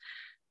battles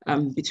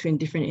between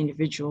different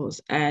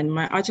individuals. And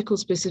my article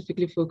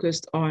specifically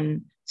focused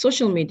on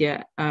social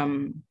media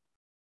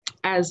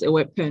as a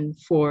weapon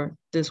for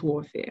this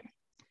warfare.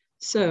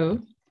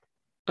 So,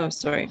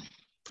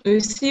 you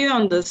see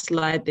on the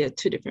slide, there are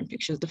two different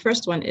pictures. The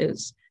first one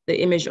is the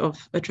image of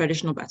a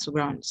traditional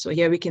battleground. So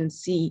here we can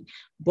see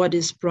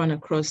bodies sprung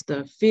across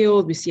the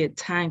field. We see a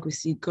tank, we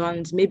see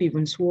guns, maybe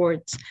even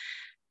swords.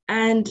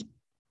 And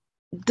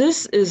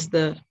this is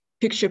the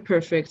picture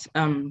perfect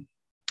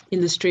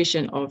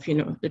illustration of,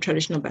 the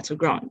traditional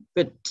battleground.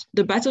 But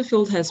the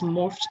battlefield has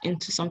morphed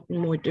into something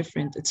more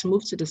different. It's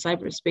moved to the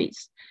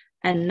cyberspace.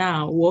 And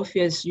now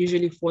warfare is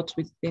usually fought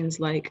with things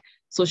like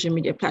social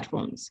media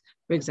platforms,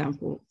 for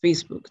example,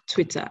 Facebook,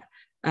 Twitter,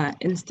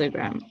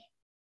 Instagram.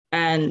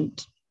 And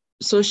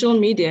social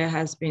media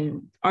has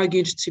been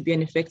argued to be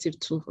an effective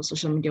tool for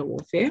social media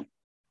warfare.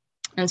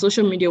 And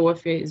social media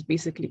warfare is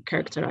basically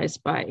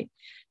characterized by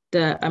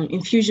the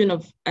infusion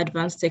of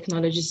advanced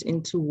technologies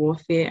into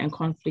warfare and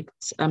conflict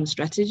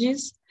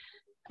strategies.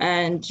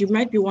 And you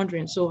might be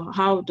wondering, so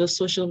how does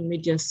social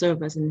media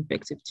serve as an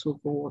effective tool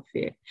for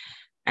warfare?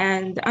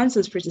 And the answer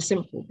is pretty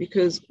simple,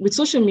 because with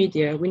social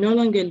media, we no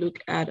longer look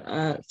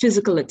at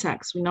physical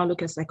attacks. We now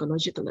look at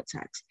psychological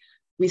attacks.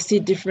 We see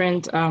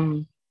different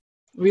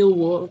real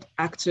world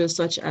actors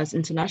such as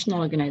international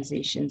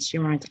organizations,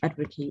 human rights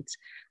advocates,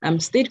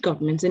 state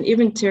governments, and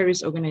even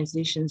terrorist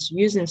organizations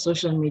using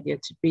social media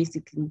to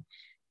basically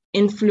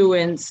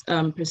influence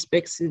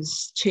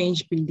perspectives,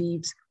 change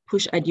beliefs,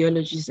 push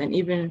ideologies, and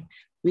even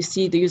we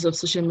see the use of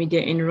social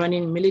media in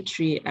running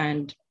military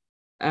and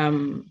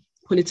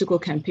political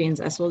campaigns,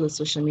 as well as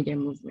social media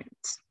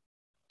movements.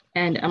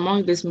 And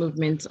among these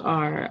movements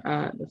are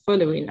the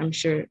following. I'm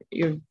sure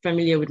you're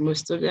familiar with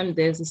most of them.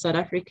 There's the South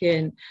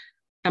African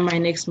My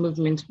Next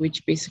movement,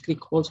 which basically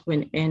calls for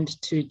an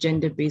end to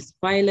gender-based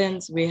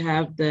violence. We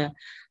have the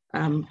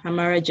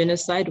Hamara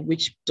genocide,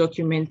 which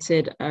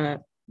documented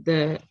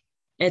the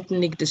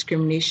ethnic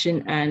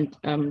discrimination and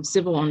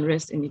civil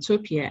unrest in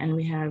Ethiopia. And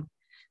we have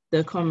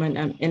the common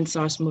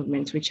EndSARS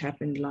movement, which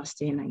happened last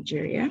year in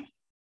Nigeria.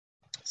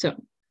 So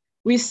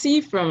we see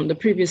from the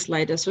previous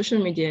slide that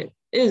social media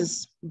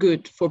is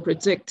good for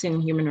protecting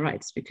human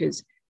rights,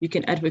 because you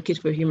can advocate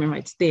for human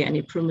rights there and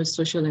it promotes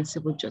social and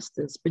civil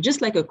justice. But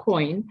just like a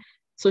coin,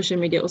 social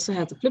media also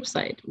has a flip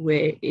side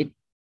where it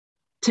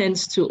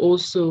tends to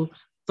also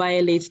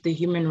violate the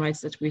human rights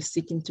that we're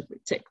seeking to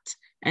protect.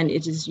 And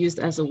it is used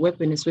as a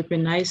weapon, it's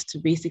weaponized to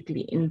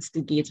basically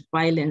instigate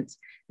violence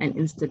and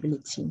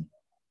instability.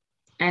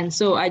 And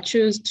so I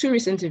chose two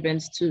recent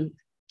events to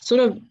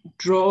sort of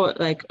draw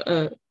like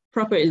a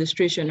proper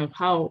illustration of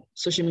how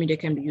social media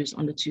can be used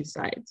on the two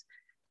sides.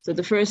 So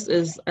the first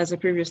is, as I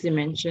previously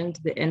mentioned,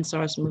 the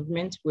EndSARS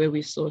movement, where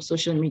we saw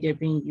social media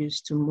being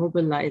used to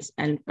mobilize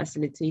and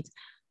facilitate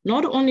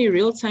not only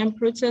real-time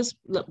protests,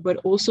 but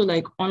also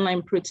like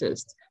online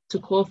protests to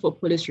call for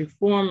police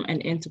reform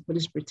and end to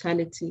police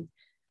brutality,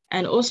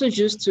 and also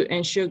just to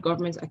ensure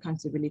government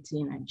accountability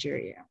in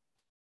Nigeria.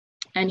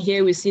 And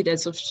here we see that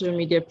social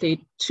media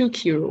played two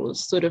key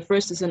roles. So the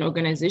first is an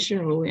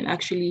organization role in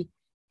actually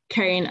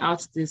carrying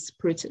out this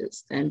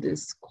protest and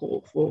this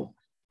call for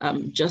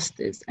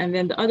justice. And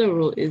then the other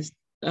role is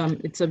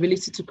its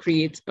ability to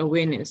create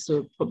awareness,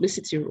 so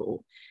publicity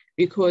role,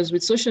 because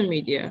with social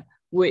media,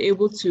 we're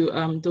able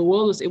to, the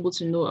world was able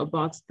to know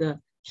about the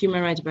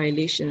human rights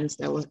violations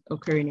that were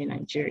occurring in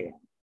Nigeria.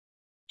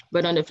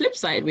 But on the flip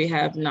side, we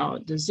have now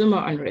the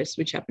Zuma unrest,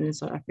 which happened in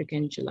South Africa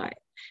in July.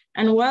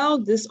 And while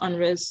this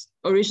unrest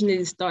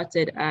originally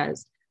started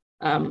as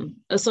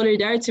a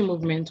solidarity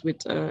movement with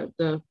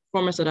the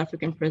former South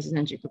African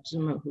president, Jacob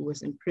Zuma, who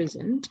was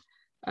imprisoned,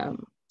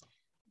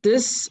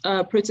 this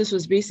protest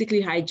was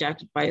basically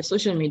hijacked by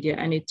social media,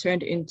 and it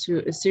turned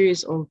into a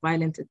series of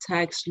violent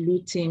attacks,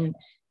 looting.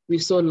 We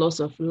saw loss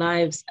of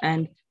lives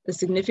and a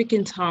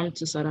significant harm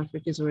to South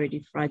Africa's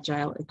already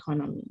fragile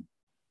economy.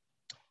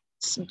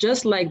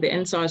 Just like the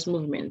EndSARS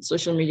movement,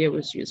 social media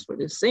was used for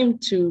the same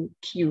two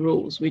key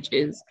roles, which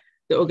is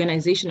the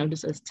organization of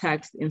these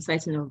attacks, the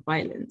inciting of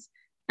violence,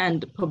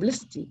 and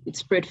publicity. It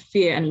spread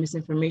fear and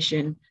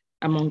misinformation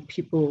among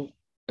people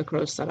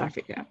across South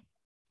Africa.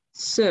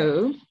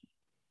 So,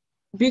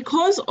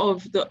 because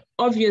of the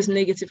obvious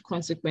negative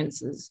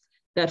consequences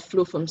that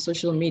flow from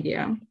social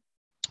media,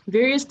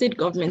 various state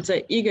governments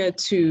are eager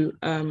to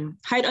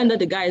hide under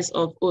the guise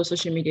of, oh,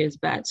 social media is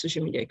bad,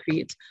 social media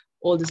creates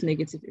all these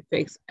negative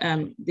effects.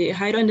 They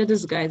hide under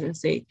this guise and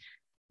say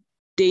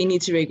they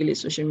need to regulate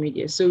social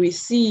media. So we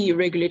see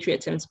regulatory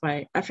attempts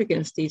by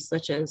African states,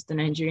 such as the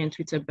Nigerian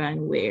Twitter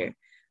ban, where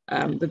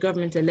the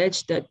government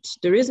alleged that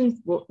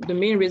the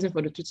main reason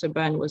for the Twitter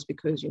ban was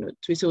because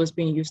Twitter was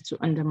being used to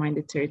undermine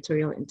the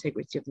territorial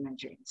integrity of the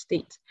Nigerian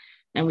state.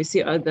 And we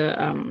see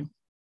other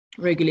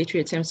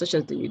regulatory attempts, such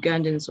as the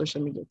Ugandan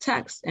social media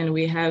tax, and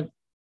we have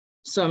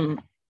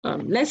some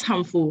less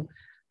harmful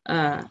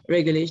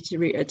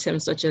regulatory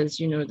attempts, such as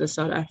the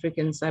South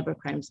African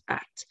Cybercrimes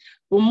Act.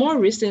 But more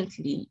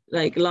recently,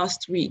 like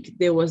last week,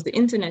 there was the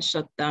internet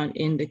shutdown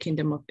in the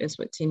Kingdom of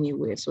Eswatini,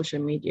 where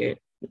social media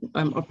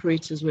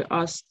operators were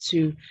asked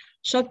to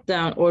shut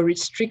down or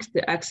restrict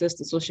the access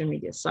to social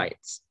media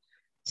sites.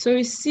 So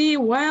we see,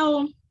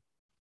 while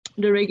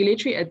the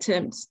regulatory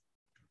attempts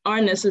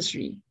are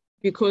necessary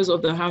because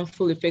of the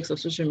harmful effects of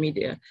social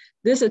media,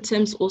 these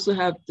attempts also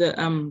have the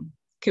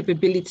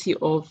capability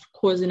of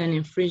causing an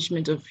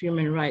infringement of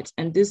human rights.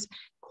 And this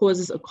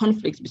causes a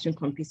conflict between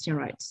competing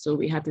rights. So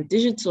we have the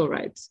digital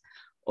rights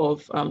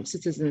of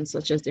citizens,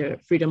 such as their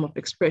freedom of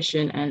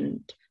expression and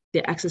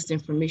their access to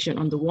information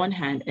on the one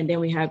hand, and then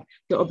we have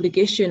the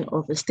obligation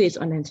of a state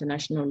under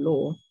international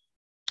law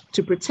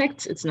to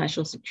protect its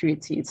national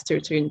security, its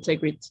territorial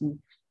integrity,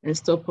 and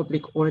stop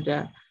public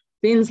order,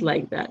 things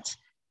like that.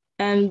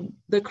 And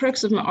the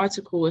crux of my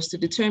article was to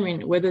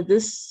determine whether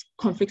this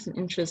conflict of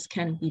interest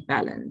can be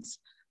balanced,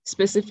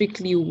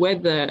 specifically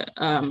whether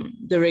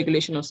the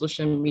regulation of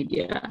social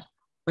media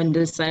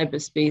under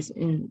cyberspace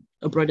in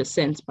a broader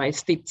sense by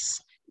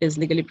states is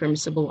legally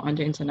permissible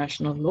under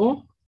international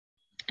law.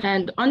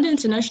 And under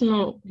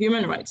international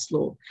human rights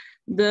law,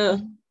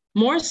 the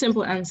more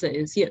simple answer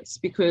is yes,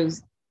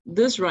 because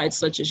these rights,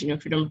 such as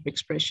freedom of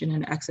expression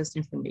and access to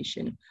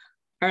information,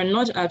 are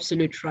not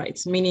absolute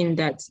rights, meaning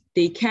that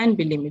they can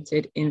be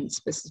limited in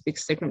specific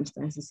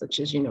circumstances, such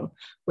as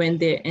when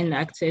they're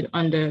enacted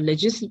under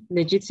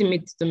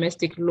legitimate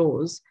domestic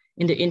laws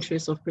in the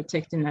interest of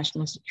protecting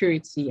national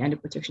security and the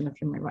protection of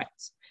human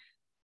rights.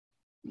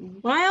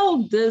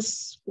 While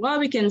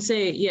we can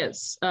say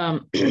yes,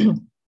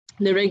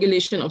 the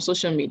regulation of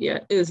social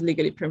media is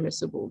legally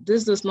permissible,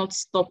 this does not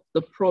stop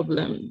the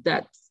problem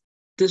that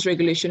this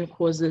regulation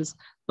causes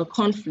a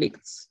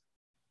conflict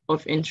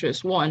of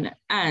interest, one,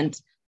 and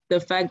the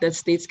fact that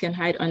states can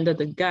hide under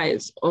the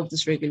guise of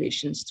these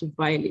regulations to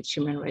violate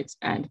human rights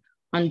and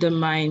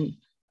undermine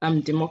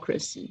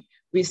democracy.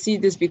 We see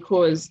this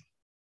because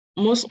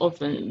most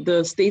often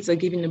the states are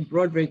given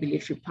broad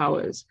regulatory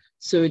powers.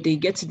 So they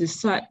get to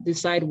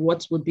decide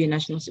what would be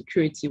national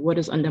security, what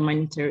is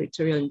undermining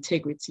territorial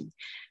integrity.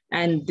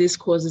 And this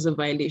causes a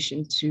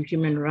violation to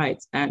human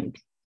rights and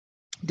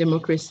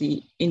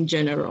democracy in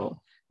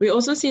general. We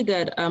also see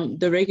that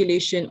the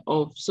regulation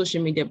of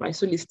social media by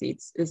solely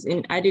states is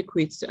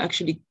inadequate to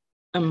actually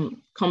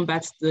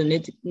combat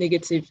the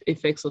negative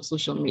effects of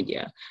social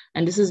media.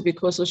 And this is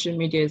because social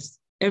media is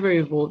ever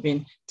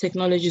evolving,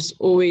 technology is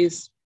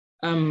always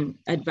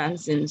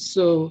advancing.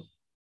 So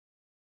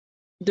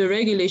the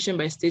regulation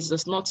by states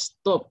does not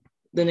stop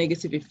the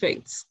negative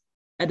effects.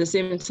 At the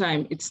same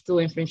time, it's still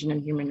infringing on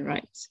human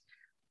rights.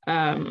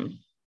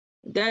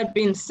 That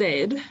being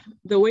said,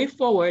 the way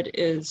forward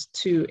is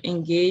to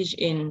engage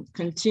in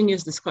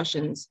continuous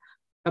discussions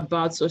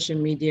about social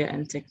media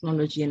and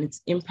technology and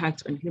its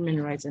impact on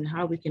human rights and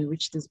how we can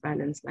reach this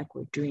balance like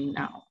we're doing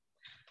now.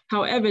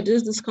 However,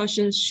 these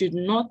discussions should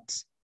not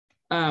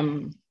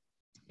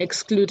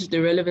exclude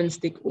the relevant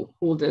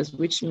stakeholders,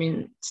 which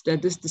means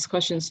that these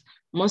discussions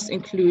must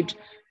include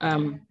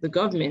the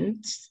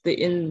government,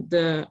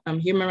 the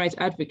human rights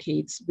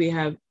advocates. We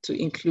have to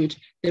include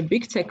the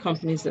big tech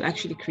companies that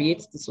actually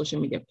create the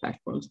social media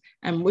platforms,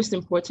 and most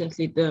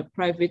importantly, the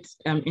private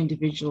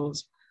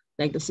individuals,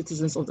 like the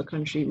citizens of the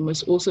country,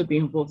 must also be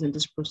involved in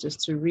this process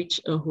to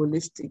reach a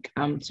holistic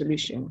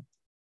solution.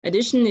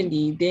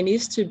 Additionally, there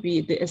needs to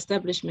be the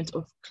establishment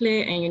of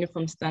clear and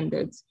uniform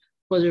standards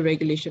for the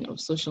regulation of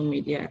social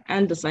media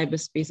and the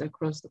cyberspace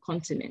across the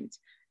continent,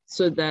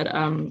 so that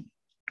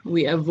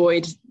we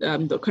avoid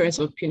the occurrence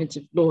of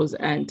punitive laws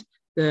and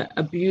the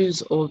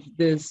abuse of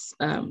these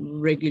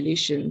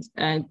regulations.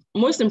 And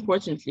most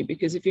importantly,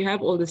 because if you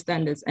have all the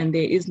standards and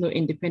there is no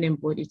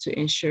independent body to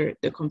ensure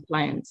the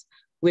compliance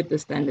with the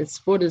standards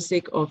for the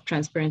sake of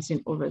transparency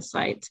and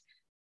oversight,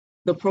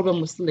 the problem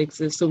will still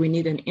exist. So we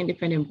need an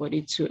independent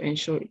body to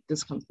ensure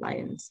this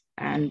compliance.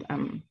 And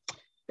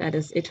that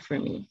is it for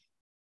me.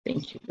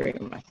 Thank you very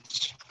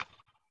much.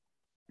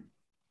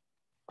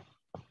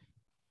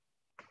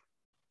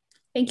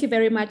 Thank you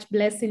very much,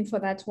 Blessing, for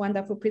that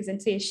wonderful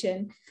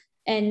presentation.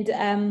 And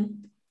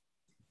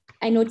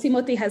I know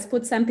Timothy has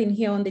put something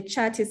here on the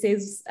chat. He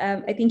says,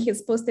 I think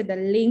he's posted a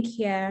link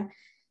here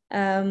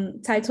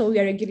titled, "We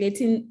are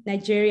regulating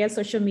Nigeria's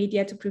social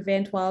media to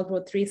prevent World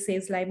War III,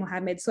 says Lai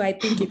Mohammed." So I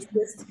think it's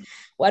just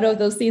one of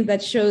those things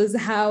that shows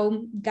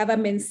how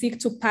governments seek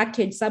to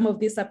package some of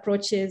these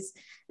approaches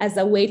as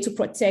a way to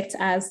protect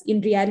us.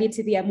 In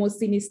reality, there are more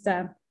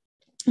sinister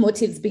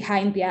motives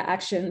behind their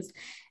actions.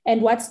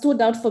 And what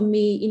stood out for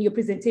me in your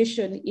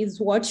presentation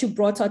is what you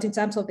brought out in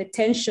terms of the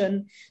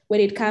tension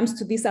when it comes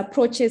to these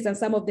approaches and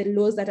some of the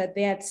laws that are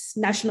there at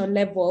national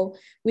level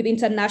with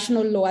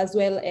international law, as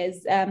well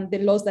as the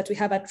laws that we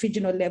have at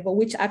regional level,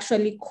 which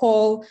actually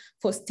call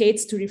for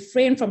states to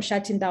refrain from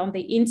shutting down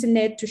the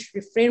internet, to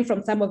refrain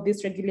from some of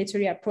these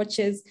regulatory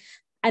approaches,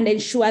 and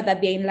ensure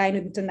that they're in line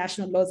with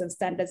international laws and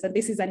standards. And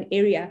this is an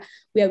area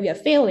where we are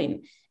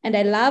failing. And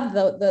I love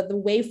the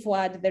way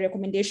forward, the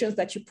recommendations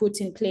that you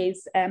put in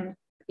place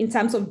in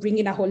terms of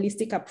bringing a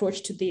holistic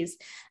approach to this.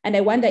 And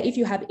I wonder if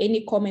you have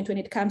any comment when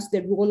it comes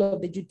to the role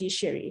of the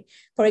judiciary.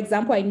 For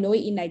example, I know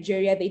in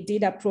Nigeria, they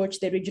did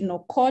approach the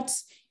regional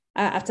courts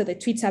after the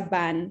Twitter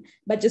ban,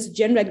 but just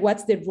generally,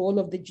 what's the role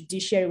of the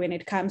judiciary when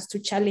it comes to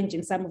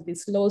challenging some of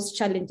these laws,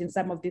 challenging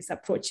some of these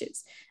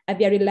approaches? Are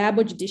there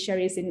reliable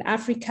judiciaries in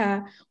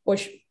Africa, or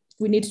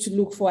we need to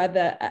look for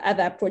other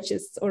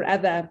approaches or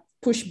other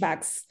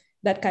pushbacks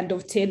that can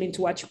dovetail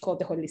into what you call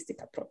the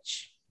holistic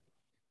approach?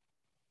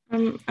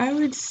 I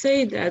would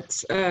say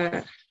that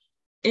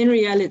in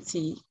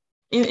reality,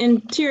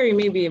 in theory,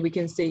 maybe we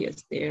can say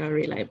yes, they are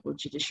reliable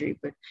judiciary,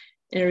 but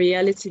in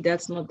reality,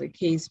 that's not the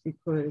case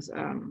because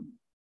I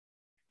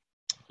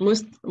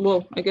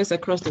guess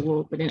across the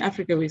world, but in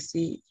Africa, we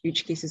see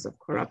huge cases of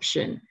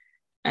corruption,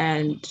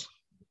 and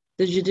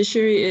the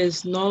judiciary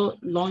is no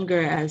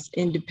longer as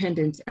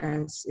independent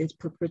as it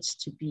purports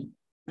to be.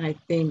 I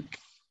think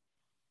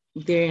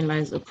therein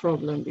lies a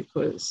problem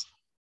because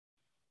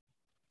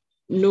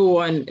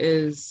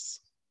there's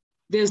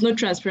no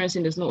transparency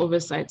and there's no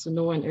oversight, so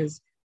no one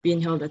is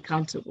being held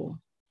accountable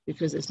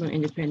because there's no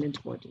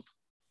independent body.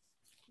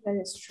 That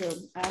is true.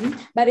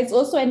 But it's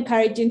also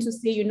encouraging to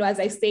see, as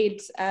I said,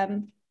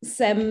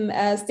 some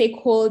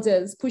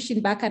stakeholders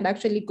pushing back and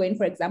actually going,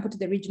 for example, to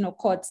the regional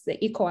courts, the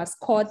ECOWAS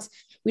court.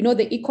 We know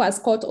the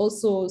ECOWAS court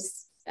also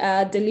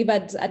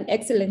delivered an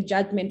excellent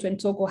judgment when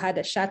Togo had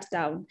a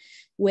shutdown,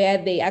 where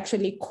they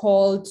actually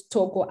called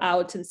Togo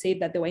out and said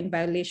that they were in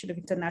violation of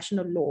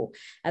international law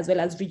as well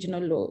as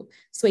regional law.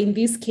 So in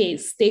this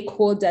case,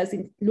 stakeholders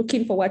in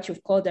looking for what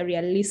you've called a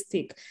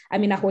holistic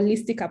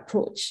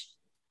approach,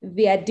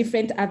 there are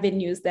different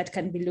avenues that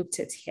can be looked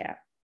at here.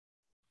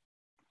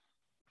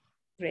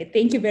 Great,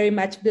 thank you very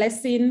much,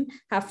 Blessing.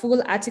 Her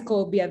full article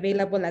will be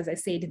available, as I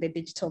said, in the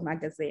digital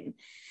magazine.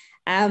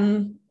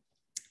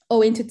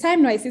 Owing to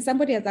time now, I see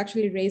somebody has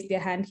actually raised their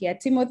hand here.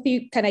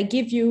 Timothy, can I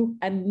give you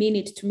a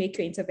minute to make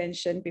your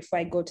intervention before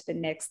I go to the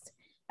next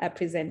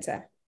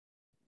presenter?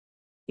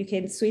 You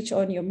can switch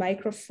on your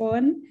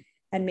microphone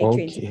and make your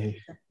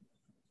intervention.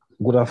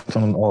 Good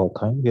afternoon all,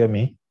 can you hear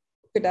me?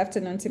 Good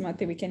afternoon,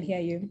 Timothy, we can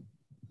hear you.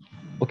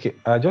 Okay,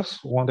 I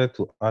just wanted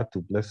to add to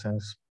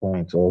Blessing's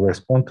point or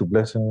respond to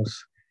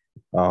Blessing's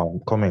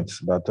comments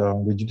that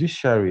the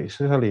judiciary,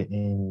 especially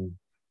in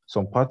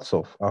some parts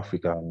of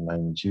Africa and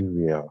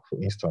Nigeria,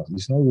 for instance,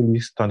 is not really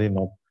standing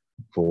up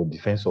for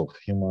defense of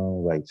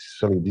human rights,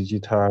 especially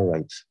digital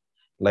rights.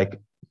 Like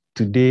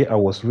today, I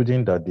was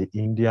reading that the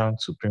Indian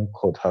Supreme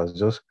Court has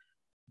just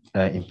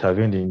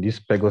intervened in this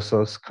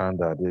Pegasus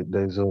scandal.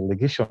 There's an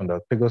allegation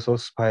that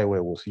Pegasus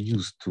spyware was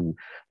used to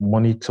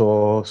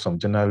monitor some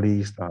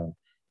journalists and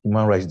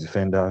human rights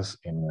defenders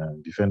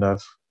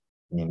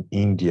in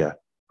India,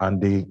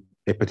 and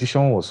a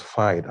petition was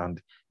filed,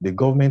 and the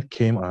government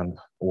came and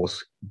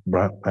was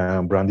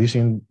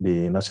brandishing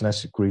the national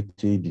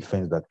security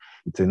defense that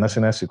it's a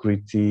national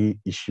security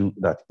issue,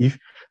 that if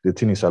the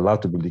thing is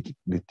allowed to be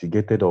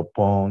litigated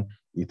upon,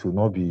 it will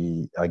not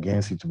be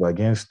against, it will be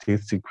against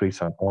state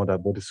secrets and all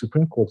that. But the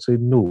Supreme Court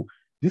said, no,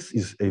 this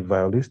is a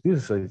violation,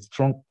 this is a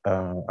strong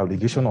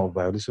allegation of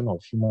violation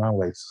of human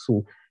rights.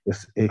 So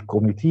a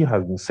committee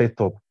has been set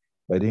up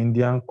by the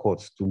Indian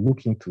courts to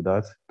look into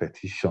that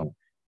petition.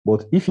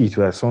 But if it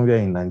were somewhere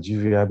in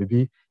Nigeria,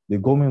 maybe the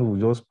government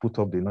will just put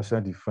up the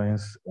national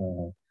defense,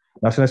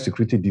 national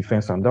security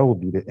defense, and that would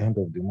be the end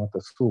of the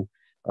matter. So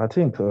I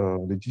think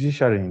the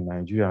judiciary in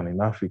Nigeria and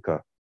in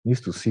Africa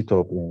needs to sit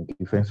up in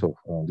defense of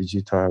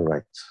digital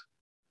rights.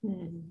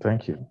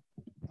 Thank you.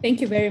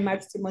 Thank you very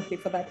much, Timothy,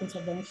 for that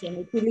intervention.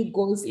 It really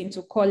goes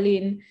into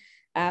calling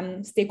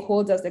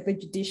stakeholders like the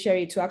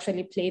judiciary to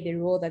actually play the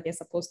role that they're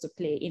supposed to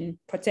play in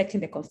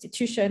protecting the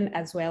Constitution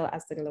as well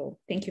as the law.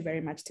 Thank you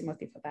very much,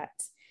 Timothy, for that.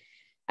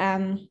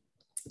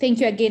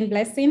 Thank you again,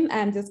 Blessing.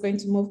 I'm just going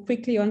to move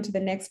quickly on to the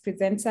next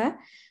presenter.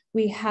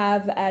 We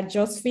have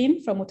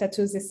Josephine from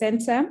Utatuzi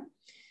Center.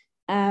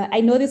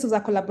 I know this was a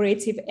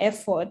collaborative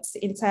effort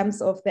in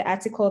terms of the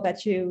article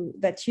that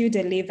you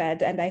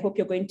delivered, and I hope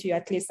you're going to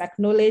at least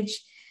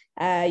acknowledge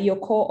your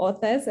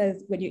co-authors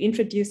as when you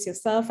introduce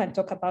yourself and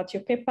talk about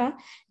your paper.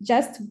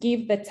 Just to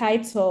give the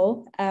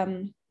title,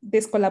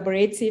 this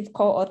collaborative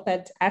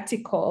co-authored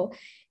article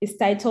is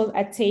titled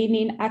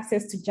Attaining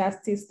Access to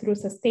Justice Through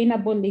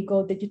Sustainable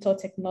Legal Digital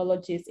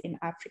Technologies in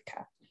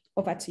Africa.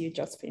 Over to you,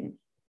 Josephine.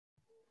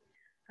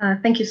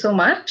 Thank you so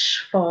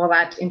much for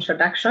that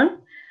introduction.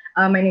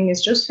 My name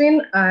is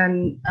Josephine.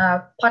 I'm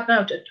a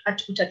partner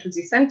at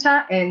Utatuzi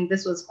Center, and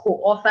this was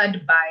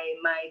co-authored by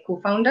my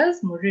co-founders,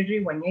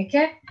 Muriri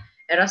Wanyeke,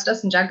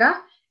 Erastus Njaga,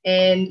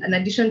 And in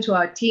addition to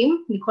our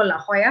team, Nicola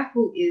Hoyer,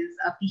 who is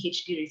a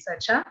PhD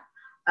researcher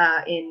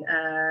in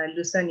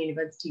Lucerne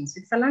University in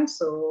Switzerland.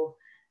 So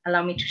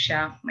allow me to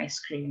share my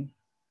screen.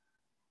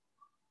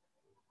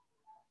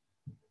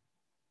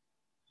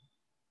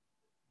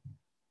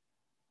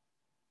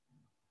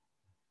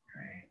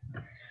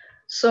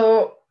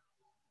 So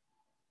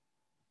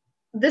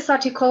this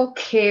article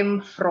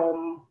came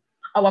from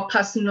our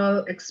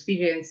personal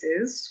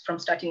experiences from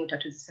starting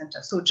Utatuzi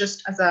Center. So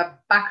just as a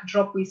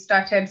backdrop, we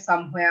started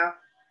somewhere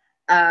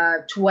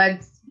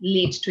towards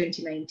late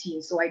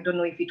 2019. So I don't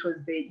know if it was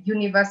the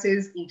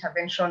universe's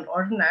intervention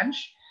or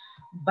nudge,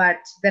 but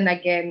then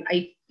again,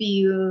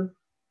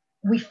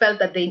 we felt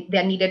that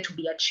there needed to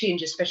be a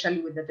change,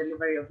 especially with the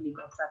delivery of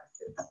legal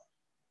services.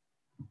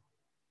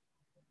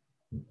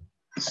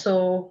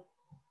 So,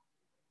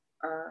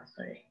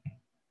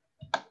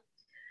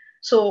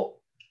 So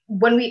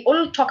when we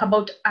all talk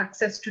about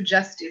access to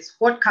justice,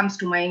 what comes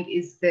to mind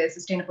is the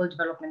Sustainable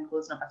Development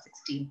Goals number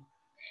 16.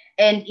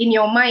 And in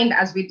your mind,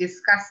 as we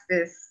discuss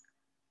this,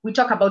 we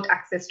talk about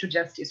access to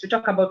justice, we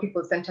talk about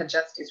people-centered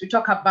justice, we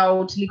talk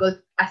about legal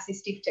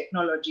assistive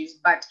technologies,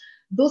 but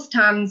those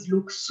terms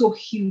look so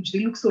huge, they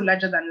look so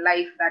larger than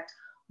life that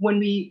when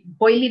we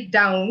boil it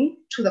down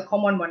to the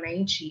common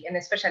mwananchi, and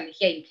especially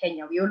here in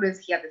Kenya, we always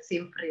hear the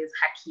same phrase,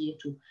 haki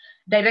yetu,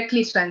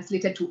 directly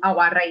translated to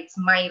our rights,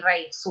 my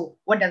rights. So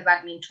what does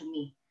that mean to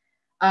me?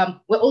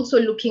 We're also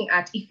looking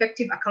at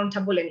effective,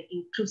 accountable, and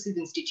inclusive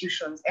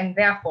institutions. And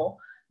therefore,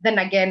 then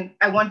again,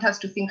 I want us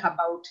to think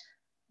about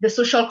the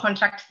social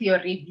contract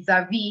theory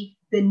vis-a-vis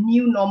the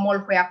new normal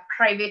where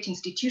private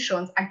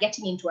institutions are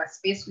getting into a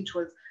space which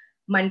was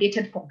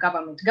mandated for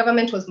government.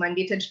 Government was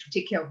mandated to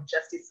take care of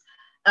justice.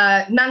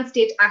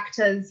 Non-state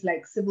actors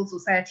like civil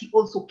society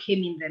also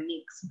came in the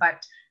mix.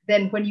 But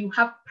then when you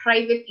have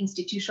private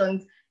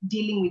institutions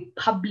dealing with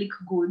public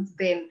goods,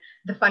 then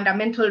the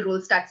fundamental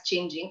role starts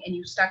changing and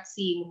you start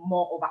seeing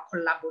more of a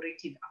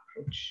collaborative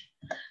approach.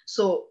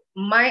 So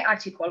my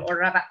article, or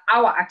rather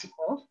our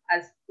article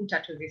as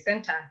Utatuzi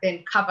Center,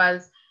 then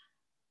covers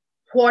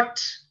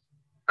what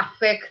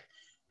affects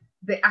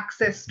the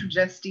access to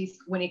justice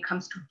when it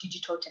comes to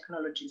digital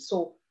technology.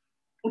 So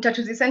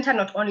Utatuzi Center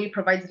not only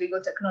provides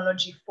legal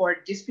technology for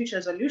dispute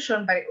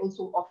resolution, but it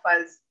also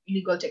offers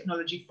legal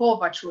technology for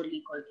virtual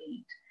legal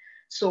aid.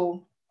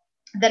 So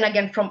then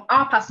again, from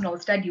our personal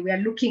study, we are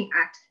looking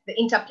at the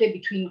interplay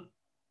between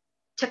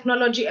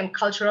technology and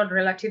cultural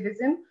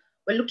relativism.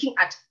 We're looking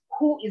at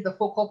who is the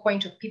focal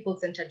point of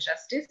people-centered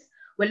justice.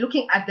 We're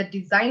looking at the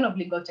design of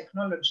legal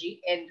technology,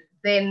 and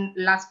then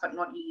last but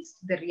not least,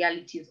 the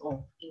realities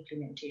of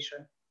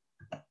implementation.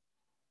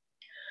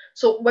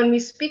 So when we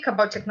speak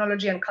about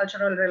technology and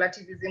cultural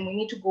relativism, we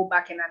need to go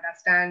back and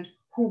understand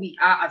who we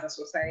are as a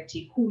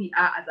society, who we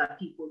are as a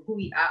people, who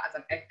we are as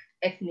an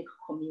ethnic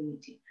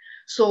community.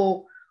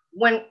 So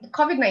when the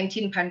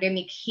COVID-19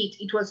 pandemic hit,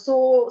 it was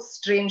so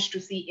strange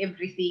to see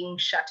everything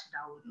shut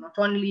down, not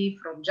only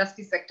from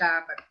justice sector,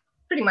 but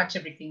pretty much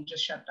everything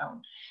just shut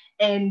down.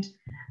 And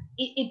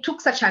it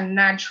took such a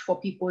nudge for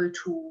people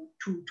to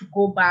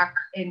go back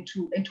and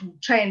to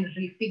try and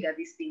refigure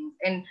these things.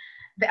 And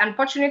the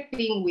unfortunate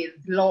thing with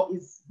law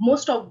is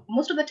most of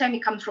the time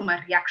it comes from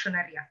a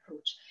reactionary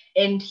approach.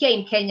 And here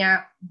in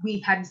Kenya, we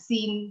had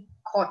seen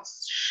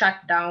courts shut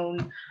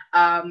down.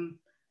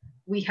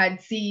 We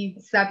had seen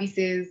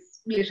services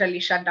literally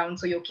shut down.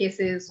 So your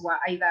cases were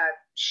either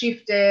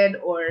shifted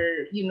or,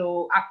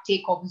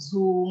 uptake of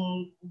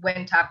Zoom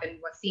went up, and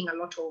we're seeing a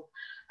lot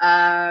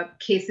of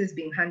cases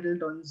being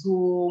handled on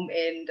Zoom.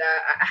 And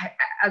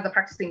as a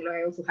practicing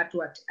lawyer, I also had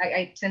to, I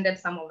attended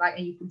some of that,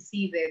 and you could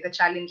see the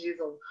challenges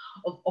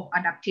of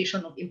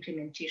adaptation, of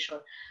implementation.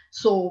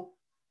 So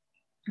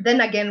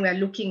then again, we're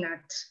looking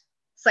at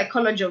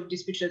psychology of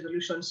dispute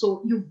resolution.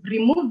 So you've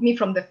removed me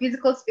from the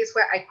physical space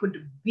where I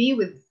could be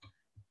with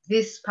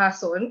this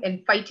person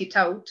and fight it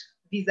out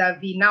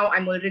vis-a-vis now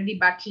I'm already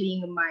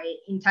battling my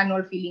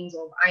internal feelings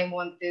of I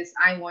want this,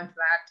 I want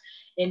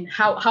that, and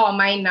how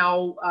am I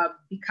now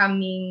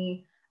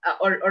becoming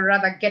or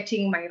rather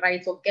getting my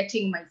rights or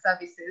getting my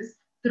services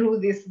through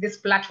this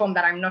platform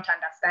that I'm not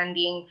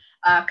understanding.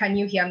 Can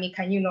you hear me?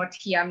 Can you not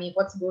hear me?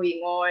 What's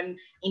going on?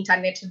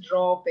 Internet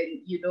drop,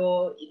 and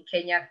in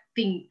Kenya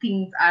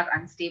things are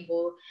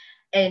unstable.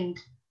 And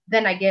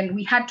then again,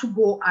 we had to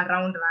go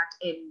around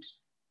that and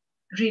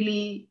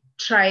really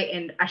try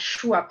and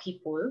assure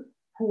people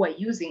who are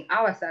using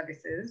our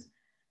services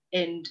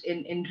and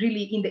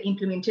really in the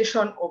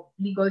implementation of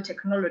legal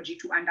technology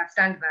to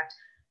understand that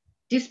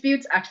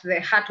disputes at the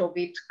heart of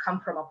it come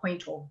from a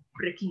point of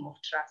breaking of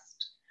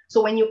trust.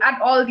 So when you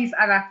add all these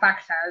other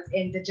factors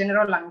and the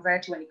general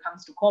anxiety when it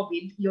comes to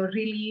COVID, you're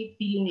really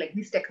feeling like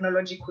this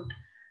technology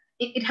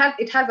it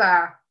has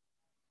a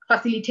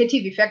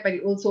facilitative effect, but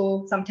it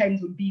also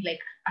sometimes would be like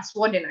a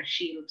sword and a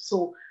shield.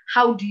 So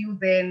how do you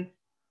then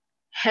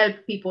help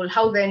people?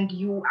 How then do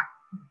you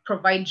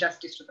provide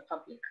justice to the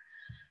public?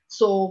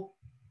 So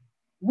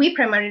we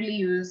primarily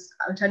use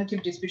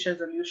alternative dispute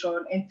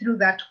resolution, and through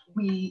that,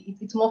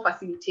 it's more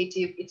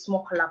facilitative, it's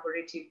more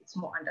collaborative, it's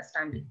more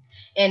understanding.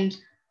 And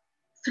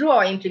through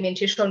our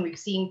implementation, we've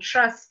seen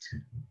trust,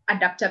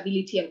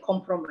 adaptability, and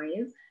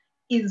compromise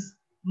is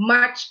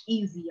much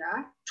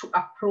easier to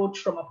approach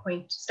from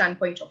a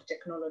standpoint of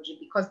technology,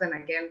 because then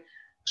again,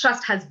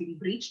 trust has been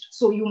breached.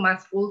 So you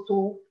must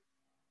also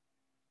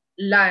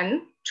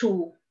learn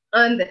to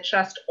earn the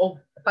trust of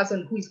the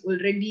person who is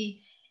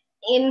already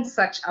in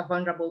such a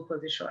vulnerable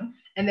position,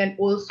 and then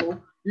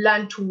also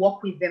learn to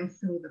walk with them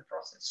through the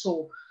process.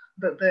 So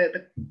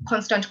the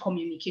constant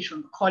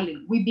communication,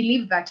 calling. We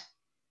believe that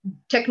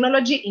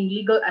technology in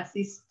legal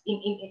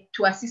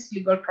to assist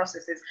legal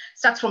processes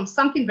starts from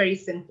something very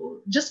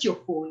simple, just your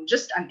phone,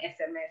 just an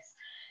SMS,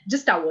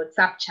 just a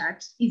WhatsApp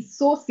chat is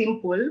so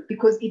simple,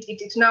 because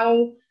it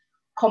now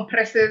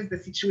compresses the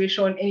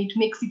situation and it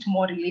makes it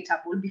more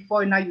relatable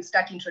before now you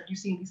start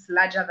introducing this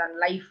larger than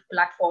life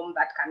platform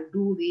that can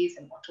do this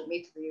and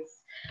automate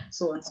this,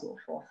 so on and so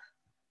forth.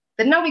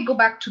 Then now we go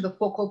back to the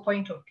focal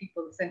point of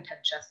people-centered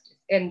justice.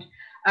 And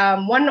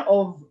one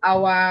of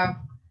our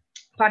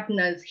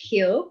partners,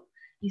 Hill,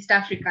 East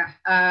Africa,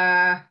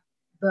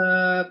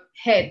 the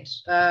head,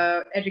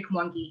 Eric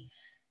Mwangi,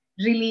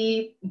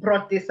 really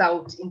brought this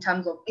out in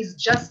terms of, is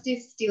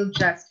justice still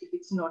just if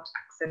it's not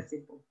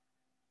accessible?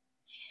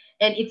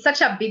 And it's such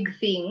a big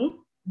thing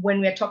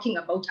when we're talking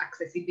about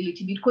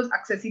accessibility, because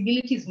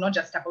accessibility is not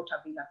just about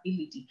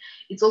availability.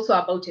 It's also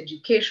about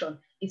education.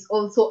 It's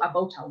also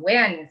about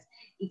awareness.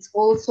 It's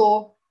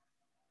also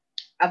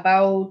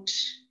about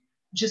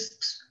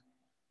just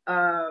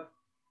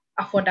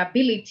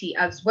affordability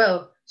as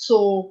well.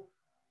 So,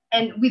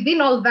 and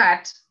within all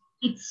that,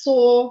 it's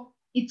so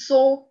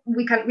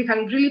we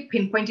can really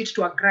pinpoint it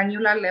to a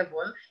granular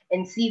level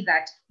and see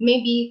that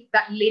maybe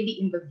that lady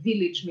in the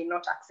village may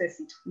not access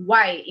it.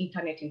 Why?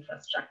 Internet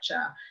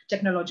infrastructure,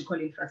 technological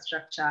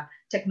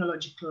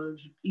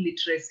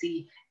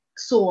literacy,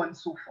 so on and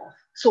so forth.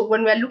 So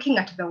when we're looking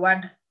at the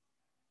word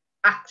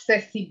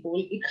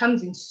accessible, it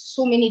comes in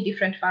so many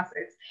different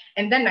facets.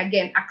 And then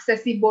again,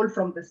 accessible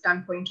from the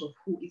standpoint of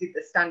who? Is it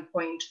the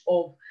standpoint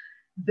of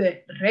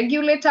the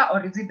regulator,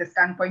 or is it the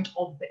standpoint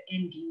of the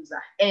end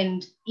user?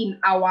 And in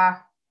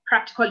our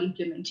practical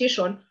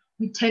implementation,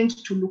 we tend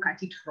to look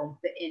at it from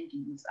the end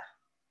user.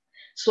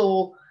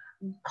 So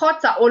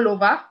courts are all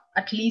over,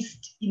 at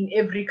least in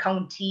every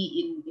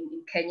county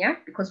in Kenya,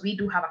 because we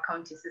do have a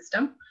county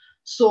system.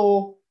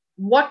 So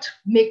what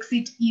makes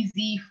it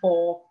easy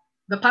for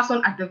the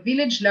person at the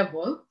village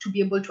level to be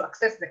able to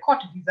access the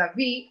court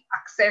vis-a-vis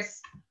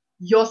access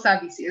your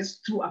services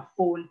through a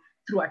phone,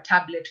 through a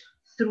tablet,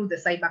 through the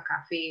cyber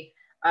cafe?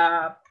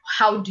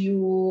 How do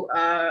you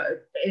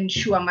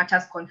ensure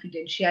matters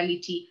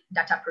confidentiality,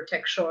 data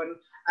protection,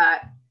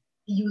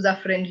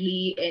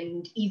 user-friendly,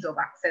 and ease of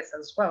access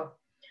as well?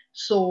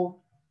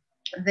 So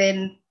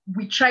then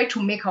we try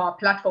to make our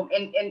platform,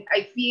 and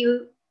I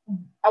feel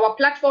our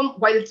platform,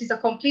 while it is a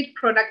complete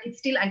product, it's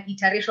still an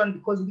iteration,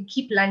 because we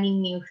keep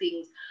learning new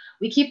things.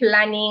 We keep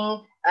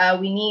learning.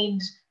 We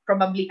need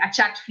probably a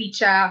chat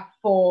feature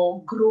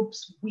for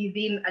groups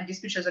within a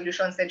dispute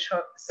resolution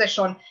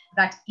session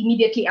that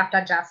immediately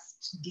after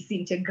just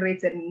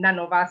disintegrates, and none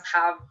of us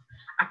have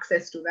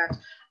access to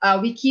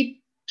that. We keep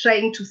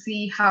trying to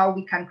see how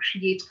we can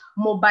create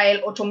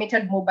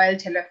automated mobile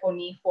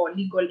telephony for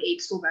legal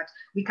aid, so that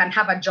we can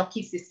have a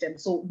jockey system.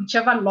 So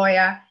whichever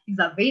lawyer is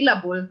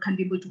available can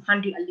be able to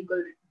handle a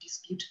legal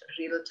dispute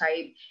real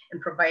time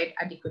and provide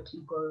adequate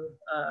legal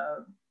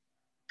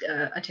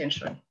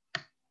attention.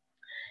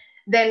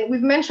 Then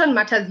we've mentioned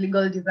matters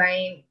legal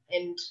design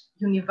and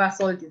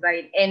universal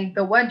design. And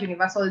the word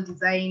universal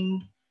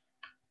design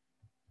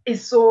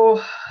is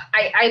so,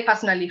 I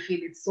personally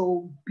feel it's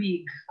so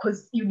big,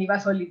 because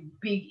universal is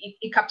big.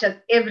 It captures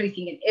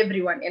everything and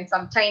everyone. And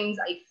sometimes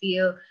I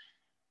feel,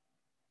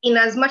 in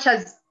as much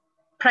as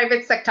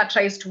private sector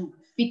tries to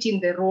fit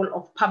in the role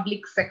of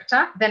public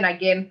sector, then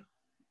again,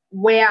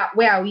 where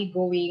are we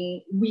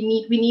going?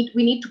 We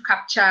need to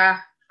capture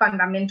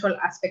fundamental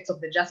aspects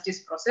of the justice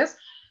process,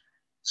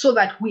 so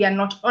that we are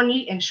not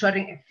only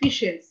ensuring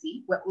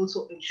efficiency, we're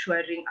also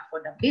ensuring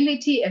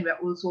affordability, and we're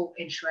also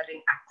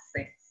ensuring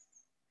access.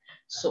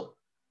 So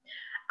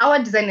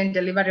our design and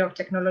delivery of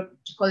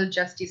technological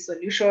justice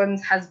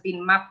solutions has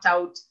been mapped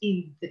out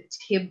in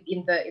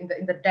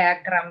the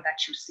diagram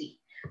that you see.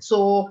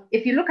 So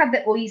if you look at the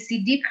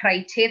OECD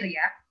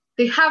criteria,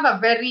 they have a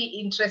very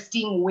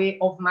interesting way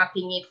of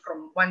mapping it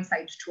from one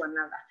side to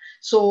another.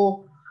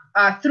 So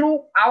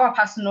through our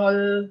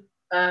personal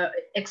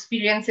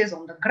experiences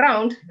on the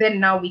ground, then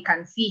now we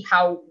can see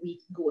how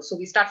we go. So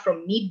we start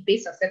from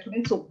need-based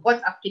assessment. So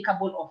what's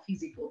applicable or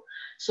feasible?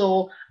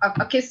 So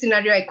a case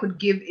scenario I could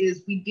give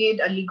is, we did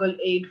a legal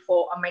aid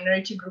for a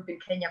minority group in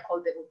Kenya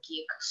called the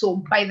Ogiek. So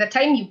by the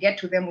time you get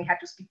to them, we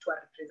had to speak to a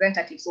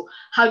representative. So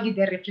how did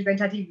the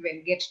representative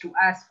even get to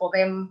us for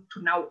them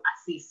to now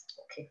assist?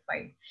 Okay,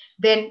 fine.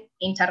 Then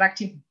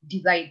interactive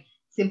design,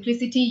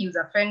 simplicity,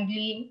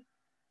 user-friendly,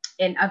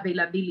 and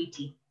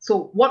availability.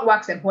 So what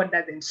works and what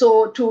doesn't.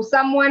 So to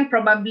someone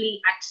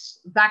probably at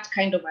that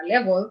kind of a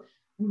level,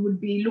 we would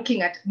be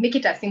looking at make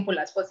it as simple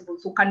as possible.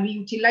 So can we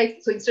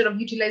utilize, so instead of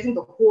utilizing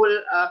the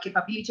whole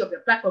capability of the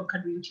platform,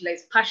 can we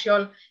utilize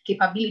partial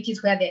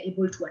capabilities where they're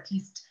able to at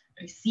least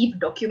receive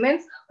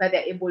documents, where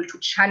they're able to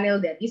channel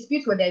their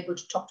disputes, where they're able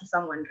to talk to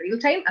someone real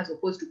time, as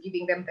opposed to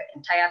giving them the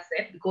entire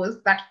set,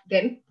 because that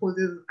then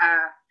poses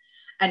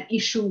an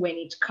issue when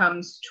it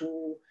comes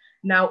to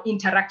now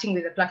interacting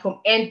with the platform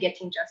and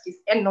getting justice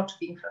and not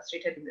being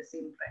frustrated in the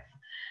same breath.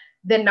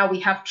 Then now we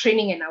have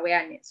training and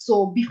awareness.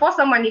 So before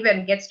someone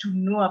even gets to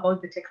know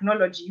about the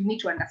technology, you need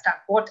to understand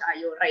what are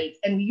your rights.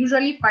 And we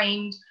usually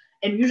find,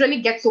 and we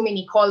usually get so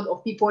many calls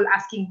of people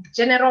asking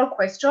general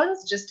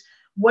questions, just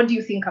what do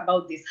you think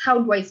about this? How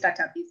do I start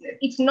a business?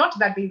 It's not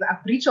that there's a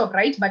breach of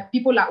rights, but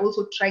people are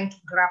also trying to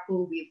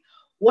grapple with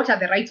what are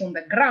the rights on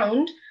the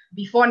ground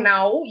before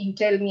now you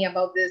tell me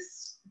about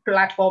this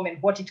platform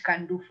and what it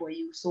can do for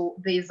you. So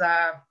there's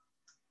a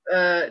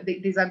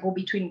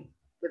go-between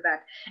with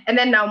that. And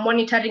then now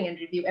monitoring and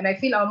review. And I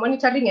feel our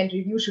monitoring and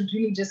review should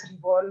really just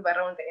revolve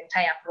around the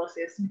entire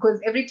process,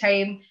 because every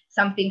time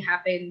something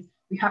happens,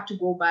 we have to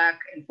go back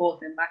and forth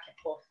and back and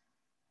forth.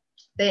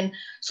 Then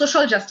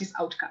social justice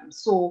outcomes.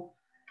 So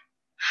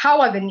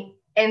how are the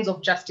ends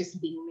of justice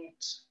being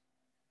met?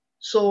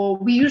 So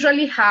we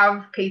usually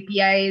have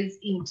KPIs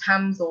in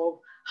terms of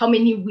how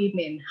many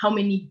women, how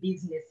many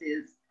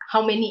businesses,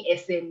 how many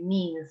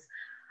SMEs,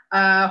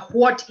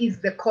 what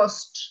is the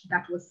cost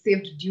that was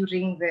saved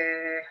during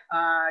the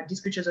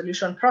dispute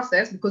resolution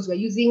process, because we're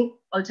using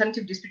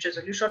alternative dispute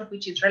resolution,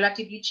 which is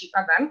relatively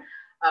cheaper than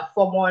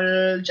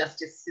formal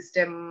justice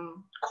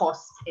system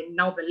costs, and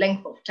now the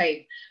length of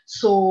time.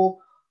 So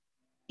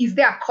is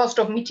there a cost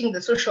of meeting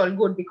the social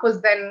good?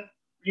 Because then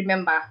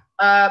remember,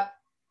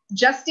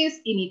 justice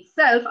in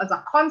itself as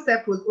a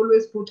concept was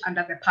always put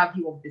under the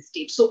purview of the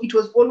state. So it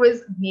was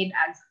always made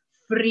as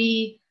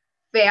free,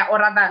 fair, or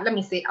rather, let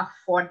me say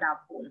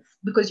affordable,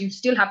 because you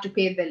still have to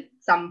pay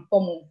some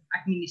form of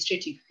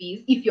administrative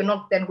fees if you're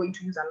not then going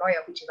to use a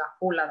lawyer, which is a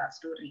whole other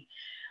story.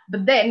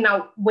 But then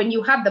now, when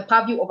you have the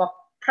purview of a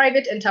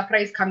private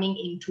enterprise coming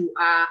into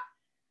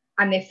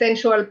an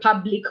essential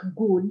public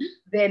good,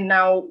 then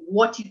now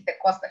what is the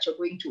cost that you're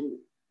going to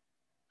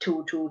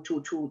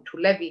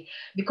levy?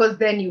 Because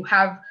then you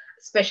have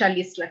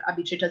specialists like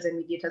arbitrators and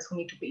mediators who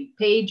need to be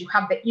paid. You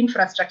have the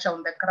infrastructure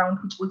on the ground,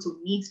 which also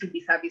needs to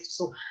be serviced.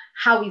 So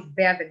how is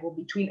there the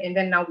go-between? And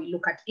then now we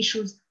look at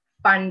issues,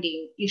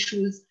 funding,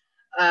 issues,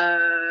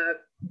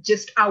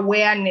 just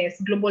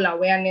awareness, global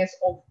awareness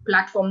of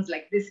platforms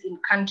like this in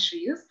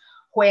countries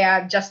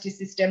where justice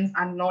systems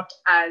are not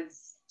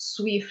as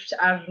swift,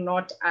 are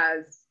not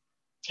as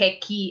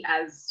techy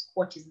as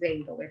what is there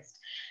in the West.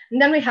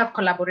 And then we have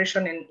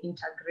collaboration and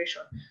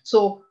integration.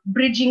 So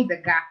bridging the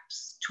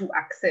gaps to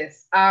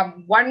access.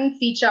 One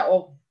feature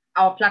of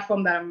our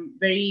platform that I'm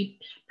very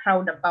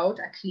proud about,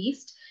 at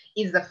least,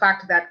 is the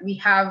fact that we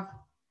have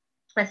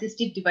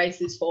assistive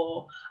devices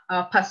for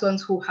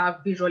persons who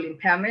have visual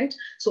impairment.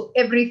 So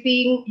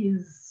everything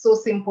is so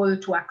simple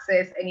to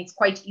access, and it's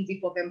quite easy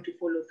for them to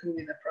follow through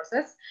with the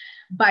process.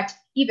 But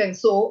even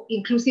so,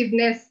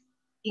 inclusiveness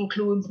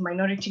includes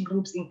minority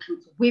groups,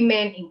 includes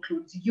women,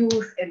 includes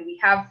youth, and we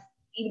have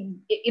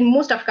in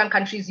most African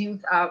countries,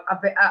 youth are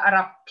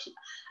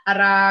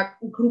a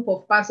group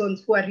of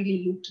persons who are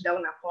really looked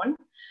down upon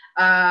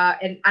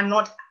and are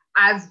not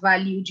as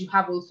valued. You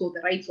have also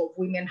the rights of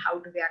women. How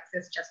do they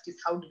access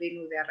justice? How do they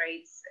know their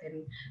rights?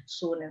 And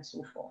so on and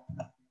so forth.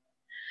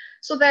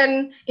 So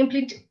then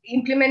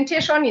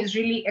implementation is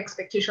really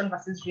expectation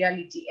versus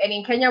reality. And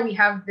in Kenya, we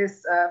have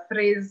this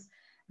phrase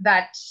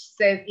that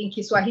says in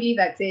Kiswahili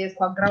that says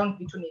kwa ground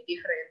vitu ni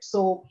different.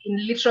 So in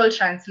literal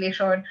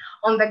translation,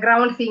 on the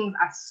ground things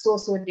are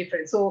so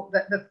different. So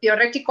the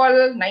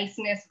theoretical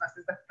niceness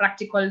versus the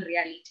practical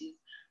reality.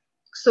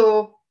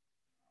 So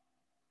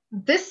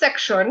this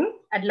section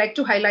I'd like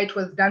to highlight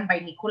was done by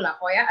Nicola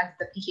Hoya as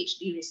the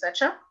PhD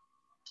researcher.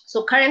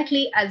 So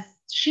currently, as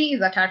she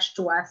is attached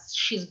to us,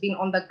 she's been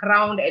on the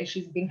ground and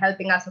she's been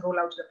helping us roll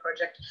out the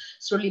project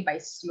slowly by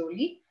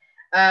slowly.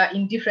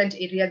 In different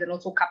areas, and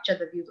also capture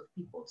the views of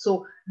people.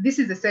 So this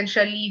is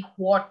essentially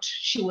what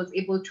she was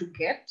able to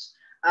get.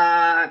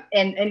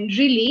 And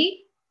really,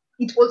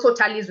 it also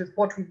tallies with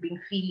what we've been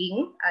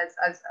feeling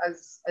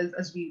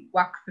as we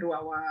work through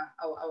our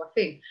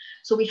thing.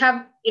 So we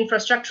have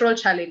infrastructural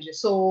challenges.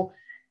 So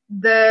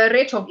the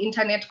rate of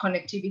internet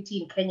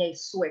connectivity in Kenya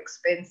is so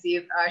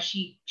expensive.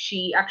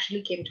 She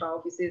actually came to our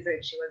offices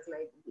and she was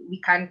like, we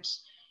can't,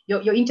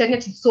 your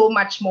internet is so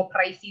much more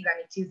pricey than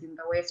it is in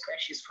the West where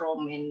she's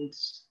from, and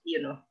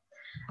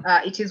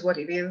it is what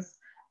it is.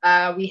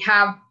 We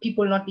have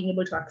people not being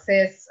able to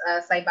access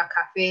cyber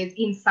cafes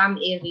in some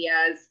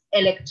areas,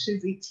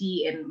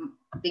 electricity and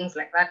things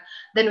like that.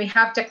 Then we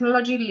have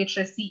technology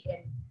literacy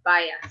and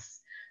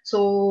bias.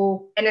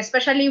 So, and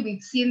especially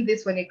we've seen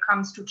this when it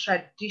comes to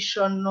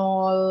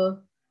traditional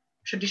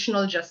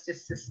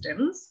justice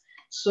systems.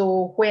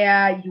 So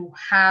where you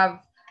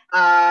have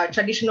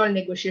traditional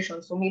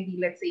negotiations, so maybe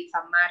let's say it's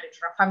a marriage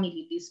or a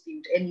family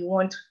dispute, and you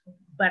want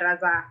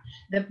baraza,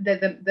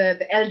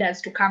 the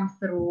elders to come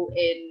through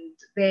and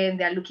then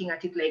they're looking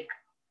at it like,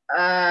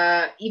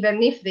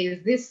 even if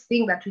there's this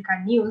thing that we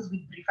can use,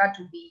 we prefer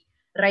to be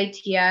right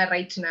here,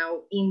 right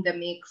now in the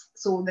mix.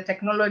 So the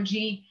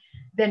technology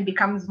then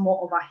becomes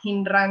more of a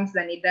hindrance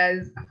than it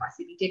does a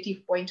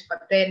facilitative point.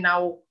 But then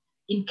now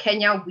in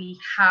Kenya, we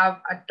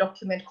have a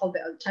document called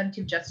the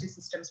Alternative Justice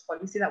Systems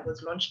Policy that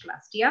was launched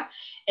last year.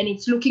 And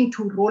it's looking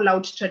to roll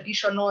out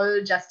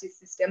traditional justice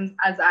systems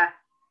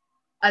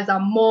as a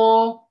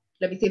more,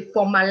 let me say,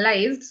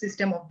 formalized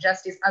system of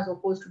justice as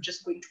opposed to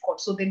just going to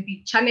court. So they'll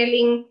be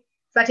channeling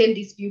certain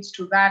disputes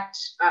to that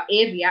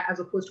area as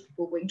opposed to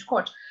people going to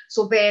court.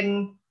 So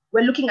then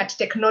we're looking at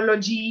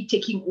technology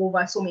taking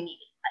over so many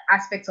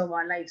aspects of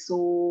our life.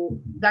 So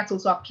that's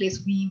also a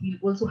place we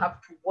will also have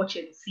to watch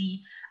and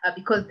see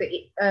because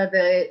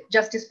the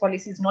justice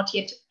policy is not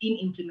yet in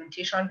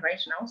implementation right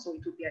now. So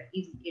it will be an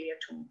easy area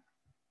to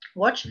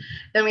watch.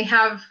 Then we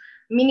have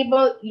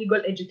minimal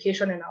legal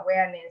education and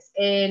awareness.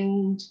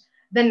 And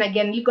then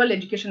again, legal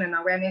education and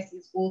awareness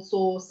is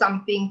also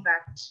something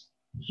that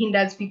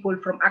hinders people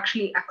from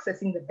actually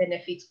accessing the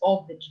benefits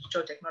of the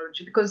digital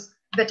technology, because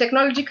the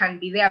technology can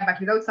be there, but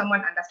without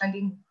someone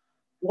understanding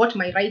what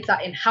my rights are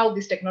and how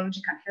this technology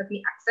can help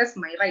me access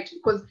my right,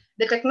 because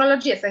the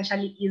technology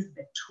essentially is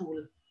the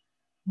tool,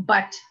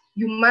 but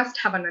you must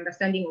have an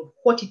understanding of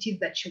what it is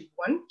that you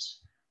want,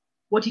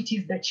 what it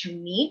is that you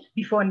need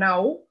before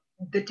now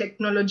the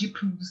technology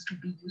proves to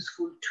be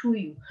useful to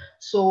you.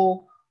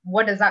 So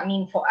what does that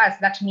mean for us?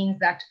 That means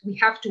that we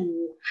have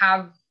to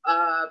have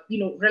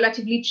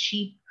relatively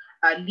cheap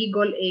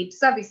legal aid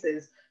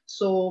services.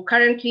 So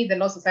currently the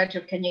Law Society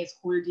of Kenya is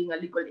holding a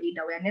legal aid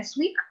awareness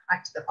week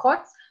at the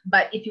courts.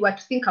 But if you were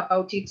to think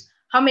about it,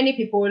 how many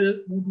people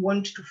would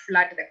want to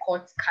flood the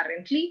courts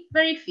currently?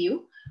 Very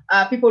few.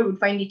 People would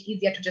find it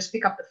easier to just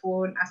pick up the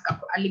phone, ask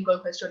a legal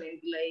question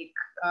and be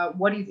like,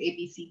 what is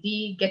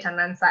ABCD? Get an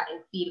answer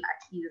and feel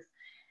at ease.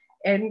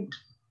 And,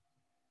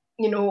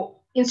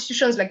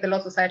 institutions like the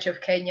Law Society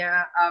of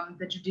Kenya,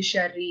 the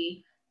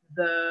judiciary,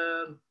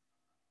 the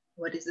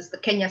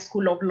Kenya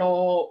School of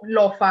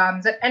law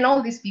firms, and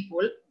all these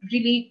people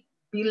really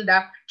build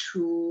up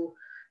to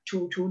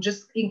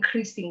just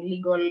increasing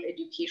legal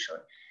education.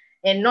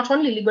 And not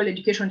only legal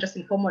education, just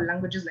in formal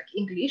languages like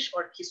English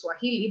or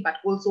Kiswahili, but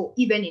also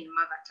even in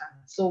mother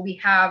tongue. So we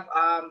have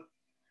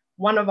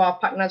one of our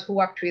partners who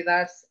worked with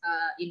us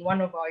in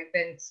one of our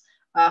events,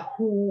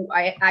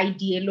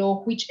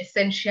 IDLO, which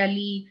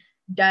essentially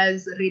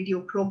does radio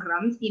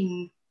programs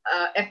in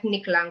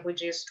ethnic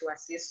languages to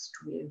assist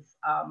with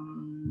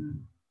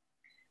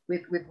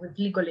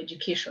legal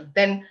education.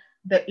 Then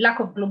the lack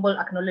of global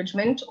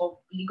acknowledgement of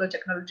legal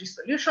technology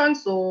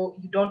solutions. So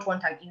you don't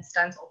want an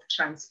instance of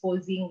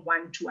transposing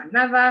one to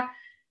another.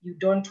 You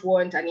don't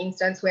want an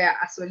instance where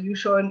a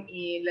solution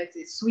in, let's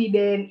say,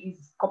 Sweden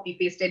is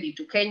copy-pasted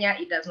into Kenya.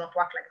 It does not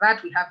work like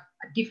that. We have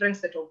a different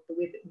set of the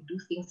way that we do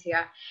things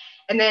here.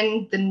 And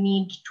then the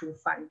need to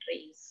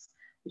fundraise,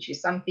 which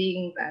is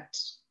something that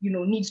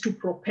needs to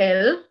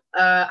propel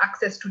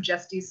access to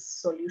justice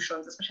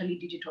solutions, especially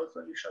digital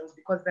solutions,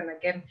 because then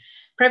again,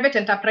 private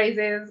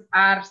enterprises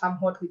are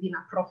somewhat within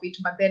a profit,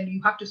 but then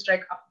you have to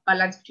strike a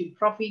balance between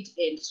profit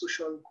and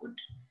social good.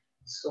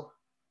 So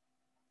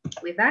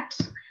with that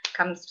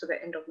comes to the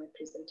end of my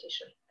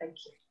presentation. Thank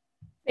you.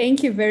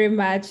 Thank you very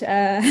much.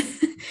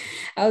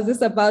 I was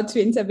just about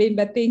to intervene,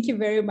 but thank you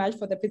very much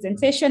for the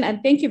presentation.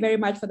 And thank you very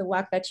much for the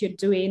work that you're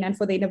doing and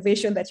for the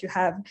innovation that you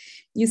have.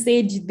 You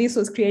said this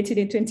was created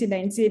in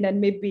 2019, and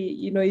maybe,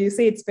 you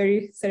say it's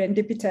very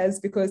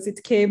serendipitous because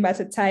it came at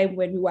a time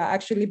when we were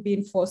actually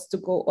being forced to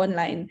go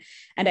online.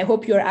 And I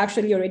hope you're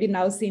actually already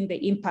now seeing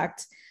the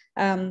impact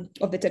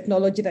of the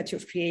technology that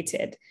you've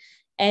created.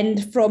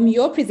 And from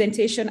your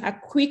presentation, a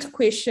quick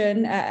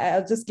question,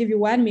 I'll just give you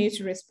 1 minute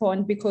to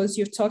respond, because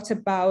you've talked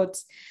about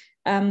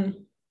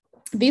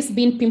this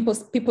being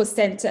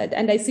people-centered.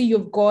 And I see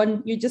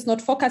you're just not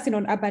focusing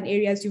on urban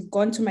areas, you've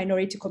gone to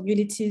minority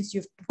communities,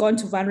 you've gone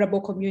to vulnerable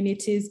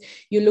communities,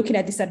 you're looking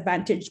at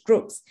disadvantaged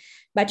groups.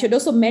 But you'd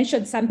also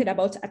mentioned something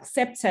about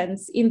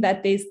acceptance, in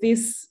that there's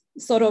this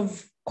sort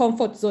of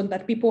comfort zone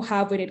that people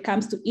have when it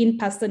comes to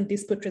in-person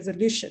dispute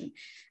resolution.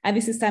 And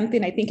this is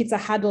something, I think it's a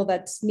hurdle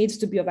that needs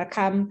to be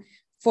overcome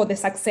for the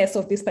success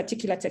of this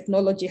particular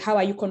technology. How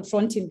are you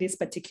confronting this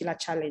particular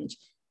challenge?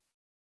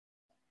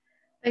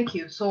 Thank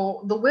you.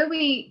 So the way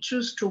we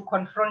choose to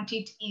confront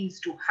it is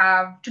to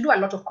do a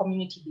lot of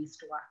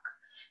community-based work.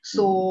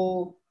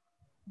 So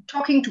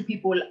talking to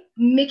people,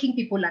 making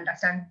people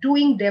understand,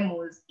 doing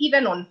demos,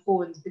 even on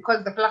phones,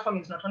 because the platform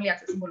is not only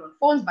accessible on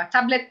phones, but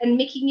tablets, and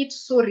making it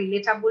so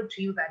relatable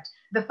to you that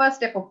the first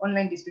step of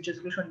online dispute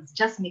resolution is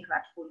just make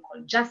that phone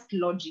call, just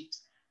lodge it.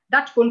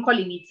 That phone call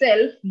in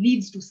itself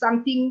leads to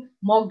something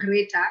more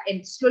greater,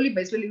 and slowly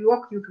by slowly we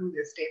walk you through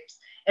the steps.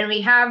 And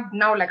we have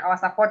now like our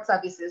support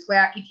services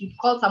where if you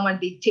call someone,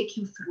 they take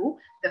you through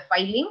the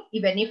filing,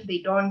 even if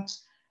they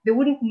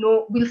wouldn't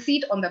know, we'll see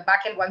it on the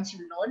back end once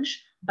you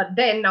lodge, but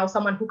then now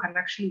someone who can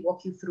actually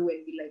walk you through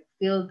and be like,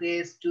 fill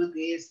this, do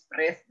this,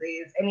 press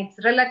this, and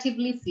it's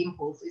relatively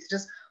simple. So it's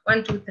just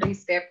 1, 2, 3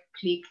 step,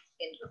 click,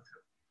 and you're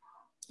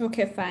through.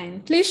 Okay,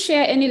 fine. Please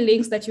share any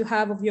links that you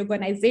have of your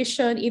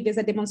organization. If there's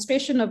a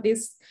demonstration of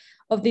this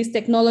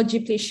technology,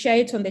 please share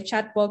it on the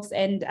chat box,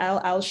 and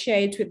I'll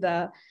share it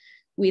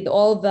with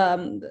all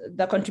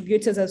the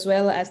contributors as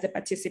well as the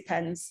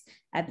participants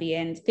at the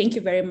end. Thank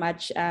you very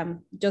much,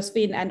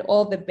 Josephine, and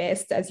all the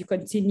best as you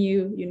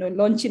continue,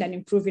 launching and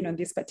improving on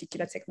this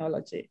particular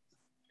technology.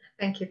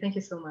 Thank you. Thank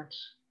you so much.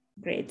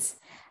 Great.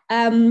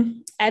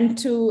 And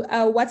to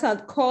what I'll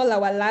call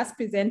our last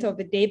presenter of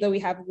the day, though we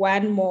have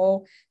one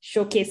more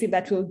showcasing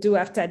that we'll do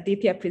after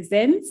Aditya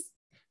presents.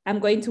 I'm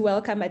going to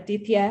welcome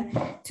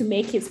Aditya to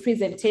make his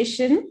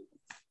presentation.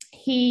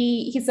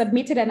 He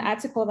submitted an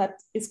article that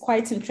is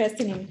quite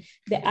interesting in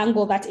the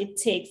angle that it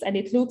takes, and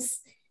it looks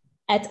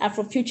at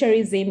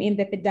Afrofuturism in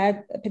the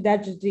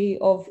pedagogy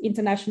of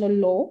international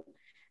law,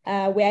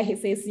 where he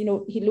says,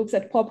 he looks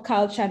at pop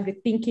culture and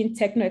rethinking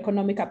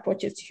techno-economic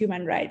approaches to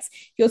human rights.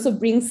 He also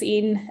brings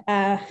in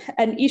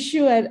an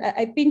issue, and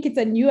I think it's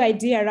a new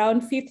idea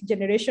around fifth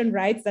generation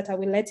rights that I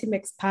will let him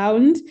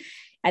expound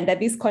under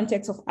this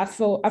context of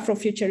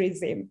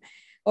Afrofuturism.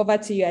 Over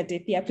to you,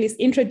 Aditya. Please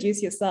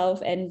introduce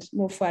yourself and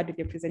move forward with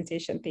your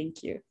presentation.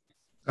 Thank you.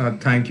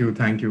 Thank you.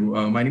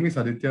 My name is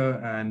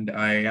Aditya, and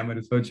I am a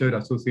researcher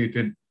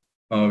associated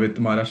with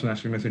Maharashtra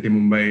National University,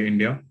 Mumbai,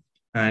 India.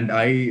 And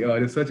I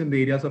research in the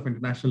areas of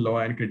international law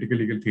and critical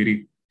legal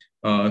theory.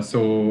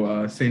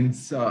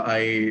 Since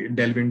I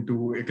delve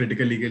into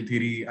critical legal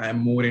theory, I am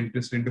more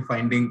interested into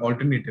finding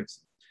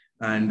alternatives.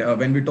 And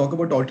when we talk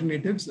about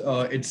alternatives,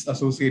 it's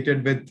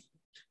associated with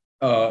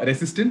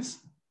resistance,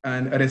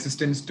 and a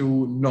resistance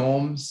to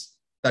norms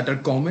that are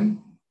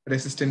common,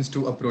 resistance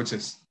to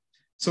approaches.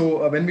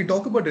 So when we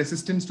talk about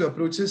resistance to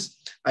approaches,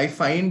 I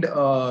find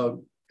a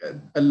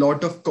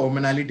lot of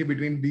commonality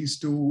between these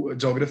two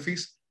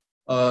geographies,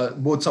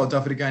 both South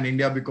Africa and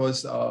India,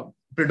 because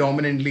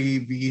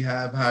predominantly we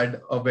have had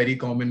a very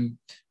common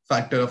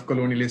factor of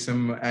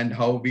colonialism and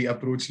how we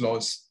approach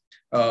laws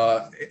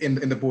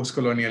in the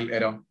post-colonial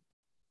era.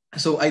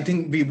 So I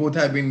think we both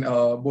have been,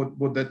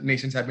 both the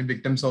nations have been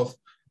victims of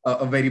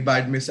a very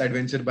bad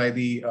misadventure by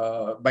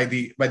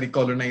the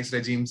colonized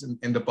regimes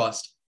in the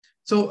past.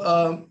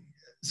 So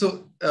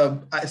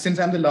since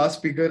I'm the last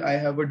speaker, I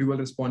have a dual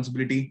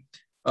responsibility.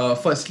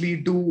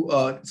 Firstly,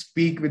 to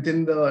speak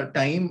within the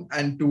time,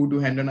 and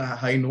to end on a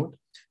high note.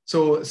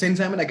 So since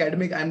I'm an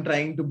academic, I'm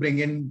trying to bring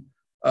in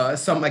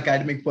some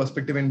academic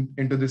perspective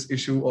into this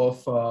issue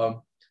of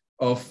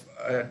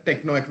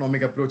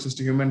techno-economic approaches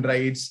to human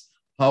rights,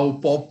 how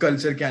pop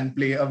culture can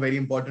play a very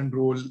important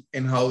role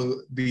in how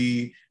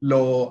the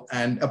law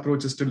and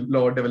approaches to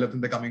law develop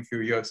in the coming few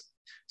years.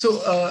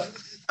 So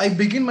I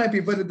begin my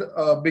paper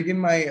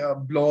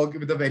with blog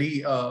with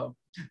a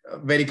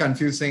very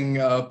confusing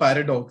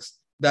paradox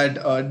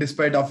that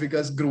despite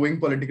Africa's growing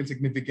political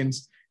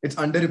significance, its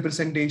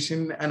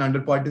underrepresentation and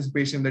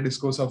underparticipation in the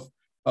discourse of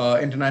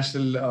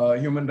international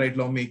human rights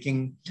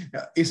lawmaking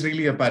is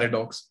really a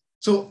paradox.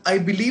 So I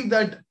believe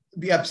that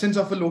the absence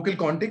of a local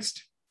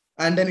context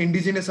and an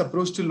indigenous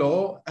approach to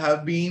law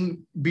have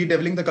been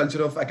bedeviling the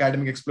culture of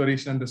academic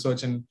exploration and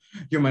research in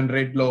human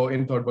rights law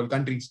in third world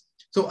countries.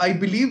 So I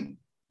believe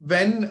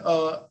when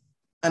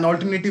an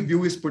alternative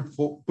view is put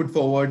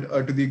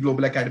forward to the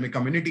global academic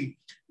community,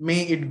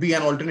 may it be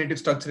an alternative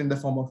structure in the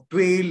form of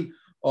TWAIL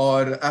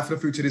or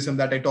Afrofuturism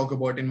that I talk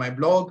about in my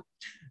blog,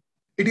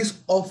 it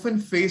is often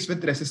faced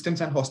with resistance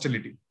and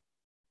hostility.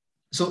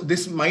 So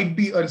this might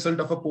be a result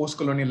of a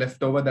post-colonial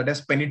leftover that has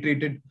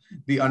penetrated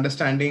the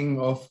understanding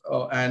of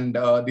and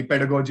the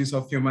pedagogies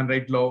of human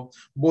rights law,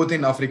 both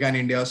in Africa and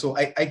India. So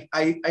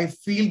I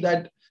feel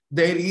that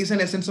there is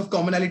an essence of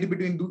commonality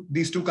between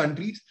these two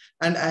countries,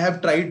 and I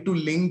have tried to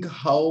link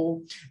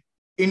how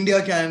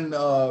India can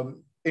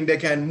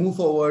move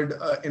forward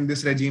in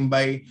this regime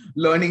by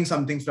learning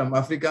something from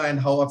Africa, and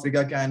how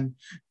Africa can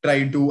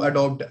try to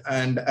adopt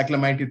and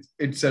acclimate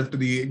itself to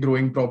the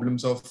growing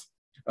problems of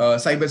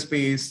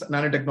cyberspace,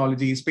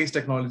 nanotechnology, space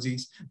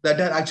technologies that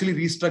are actually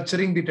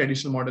restructuring the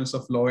traditional models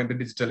of law in the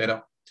digital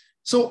era.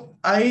 So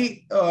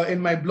I, in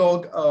my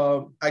blog,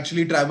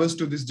 actually traverse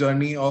to this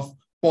journey of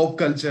pop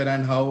culture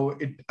and how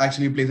it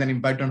actually plays an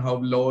impact on how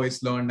law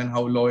is learned and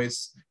how law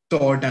is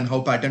taught, and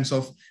how patterns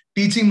of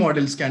teaching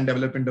models can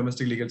develop in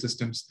domestic legal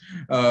systems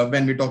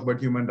when we talk about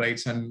human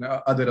rights and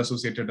other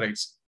associated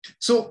rights.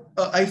 So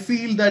I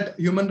feel that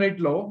human rights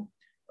law,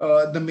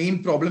 the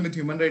main problem with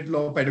human rights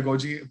law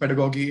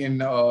pedagogy in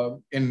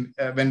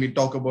when we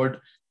talk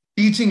about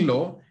teaching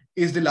law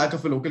is the lack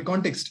of a local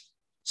context.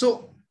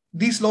 So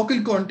these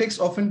local contexts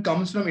often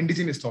comes from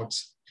indigenous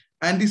thoughts,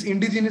 and these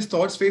indigenous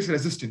thoughts face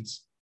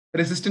resistance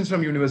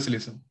from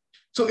universalism.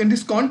 So in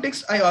this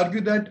context, I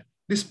argue that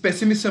this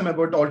pessimism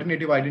about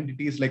alternative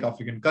identities like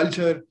African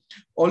culture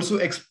also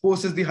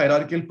exposes the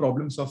hierarchical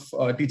problems of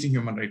teaching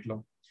human rights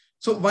law.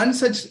 So one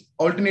such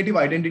alternative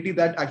identity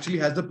that actually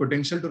has the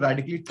potential to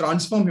radically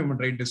transform human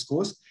rights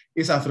discourse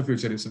is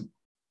Afrofuturism.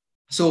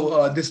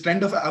 So this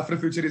trend of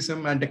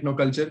Afrofuturism and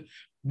technoculture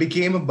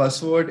became a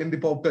buzzword in the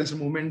pop culture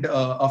movement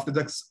after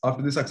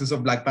the success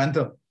of Black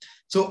Panther.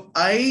 So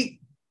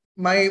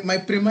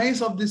my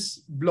premise of this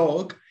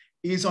blog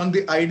is on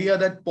the idea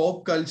that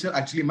pop culture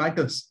actually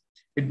matters.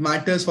 It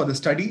matters for the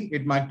study,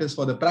 it matters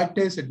for the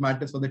practice, it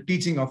matters for the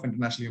teaching of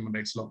international human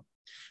rights law.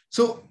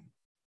 So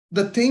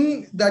the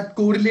thing that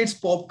correlates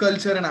pop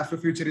culture and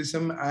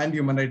Afrofuturism and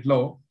human rights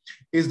law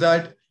is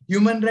that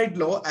human rights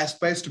law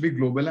aspires to be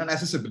global and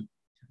accessible,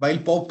 while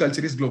pop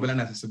culture is global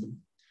and accessible.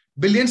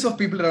 Billions of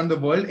people around the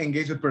world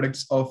engage with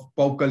products of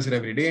pop culture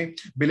every day.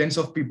 Billions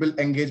of people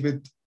engage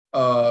with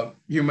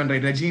human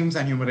rights regimes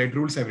and human rights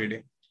rules every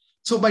day.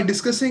 So by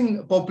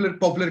discussing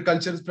popular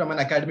cultures from an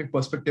academic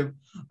perspective,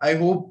 I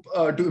hope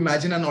to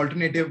imagine an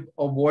alternative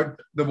of what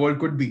the world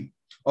could be,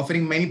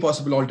 offering many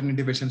possible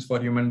alternative visions for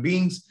human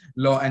beings,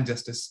 law, and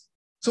justice.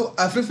 So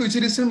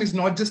Afrofuturism is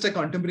not just a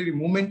contemporary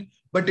movement,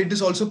 but it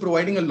is also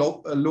providing a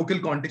local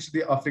context to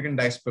the African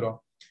diaspora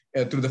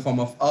through the form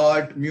of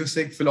art,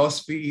 music,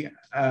 philosophy,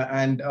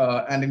 and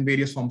in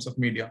various forms of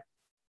media.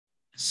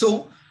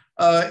 So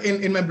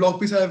in my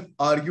blog piece, I have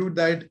argued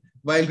that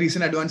while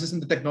recent advances in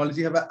the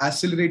technology have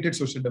accelerated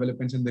social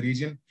developments in the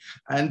region,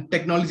 and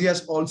technology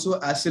has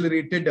also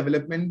accelerated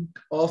development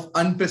of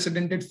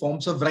unprecedented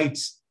forms of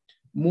rights,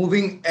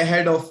 moving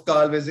ahead of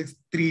Carl Weizsäck's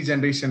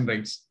 3-generation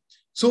rights.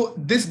 So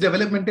this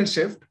developmental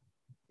shift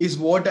is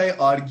what I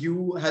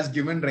argue has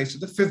given rise to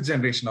the 5th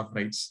generation of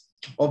rights,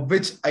 of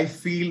which I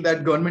feel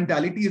that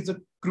governmentality is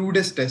the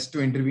crudest test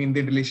to intervene in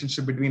the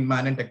relationship between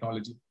man and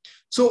technology.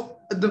 So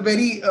the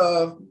very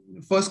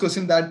first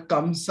question that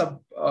comes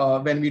up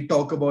when we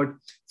talk about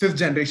 5th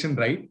generation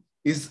right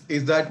is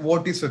that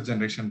what is 5th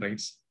generation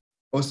rights?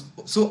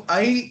 So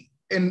I,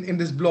 in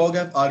this blog,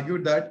 I've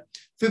argued that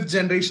 5th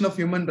generation of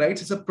human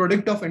rights is a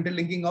product of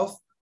interlinking of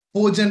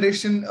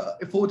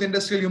 4th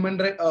industrial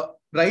human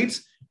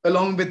rights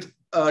along with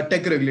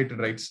tech regulated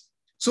rights.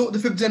 So the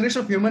 5th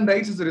generation of human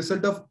rights is the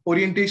result of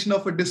orientation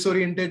of a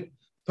disoriented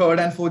 3rd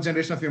and 4th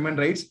generation of human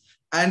rights.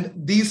 And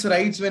these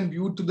rights, when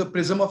viewed through the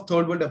prism of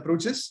third world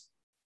approaches,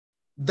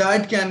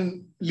 that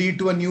can lead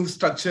to a new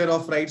structure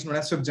of rights known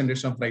as 5th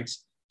generation of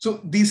rights.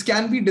 So these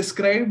can be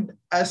described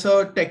as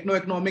a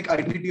techno-economic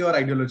identity or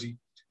ideology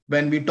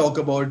when we talk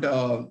about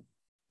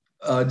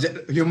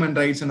human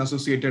rights and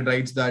associated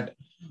rights that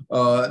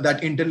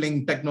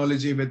interlink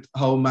technology with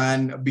how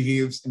man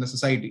behaves in a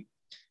society.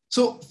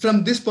 So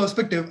from this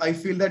perspective, I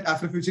feel that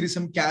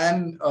Afrofuturism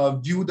can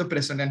view the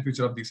present and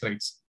future of these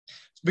rights,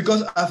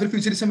 because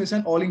Afrofuturism is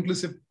an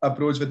all-inclusive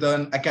approach with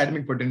an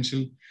academic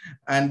potential,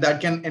 and that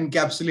can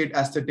encapsulate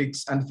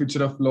aesthetics and the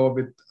future of law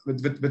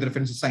with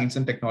reference to science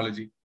and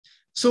technology.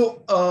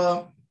 So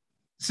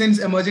since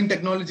emerging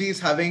technology is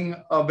having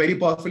a very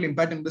powerful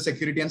impact on the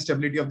security and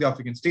stability of the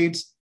African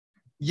states,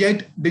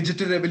 yet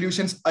digital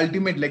revolution's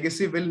ultimate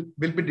legacy will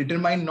be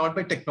determined not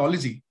by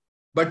technology,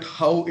 but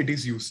how it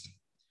is used.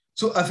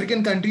 So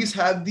African countries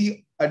have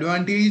the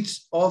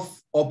advantage of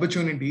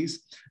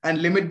opportunities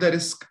and limit the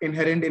risk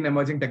inherent in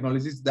emerging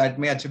technologies that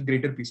may achieve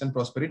greater peace and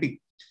prosperity.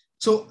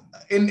 So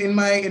in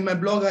my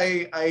blog,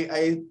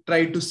 I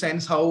tried to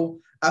sense how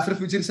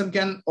Afrofuturism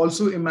can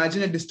also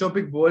imagine a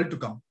dystopic world to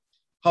come,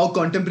 how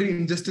contemporary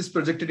injustice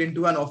projected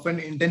into and often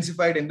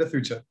intensified in the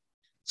future.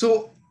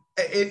 So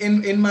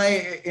in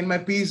my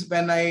piece,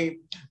 when I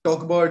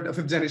talk about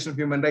 5th generation of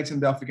human rights in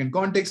the African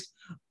context,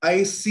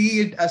 I see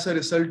it as a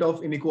result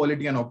of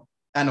inequality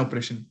and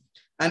oppression.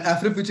 And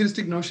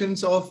Afrofuturistic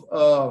notions of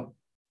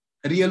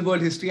real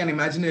world history and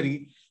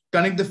imaginary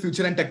connect the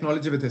future and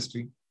technology with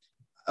history.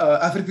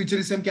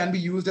 Afrofuturism can be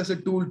used as a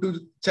tool to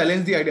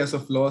challenge the ideas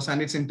of laws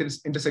and its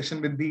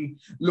intersection with the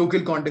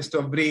local context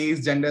of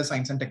race, gender,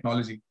 science, and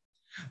technology.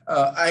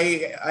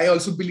 I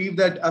also believe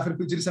that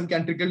Afrofuturism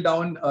can trickle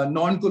down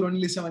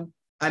non-colonialism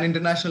and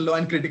international law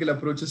and critical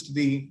approaches to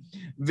the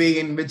way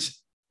in which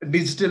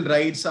digital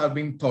rights are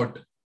being thought.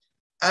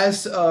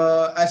 As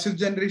 5th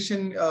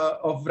generation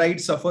of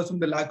rights suffers from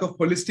the lack of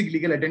holistic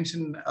legal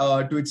attention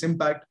to its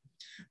impact,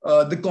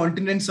 the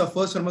continent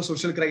suffers from a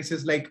social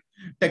crisis like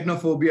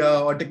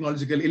technophobia or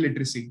technological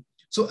illiteracy.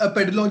 So a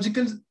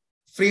pedagogical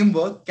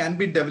framework can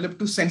be developed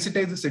to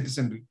sensitize the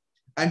citizenry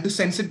and to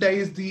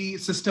sensitize the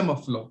system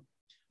of law.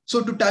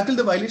 So to tackle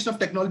the violation of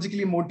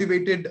technologically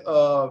motivated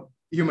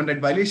human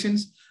rights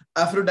violations,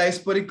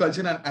 Afro-diasporic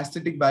culture and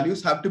aesthetic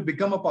values have to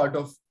become a part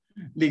of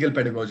legal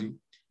pedagogy.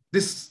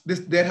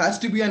 There has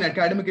to be an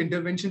academic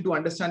intervention to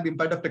understand the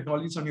impact of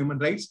technologies on human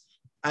rights.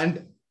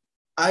 And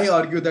I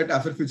argue that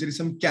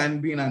Afrofuturism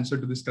can be an answer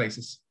to this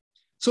crisis.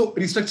 So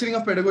restructuring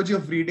of pedagogy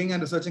of reading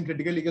and research in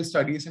critical legal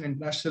studies and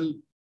international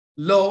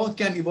law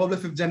can evolve the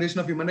 5th generation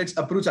of human rights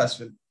approach as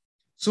well.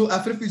 So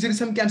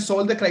Afrofuturism can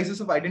solve the crisis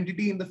of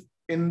identity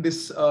in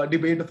this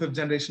debate of 5th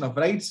generation of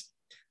rights.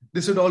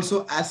 This would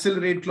also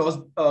accelerate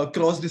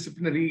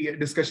cross-disciplinary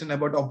discussion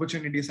about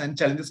opportunities and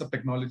challenges of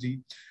technology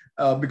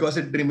because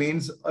it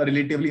remains a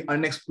relatively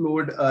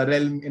unexplored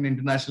realm in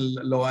international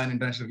law and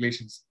international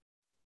relations.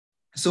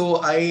 So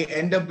I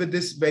end up with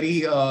this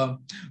very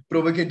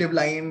provocative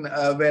line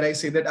where I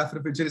say that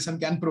Afrofuturism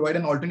can provide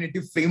an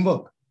alternative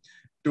framework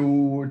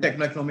to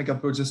techno-economic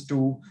approaches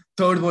to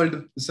third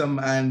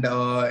worldism and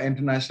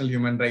international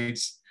human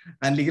rights.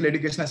 And legal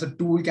education as a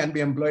tool can be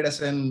employed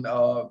as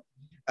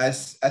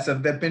as a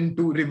weapon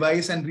to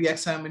revise and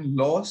re-examine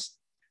laws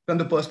from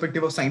the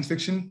perspective of science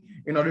fiction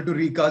in order to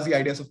recast the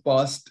ideas of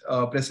past,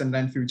 present,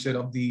 and future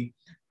of the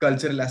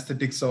cultural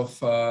aesthetics of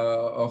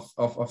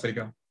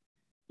Africa.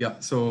 Yeah,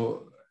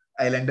 so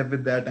I'll end up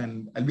with that,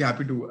 and I'll be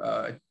happy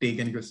to take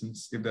any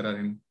questions if there are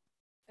any.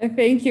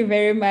 Thank you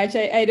very much.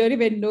 I don't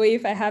even know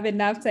if I have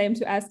enough time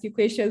to ask you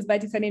questions,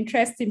 but it's an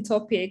interesting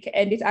topic,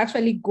 and it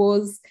actually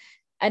goes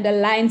and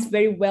aligns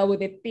very well with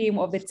the theme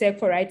of the Tech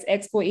for Rights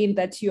Expo, in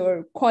that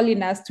you're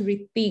calling us to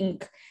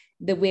rethink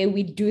the way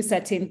we do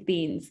certain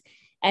things.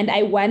 And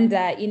I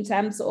wonder, in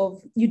terms of,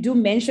 you do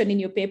mention in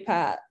your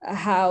paper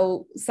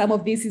how some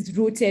of this is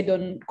rooted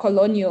on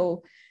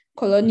colonial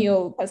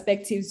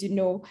perspectives,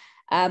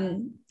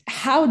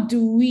 how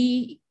do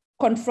we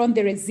confront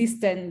the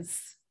resistance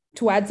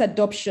towards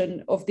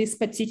adoption of this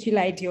particular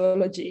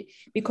ideology?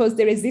 Because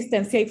the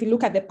resistance here, if you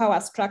look at the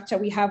power structure,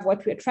 we have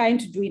what we're trying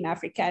to do in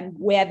Africa, and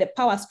where the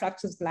power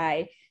structures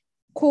lie,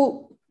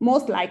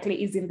 most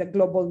likely is in the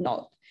global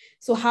north.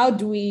 So how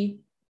do we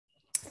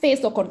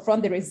face or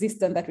confront the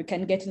resistance that we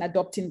can get in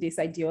adopting this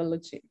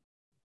ideology?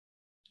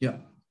 Yeah,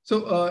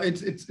 so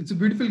it's a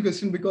beautiful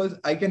question, because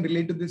I can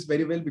relate to this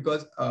very well,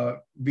 because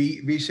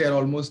we share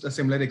almost a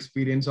similar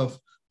experience of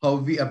how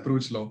we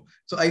approach law.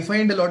 So I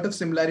find a lot of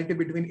similarity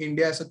between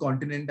India as a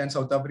continent and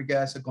South Africa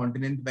as a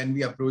continent when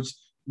we approach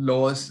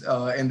laws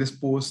in this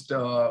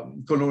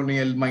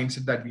post-colonial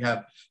mindset that we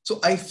have.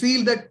 So I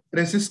feel that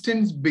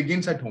resistance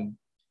begins at home.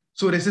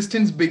 So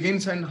resistance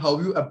begins in how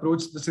you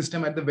approach the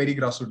system at the very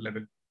grassroots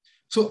level.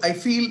 So I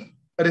feel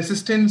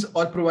resistance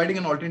or providing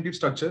an alternative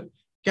structure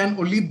can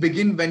only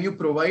begin when you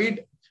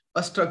provide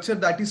a structure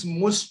that is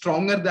more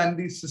stronger than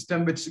the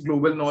system which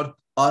global north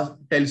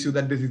tells you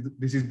that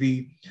this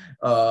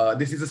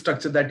is a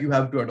structure that you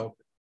have to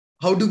adopt.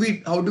 How do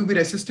we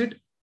resist it?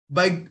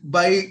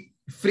 By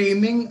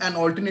framing an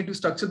alternative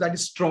structure that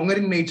is stronger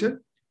in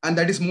nature and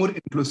that is more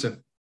inclusive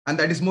and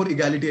that is more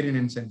egalitarian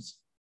in sense.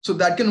 So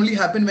that can only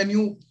happen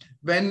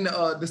when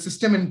the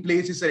system in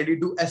place is ready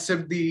to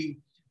accept the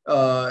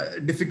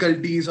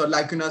difficulties or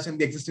lacunas in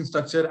the existing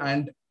structure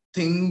and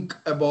think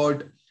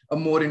about a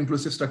more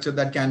inclusive structure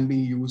that can be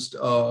used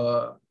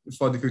for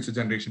the future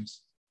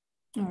generations.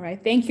 All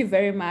right, thank you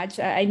very much.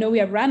 I know we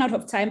have run out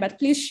of time, but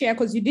please share,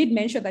 because you did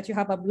mention that you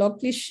have a blog.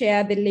 Please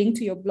share the link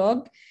to your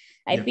blog.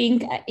 I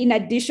think in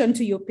addition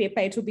to your paper,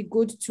 it would be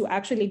good to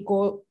actually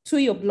go to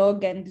your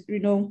blog and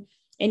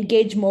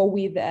engage more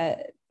with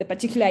the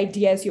particular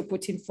ideas you're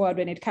putting forward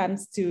when it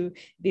comes to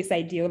this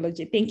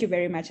ideology. Thank you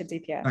very much,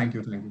 Aditya. Thank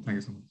you so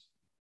much.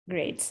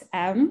 Great.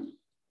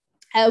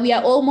 We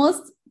are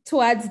almost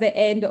towards the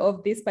end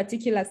of this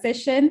particular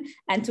session,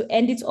 and to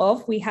end it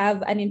off, we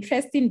have an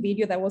interesting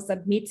video that was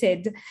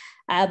submitted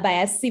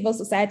by a civil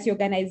society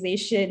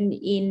organization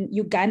in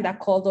Uganda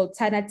called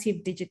Alternative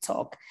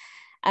Digitalk.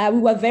 We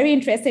were very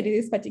interested in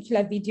this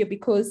particular video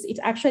because it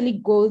actually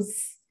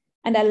goes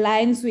and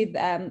aligns with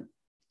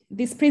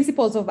these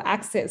principles of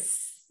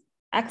access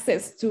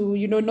to,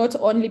 not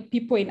only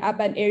people in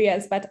urban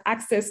areas, but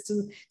access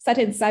to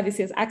certain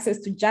services, access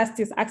to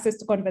justice, access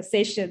to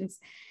conversations,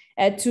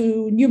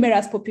 to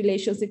numerous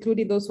populations,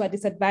 including those who are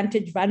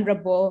disadvantaged,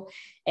 vulnerable,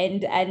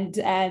 and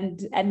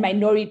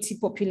minority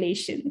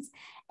populations.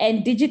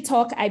 And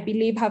Digitalk, I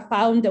believe, have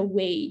found a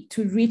way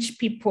to reach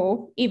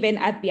people, even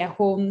at their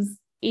homes,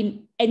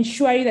 in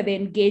ensuring that they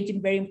engage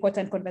in very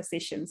important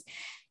conversations.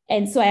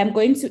 And so I am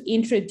going to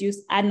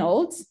introduce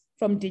Arnold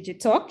from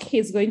Digitalk.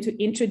 He's going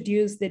to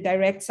introduce the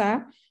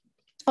director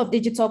of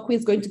Digitalk, who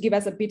is going to give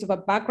us a bit of a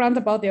background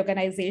about the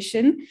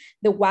organization,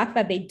 the work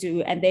that they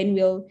do, and then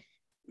we'll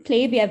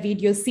play their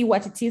video, see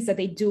what it is that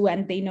they do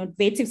and the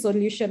innovative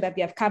solution that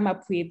they have come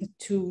up with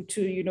to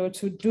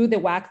do the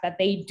work that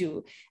they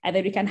do. And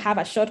then we can have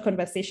a short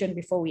conversation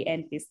before we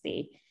end this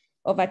day.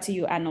 Over to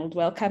you, Arnold.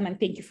 Welcome and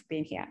thank you for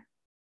being here.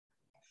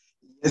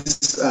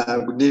 Yes,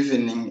 good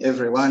evening,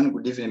 everyone.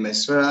 Good evening,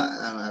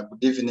 Mesra.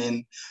 Good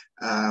evening,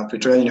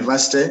 Pretoria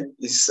University.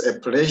 It's a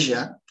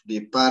pleasure to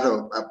be part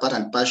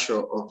and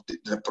parcel of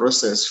the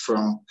process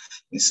from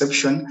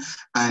inception,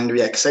 and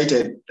we are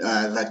excited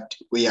that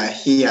we are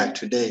here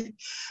today.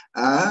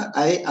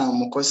 I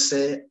am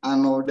Mokose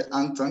Arnold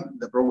Anton,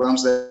 the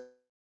programs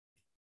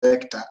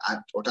director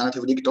at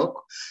Alternative Digitalk,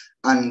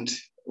 and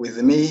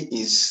with me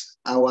is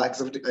our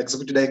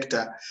executive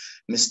director,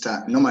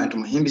 Mr. Norman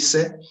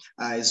Tumuhimbise,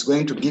 is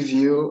going to give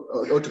you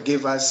or to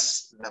give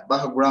us the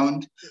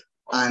background,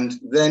 and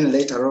then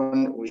later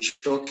on we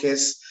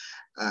showcase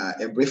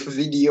a brief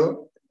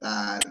video.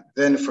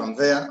 Then from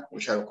there we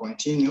shall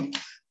continue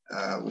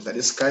with the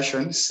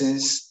discussion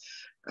since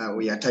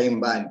we are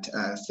time bound.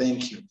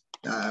 Thank you.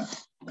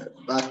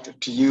 Back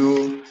to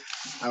you,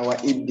 our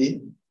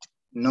ED,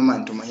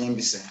 Norman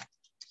Tumuhimbise.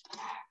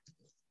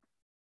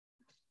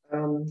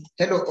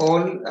 Hello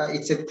all,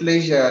 it's a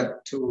pleasure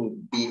to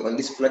be on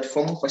this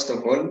platform. First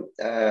of all,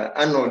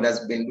 Arnold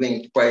has been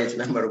doing quite a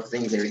number of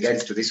things in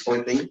regards to this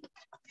whole thing.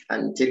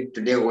 until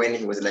today when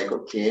he was like,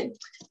 okay,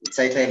 it's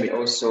high time we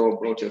also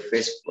brought your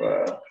face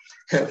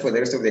for the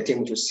rest of the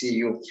team to see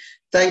you.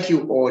 Thank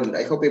you all.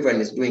 I hope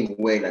everyone is doing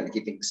well and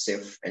keeping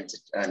safe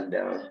and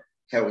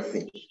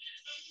healthy.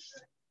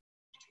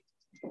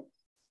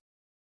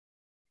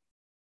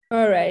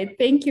 All right,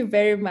 thank you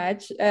very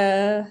much.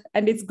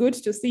 And it's good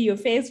to see your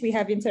face. We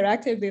have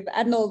interacted with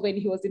Arnold when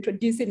he was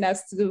introducing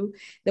us to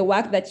the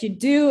work that you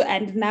do.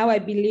 And now I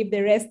believe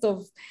the rest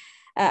of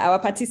our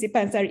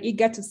participants are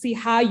eager to see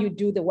how you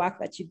do the work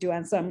that you do.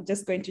 And so I'm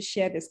just going to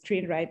share the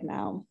screen right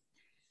now.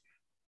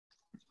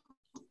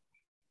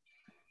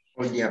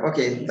 Oh yeah,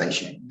 okay,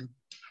 thank you.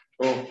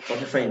 Oh,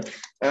 okay, fine.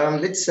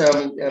 Let's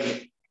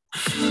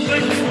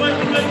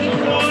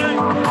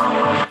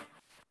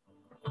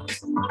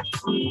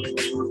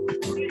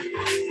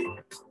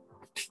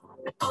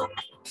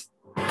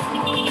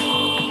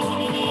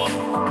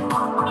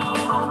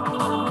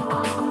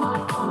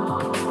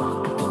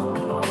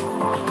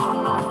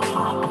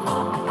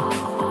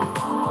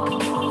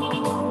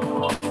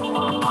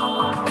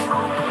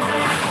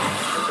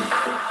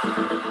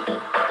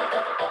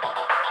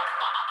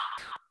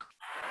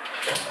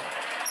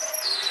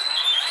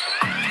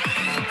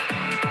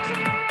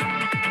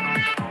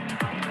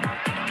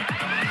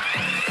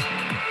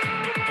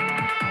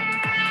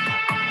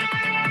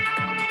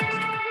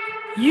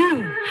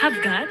You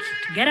have got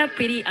to get up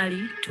pretty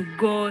early to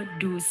go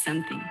do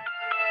something.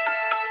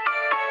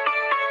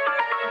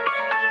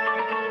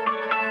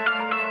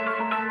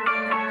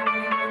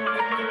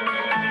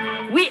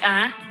 We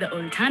are the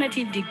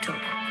Alternative TikTok.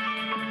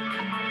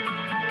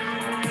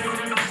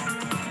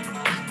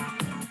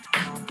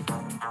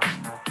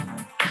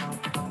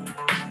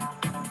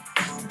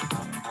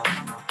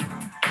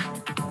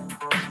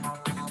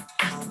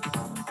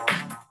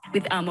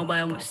 With our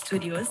mobile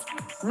studios,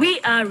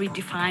 we are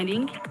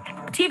redefining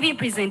TV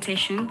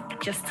presentation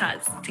just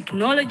as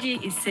technology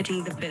is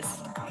setting the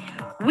pace.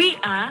 We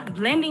are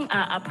blending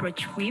our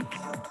approach with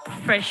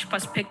fresh,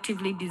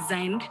 perspectively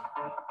designed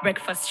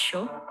breakfast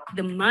show,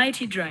 The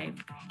Mighty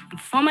Drive,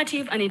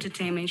 informative and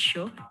entertainment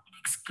show,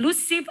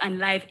 exclusive and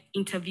live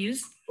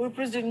interviews.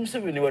 President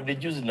Museveni wadde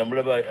juzi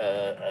namulaba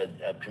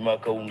apima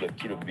akawunga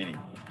kilo 2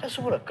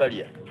 tasobola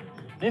kalya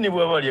nini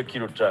bw'aba alya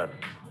kilo 5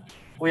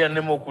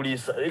 oyannema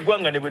okuliisa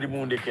eggwanga ne bwe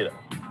limundekera.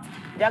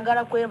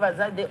 Njagala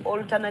kwebaza the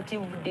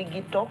Alternative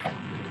Digital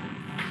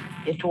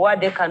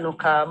etuwadde kano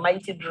ka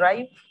Mighty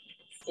Drive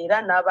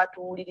era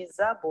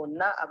n'abatuwuliriza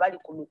bonna abali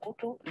ku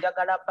mikutu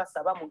njagala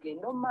basaba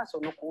mugende mu maaso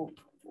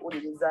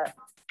n'okuwuliriza.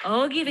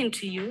 All given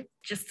to you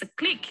just a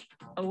click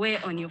away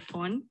on your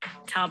phone,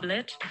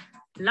 tablet,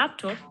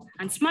 laptop,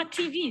 and smart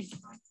TVs,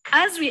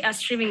 as we are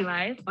streaming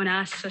live on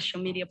our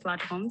social media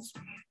platforms,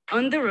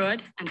 on the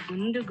road and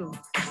on the go.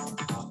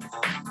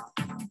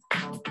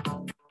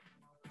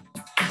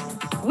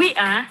 We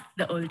are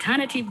the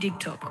Alternative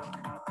TikTok.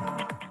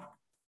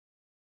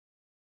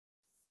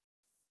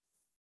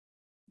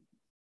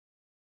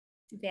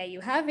 There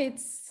you have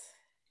it.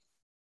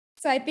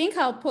 So I think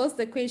I'll pose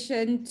the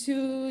question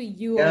to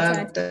you.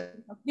 Yeah,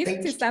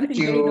 this is something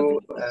very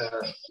innovative.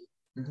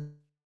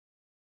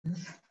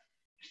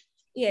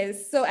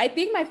 Yes, so I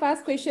think my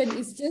first question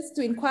is just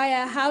to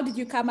inquire, how did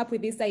you come up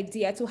with this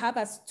idea to have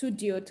a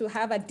studio, to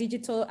have a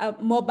digital,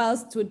 mobile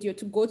studio,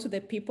 to go to the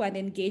people and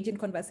engage in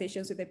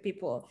conversations with the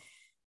people?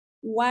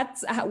 What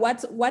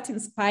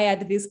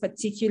inspired this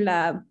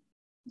particular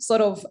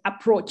sort of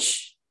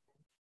approach?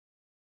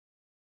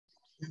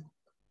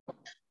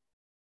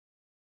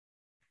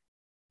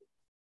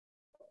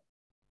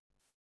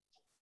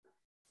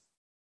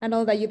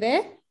 Arnold, are you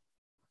there?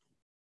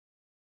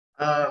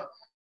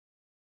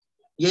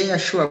 Yeah,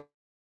 sure.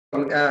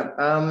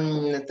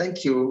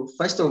 Thank you.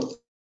 First of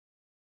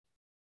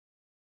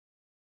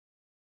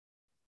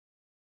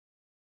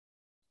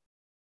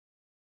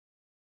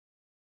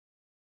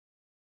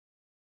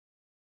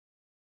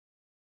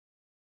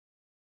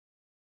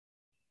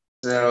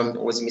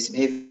was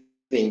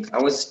misbehaving. I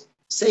was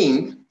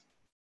saying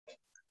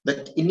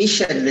that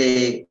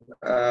initially,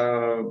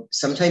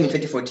 sometime in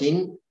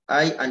 2014,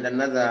 I and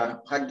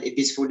another had a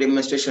peaceful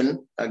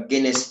demonstration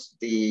against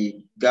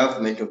the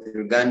government of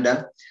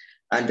Uganda.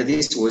 And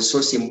this was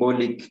so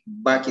symbolic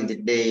back in the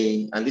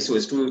day. And this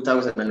was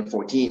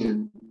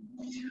 2014,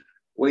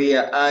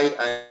 where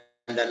I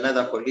and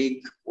another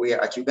colleague were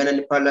at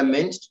Ugandan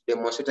Parliament to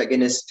demonstrate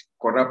against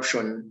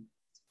corruption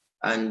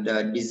and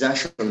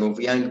desertion of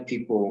young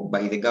people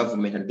by the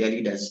government and their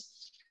leaders.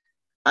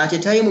 At a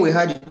time, we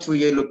had 2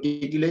 yellow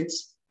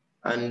piglets,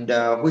 and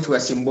which were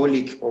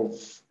symbolic of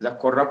the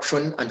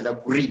corruption and the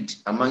greed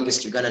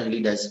amongst Ugandan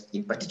leaders,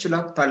 in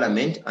particular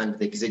Parliament and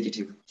the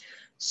executive.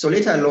 So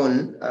later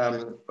on,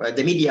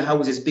 the media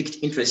houses picked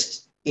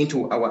interest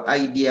into our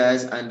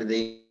ideas, and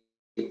they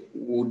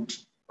would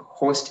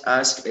host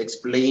us to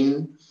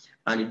explain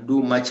and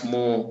do much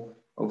more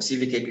of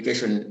civic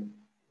education,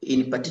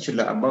 in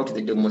particular about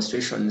the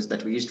demonstrations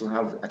that we used to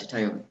have at the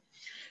time.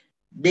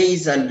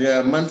 Days and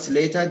months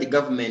later, the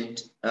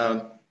government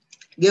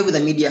gave the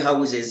media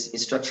houses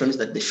instructions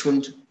that they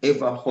shouldn't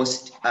ever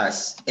host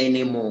us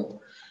anymore.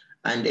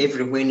 And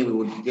every when we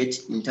would get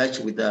in touch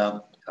with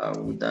the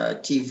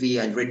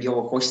TV and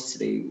radio hosts,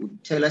 they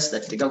would tell us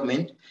that the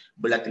government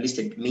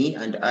blacklisted me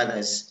and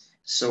others.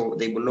 So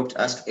they blocked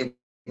us to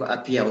ever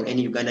appear on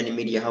any Ugandan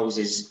media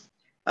houses.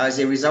 As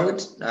a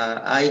result,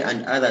 I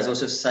and others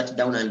also sat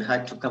down and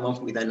had to come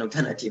up with an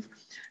alternative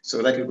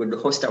so that we could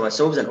host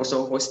ourselves and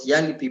also host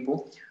young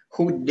people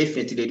who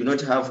definitely do not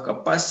have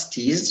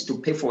capacities to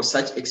pay for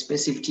such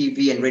expensive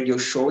TV and radio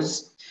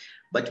shows.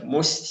 But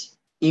most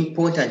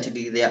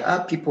importantly, there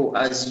are people,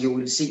 as you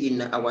will see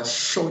in our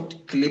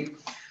short clip,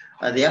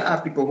 there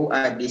are people who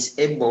are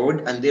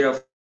disabled, and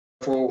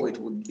therefore it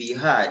would be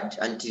hard,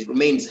 and it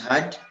remains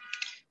hard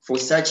for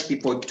such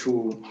people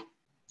to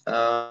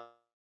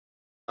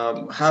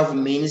have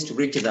means to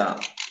reach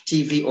the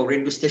TV or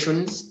radio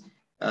stations.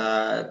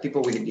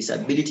 People with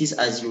disabilities,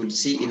 as you will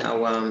see in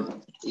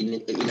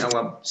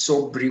our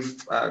so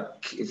brief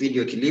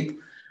video clip.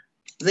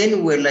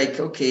 Then we're like,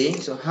 okay,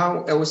 so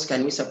how else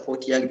can we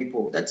support young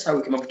people? That's how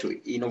we came up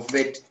to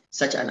innovate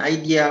such an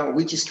idea,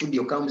 which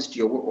studio comes to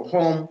your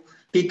home,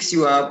 picks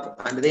you up,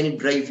 and then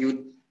drive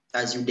you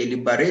as you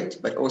deliberate,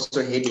 but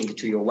also heading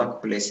to your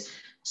workplace.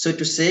 So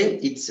to say,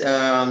 it's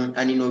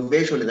an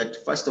innovation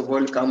that first of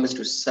all comes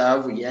to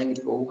serve young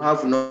people who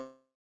have no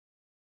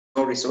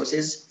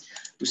resources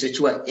to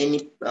secure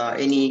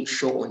any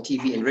show on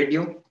TV and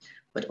radio,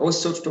 but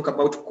also to talk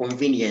about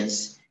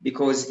convenience.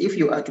 Because if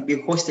you are to be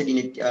hosted in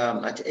it,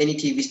 at any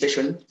TV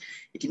station,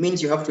 it means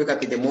you have to wake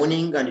up in the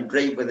morning and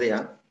drive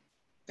there,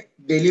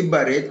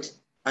 deliberate,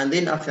 and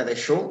then after the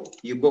show,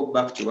 you go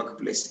back to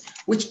workplace,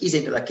 which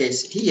isn't the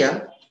case.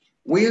 Here,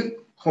 we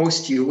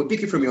host you, we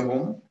pick you from your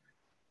home,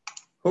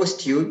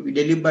 host you, we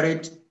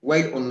deliberate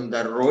while on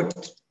the road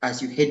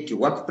as you head to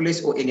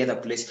workplace or any other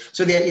place.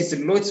 So there is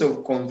lots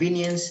of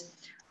convenience,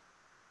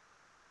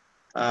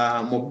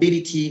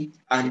 mobility,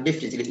 and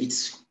definitely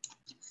it's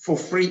for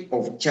free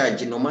of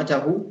charge, no matter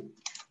who,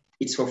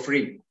 it's for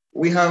free.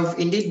 We have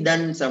indeed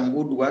done some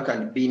good work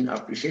and been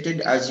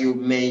appreciated. As you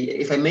may,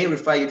 if I may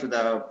refer you to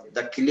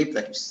the clip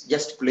that was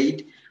just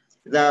played,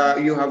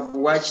 you have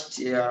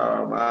watched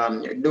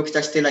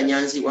Dr. Stella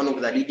Nyanzi, one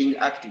of the leading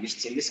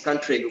activists in this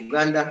country,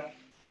 Uganda.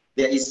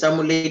 There is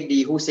some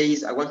lady who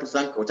says, I want to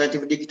thank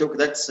Alternative Digital.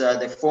 That's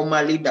the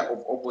former leader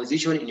of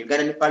opposition in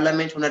Ugandan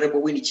Parliament,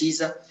 Honorable Winnie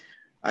Chiza.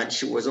 And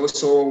she was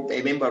also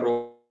a member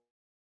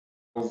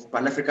of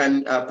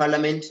Pan-African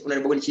Parliament,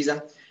 Honorable Winnie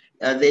Chiza.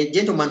 The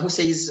gentleman who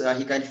says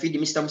he can feed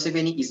Mr.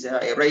 Museveni is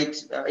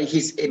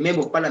he's a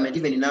member of Parliament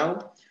even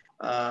now,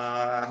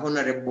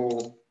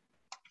 Honorable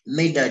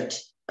Medad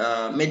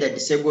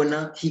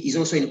Segona. He is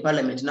also in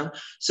Parliament now.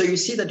 So you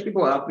see that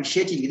people are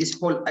appreciating this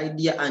whole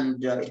idea,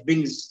 and it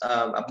brings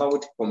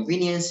about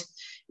convenience.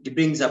 It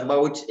brings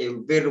about a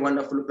very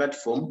wonderful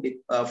platform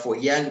for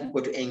young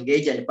people to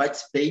engage and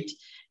participate,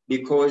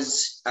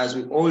 because as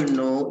we all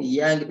know,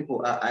 young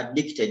people are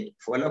addicted,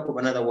 for lack of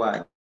another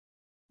word.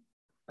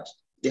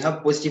 They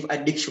have positive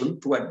addiction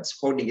towards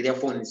holding their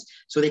phones.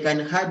 So they can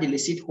hardly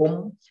sit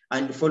home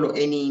and follow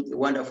any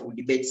wonderful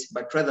debates,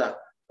 but rather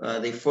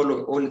they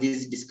follow all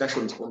these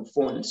discussions on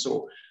phones.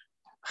 So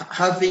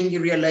having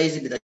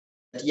realized that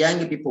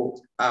young people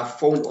are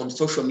found on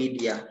social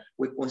media,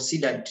 we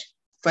considered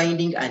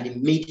finding and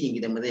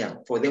meeting them there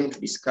for them to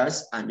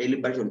discuss and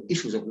deliberate on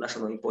issues of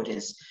national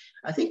importance.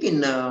 I think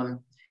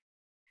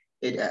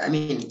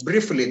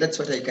briefly, that's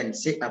what I can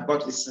say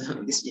about this,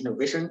 this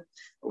innovation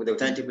with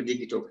Alternative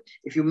Digital.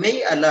 If you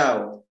may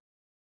allow,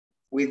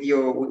 with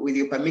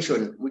your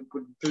permission, we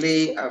could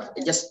play I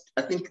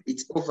think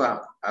it's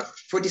over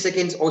 40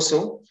 seconds or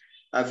so,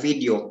 a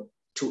video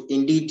to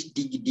indeed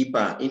dig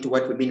deeper into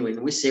what we mean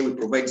when we say we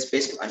provide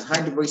space to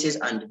unheard voices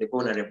and the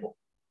vulnerable.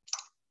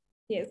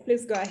 Yes,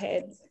 please go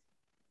ahead.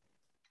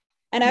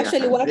 And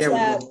actually, what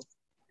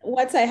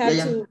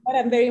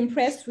I'm very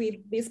impressed with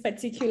this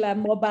particular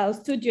mobile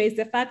studio is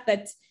the fact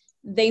that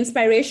the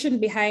inspiration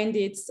behind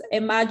it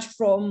emerged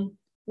from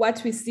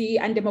what we see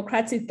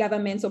undemocratic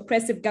governments,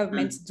 oppressive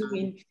governments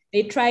doing.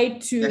 They try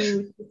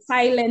to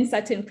silence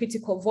certain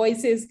critical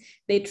voices.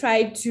 They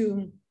try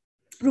to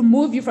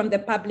remove you from the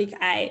public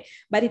eye,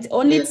 but it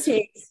only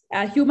takes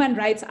human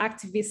rights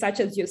activists such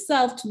as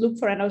yourself to look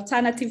for an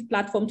alternative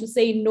platform to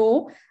say,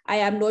 no, I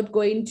am not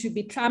going to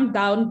be trampled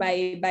down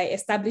by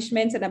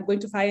establishments, and I'm going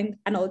to find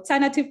an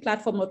alternative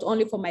platform, not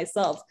only for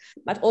myself,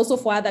 but also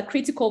for other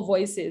critical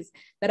voices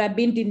that are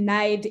being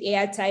denied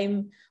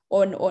airtime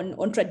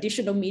on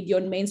traditional media,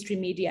 on mainstream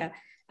media.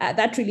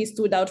 That really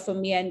stood out for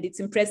me, and it's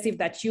impressive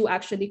that you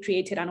actually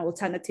created an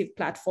alternative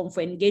platform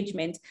for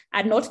engagement,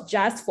 and not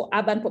just for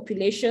urban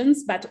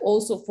populations, but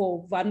also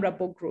for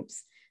vulnerable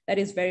groups. That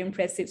is very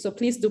impressive. So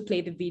please do play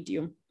the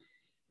video.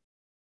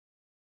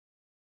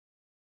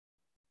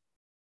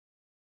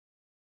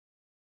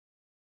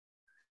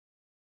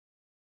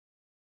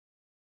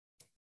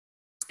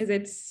 Is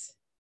it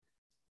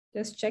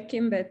just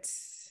checking that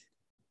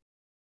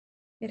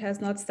it has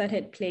not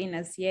started playing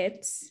as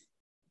yet?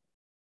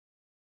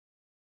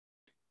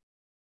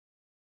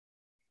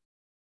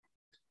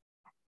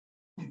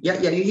 Yeah,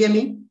 you hear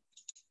me?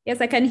 Yes,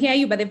 I can hear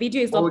you, but the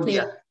video is not playing.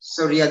 Yeah.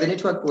 Sorry, the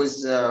network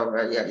was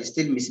is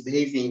still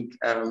misbehaving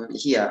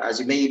here. As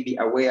you may be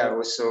aware,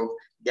 also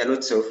there are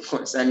lots of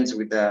concerns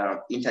with the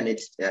internet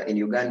in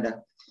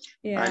Uganda.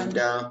 Yeah. And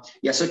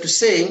so to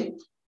say,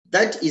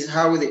 that is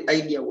how the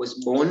idea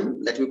was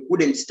born, that we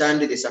couldn't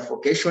stand the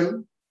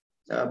suffocation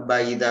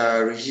by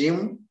the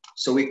regime.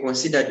 So we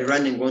considered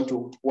running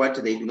onto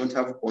what they do not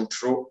have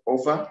control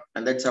over,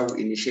 and that's how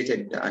we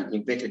initiated and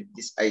invented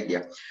this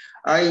idea.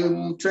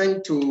 I'm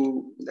trying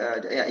to,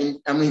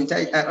 I'm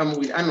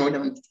with Arnold,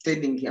 I'm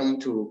telling him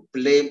to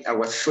play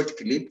our short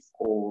clip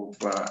of,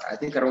 I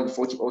think around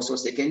 40 or so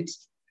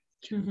seconds.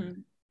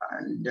 Mm-hmm.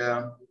 And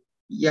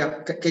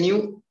can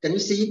you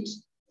see it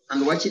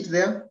and watch it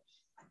there?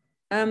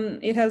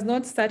 It has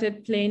not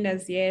started playing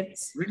as yet.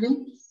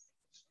 Really?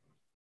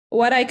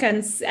 What I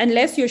can,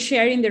 unless you're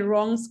sharing the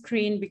wrong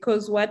screen,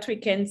 because what we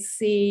can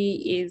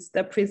see is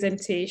the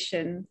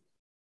presentation.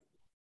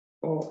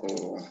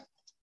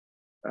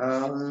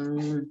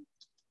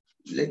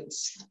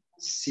 Let's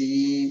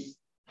see.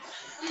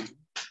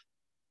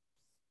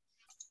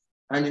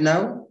 And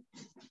now?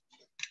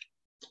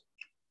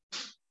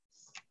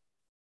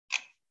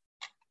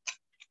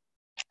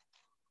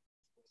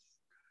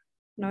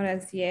 Not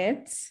as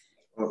yet.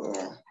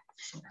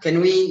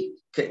 Can we,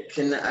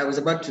 I was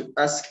about to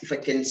ask if I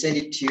can send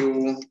it to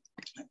you.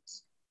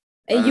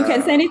 You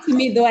can send it to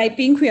me, though I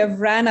think we have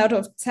run out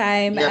of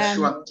time. Yeah,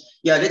 sure.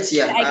 Yeah, let's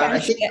see. I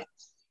think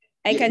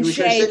I can we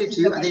share shall send it it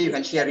to you, and then you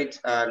can share it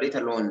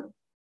later on.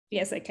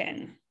 Yes, I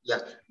can. Yeah,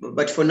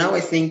 but for now,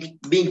 I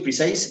think being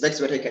precise, that's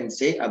what I can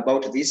say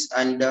about this.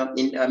 And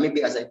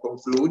maybe as I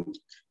conclude,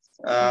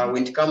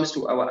 when it comes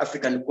to our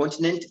African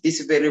continent,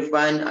 this very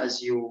van,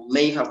 as you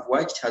may have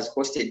watched, has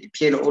hosted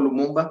PLO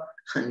Lumumba.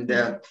 And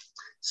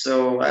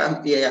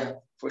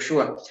for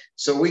sure.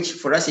 So which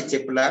for us, it's a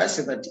plus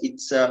that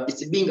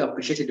it's being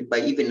appreciated by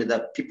even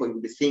the people you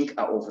would think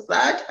are of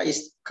that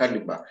highest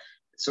caliber.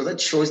 So that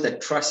shows the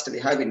trust they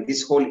have in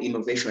this whole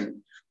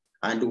innovation.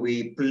 And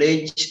we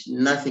pledge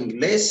nothing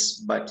less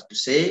but to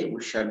say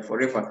we shall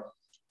forever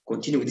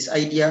continue with this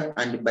idea.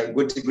 And by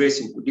God's grace,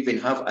 we could even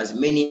have as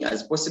many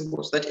as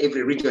possible so that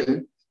every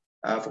region,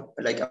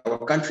 like our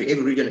country,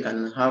 every region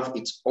can have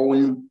its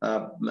own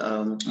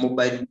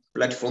mobile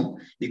platform,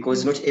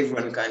 because not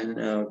everyone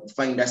can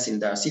find us in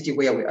the city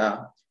where we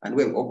are and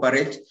where we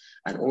operate.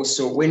 And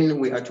also when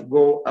we are to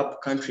go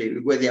up country,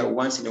 we go there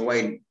once in a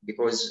while,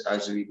 because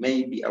as we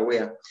may be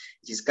aware,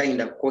 it is kind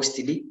of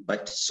costly,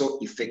 but so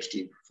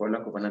effective, for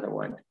lack of another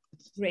word.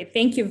 Great,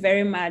 thank you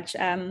very much.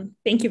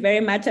 Thank you very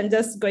much. I'm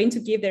just going to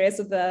give the rest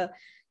of the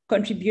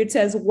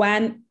contributors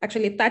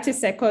 30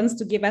 seconds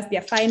to give us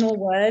their final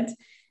word.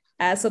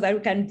 So that we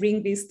can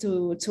bring this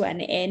to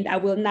an end. I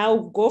will now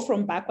go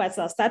from backwards.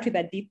 I'll start with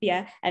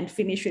Aditya and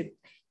finish with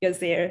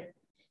Yozir.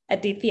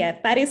 Aditya,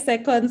 30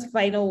 seconds,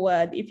 final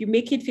word. If you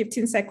make it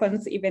 15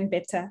 seconds, even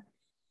better.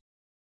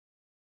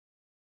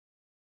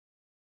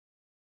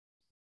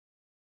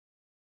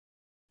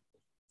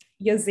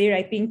 Yozir,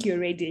 I think you're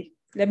ready.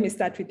 Let me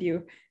start with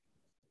you.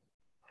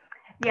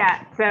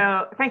 Yeah,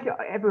 so thank you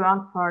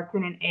everyone for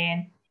tuning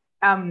in.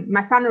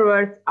 My final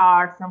words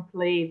are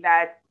simply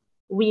that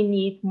we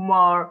need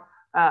more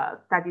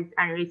studies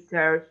and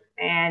research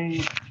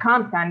and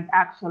content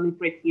actually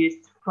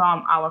produced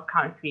from our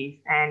countries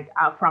and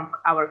from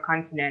our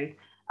continent.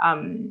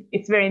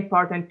 It's very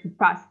important to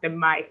pass the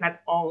mic, not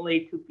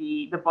only to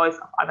be the voice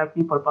of other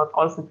people, but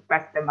also to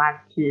pass the mic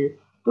to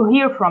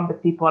hear from the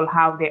people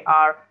how they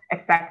are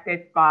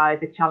affected by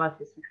the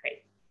challenges we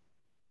face.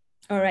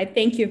 All right,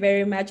 thank you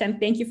very much. And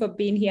thank you for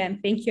being here.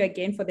 And thank you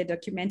again for the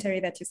documentary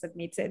that you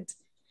submitted.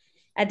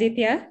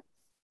 Aditya?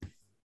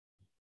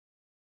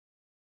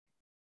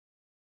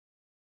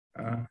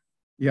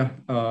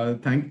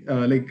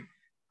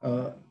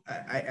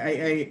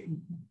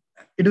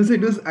 It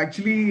was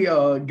actually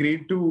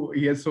great to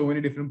hear so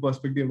many different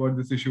perspectives about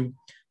this issue.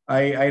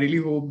 I really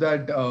hope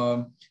that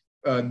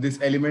this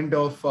element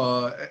of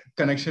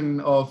connection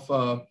of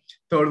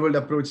third world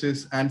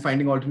approaches and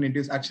finding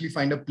alternatives actually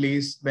find a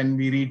place when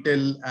we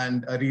retell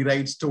and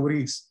rewrite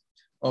stories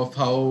of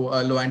how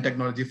low-end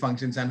technology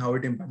functions and how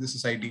it impacts the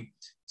society.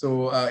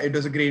 So it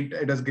was great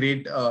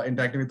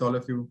interacting with all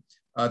of you.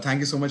 Thank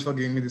you so much for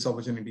giving me this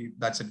opportunity.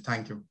 That's it.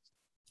 Thank you.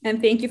 And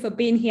thank you for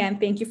being here, and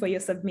thank you for your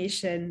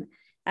submission.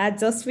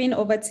 Josephine,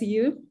 over to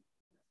you.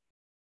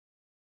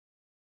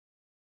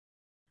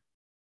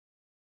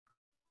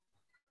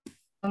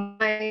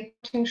 My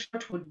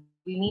short would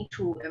we need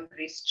to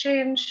embrace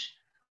change,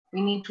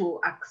 we need to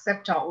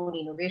accept our own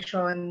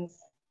innovations,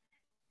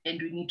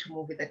 and we need to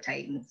move with the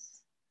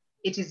times.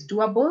 It is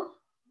doable,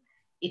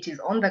 it is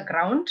on the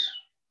ground,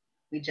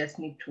 we just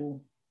need to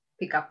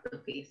pick up the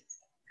pace.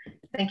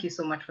 Thank you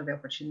so much for the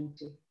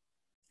opportunity.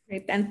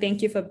 Great, and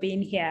thank you for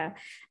being here.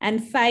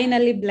 And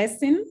finally,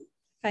 Blessing,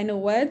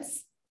 final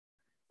words.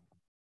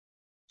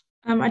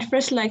 I'd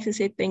first like to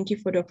say thank you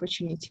for the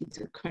opportunity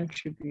to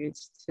contribute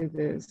to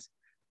this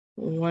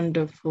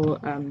wonderful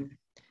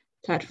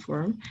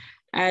platform.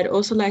 I'd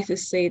also like to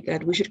say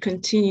that we should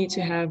continue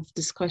to have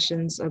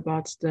discussions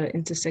about the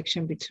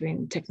intersection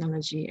between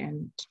technology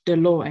and the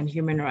law and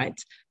human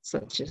rights,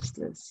 such as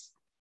this.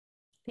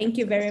 Thank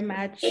you very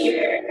much.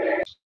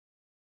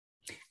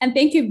 And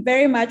thank you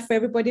very much for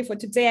everybody for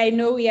today. I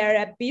know we are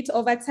a bit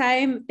over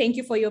time. Thank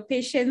you for your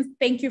patience.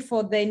 Thank you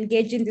for the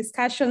engaging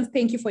discussions.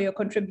 Thank you for your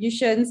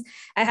contributions.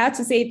 I have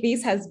to say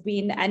this has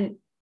been an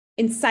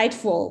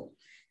insightful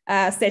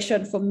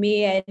session for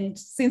me. And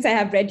since I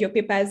have read your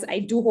papers, I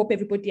do hope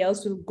everybody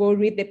else will go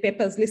read the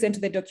papers, listen to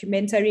the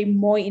documentary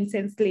more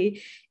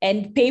intensely,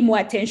 and pay more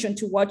attention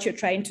to what you're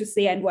trying to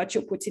say and what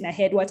you're putting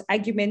ahead, what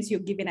arguments you're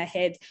giving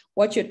ahead,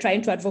 what you're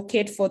trying to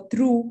advocate for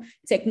through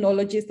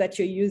technologies that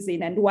you're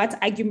using, and what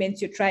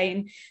arguments you're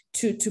trying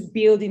to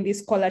build in this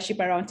scholarship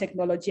around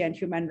technology and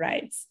human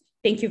rights.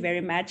 Thank you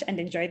very much, and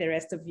enjoy the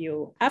rest of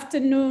your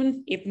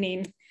afternoon,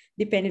 evening,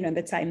 depending on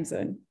the time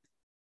zone.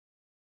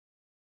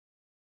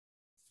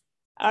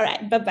 All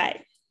right,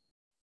 bye-bye.